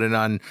tray, put it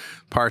on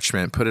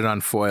parchment, put it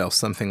on foil,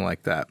 something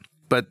like that.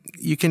 But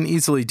you can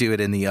easily do it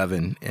in the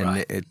oven,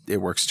 and it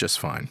works just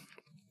fine.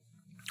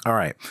 All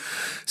right.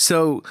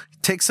 So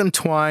take some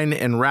twine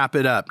and wrap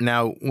it up.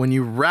 Now, when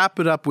you wrap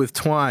it up with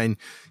twine,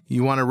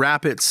 you want to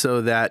wrap it so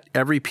that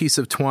every piece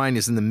of twine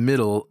is in the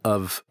middle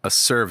of a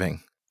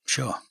serving.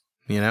 Sure.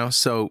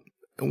 So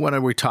what are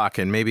we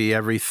talking? Maybe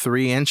every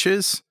 3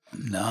 inches?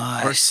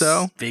 Nice. Or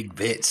so? Big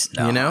bits.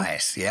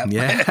 Nice. Yep.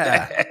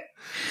 Yeah.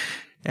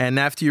 And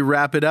after you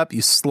wrap it up,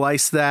 you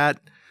slice that.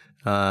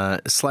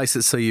 Slice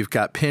it so you've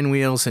got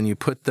pinwheels, and you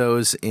put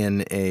those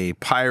in a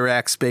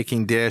Pyrex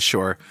baking dish,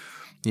 or,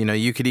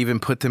 you could even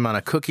put them on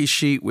a cookie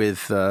sheet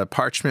with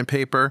parchment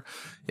paper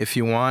if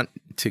you want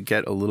to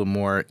get a little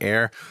more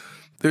air.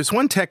 There's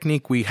one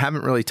technique we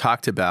haven't really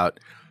talked about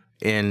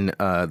in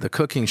the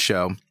cooking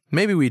show.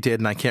 Maybe we did,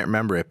 and I can't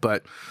remember it,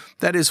 but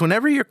that is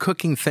whenever you're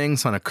cooking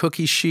things on a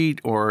cookie sheet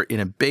or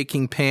in a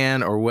baking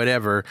pan or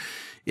whatever,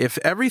 if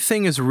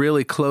everything is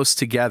really close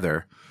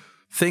together,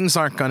 things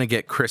aren't going to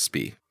get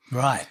crispy.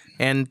 Right.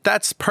 And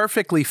that's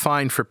perfectly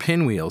fine for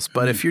pinwheels,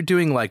 but if you're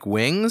doing like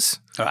wings,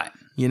 right,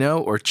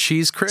 or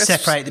cheese crisps,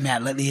 separate them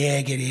out, let the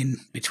air get in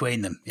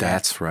between them. Yeah.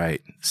 That's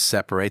right.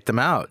 Separate them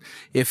out.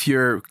 If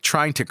you're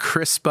trying to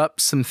crisp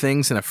up some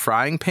things in a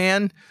frying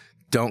pan,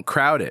 don't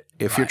crowd it.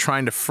 If you're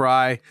trying to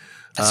fry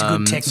that's a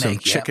good technique, some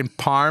chicken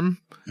parm,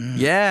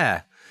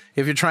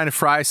 if you're trying to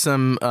fry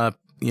some,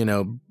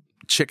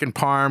 chicken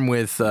parm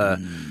with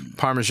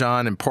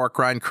Parmesan and pork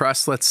rind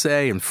crust, let's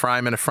say, and fry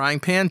them in a frying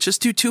pan, just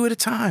do 2 at a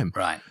time.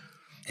 Right.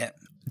 Yep.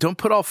 Don't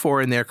put all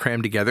 4 in there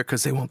crammed together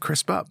because they won't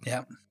crisp up.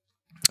 Yep.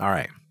 All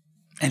right.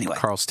 Anyway.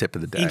 Carl's tip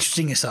of the day.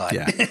 Interesting aside.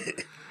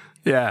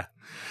 Yeah.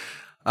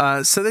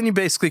 Yeah. So then you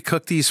basically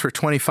cook these for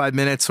 25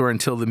 minutes or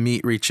until the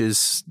meat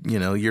reaches,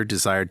 your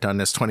desired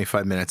doneness.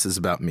 25 minutes is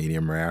about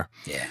medium rare.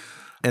 Yeah.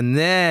 And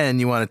then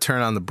you want to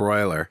turn on the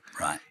broiler.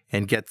 Right.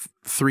 And get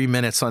 3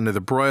 minutes under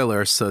the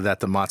broiler so that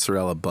the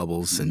mozzarella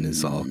bubbles and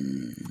is all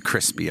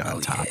crispy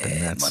on top. Yeah,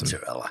 and that's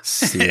mozzarella.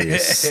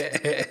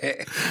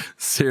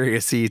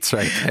 Serious eats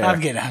right there. I'm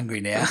getting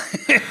hungry now.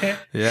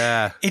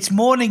 Yeah. It's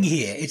morning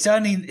here. It's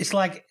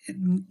like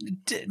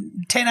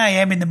 10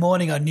 a.m. in the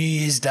morning on New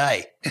Year's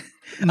Day.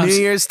 New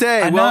Year's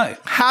Day. I know.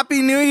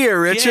 Happy New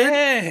Year, Richard.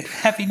 Yeah,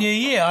 Happy New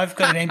Year. I've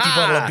got an empty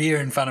bottle of beer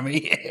in front of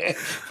me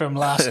from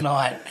last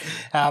night.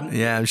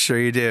 Yeah, I'm sure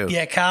you do.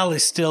 Yeah, Carl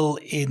is still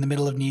in the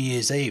middle of New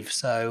Year's Eve,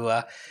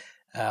 so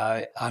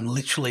I'm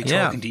literally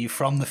talking to you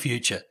from the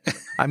future.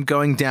 I'm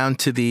going down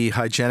to the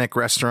Hygienic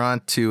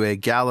Restaurant to a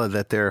gala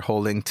that they're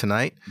holding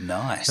tonight.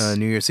 Nice.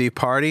 New Year's Eve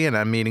party, and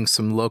I'm meeting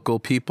some local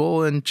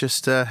people and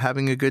just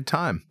having a good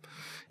time.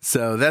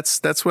 So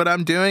that's what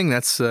I'm doing.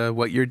 That's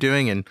what you're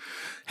doing. And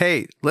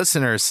hey,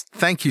 listeners,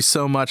 thank you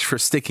so much for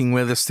sticking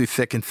with us through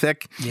thick and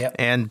thick. Yep.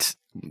 And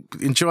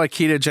enjoy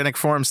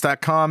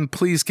ketogenicforums.com.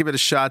 Please give it a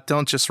shot.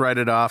 Don't just write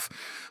it off.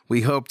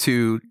 We hope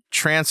to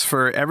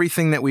transfer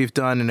everything that we've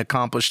done and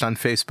accomplished on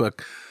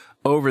Facebook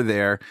over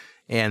there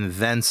and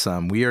then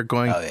some. We are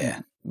going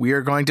we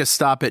are going to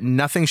stop at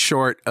nothing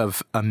short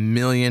of 1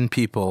 million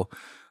people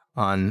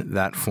on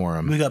that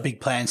forum. We got big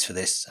plans for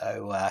this,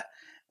 so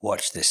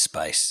watch this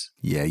space.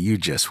 Yeah, you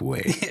just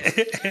wait.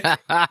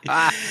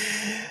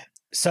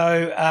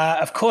 So,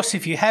 of course,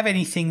 if you have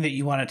anything that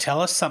you want to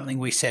tell us, something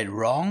we said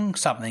wrong,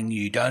 something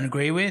you don't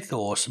agree with,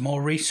 or some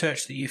more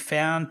research that you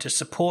found to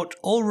support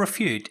or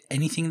refute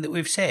anything that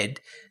we've said,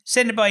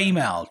 send it by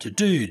email to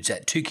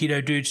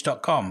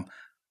dudes@twoketodudes.com,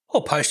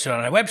 or post it on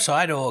our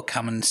website, or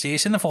come and see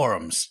us in the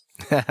forums.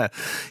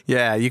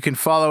 Yeah, you can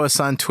follow us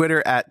on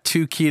Twitter at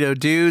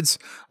 2ketodudes,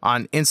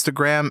 on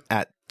Instagram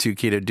at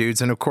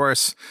 2ketodudes, and of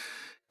course,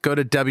 go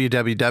to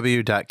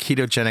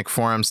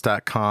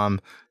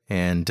www.ketogenicforums.com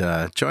and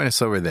join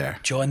us over there.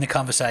 Join the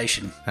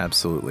conversation.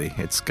 Absolutely.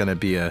 It's gonna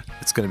be a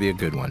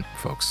good one,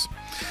 folks.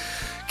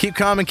 Keep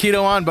calm and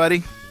keto on,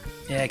 buddy.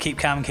 Yeah, keep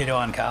calm and keto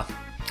on, Carl.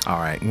 All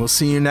right. We'll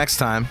see you next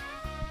time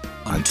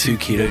on 2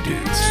 Keto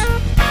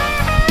Dudes.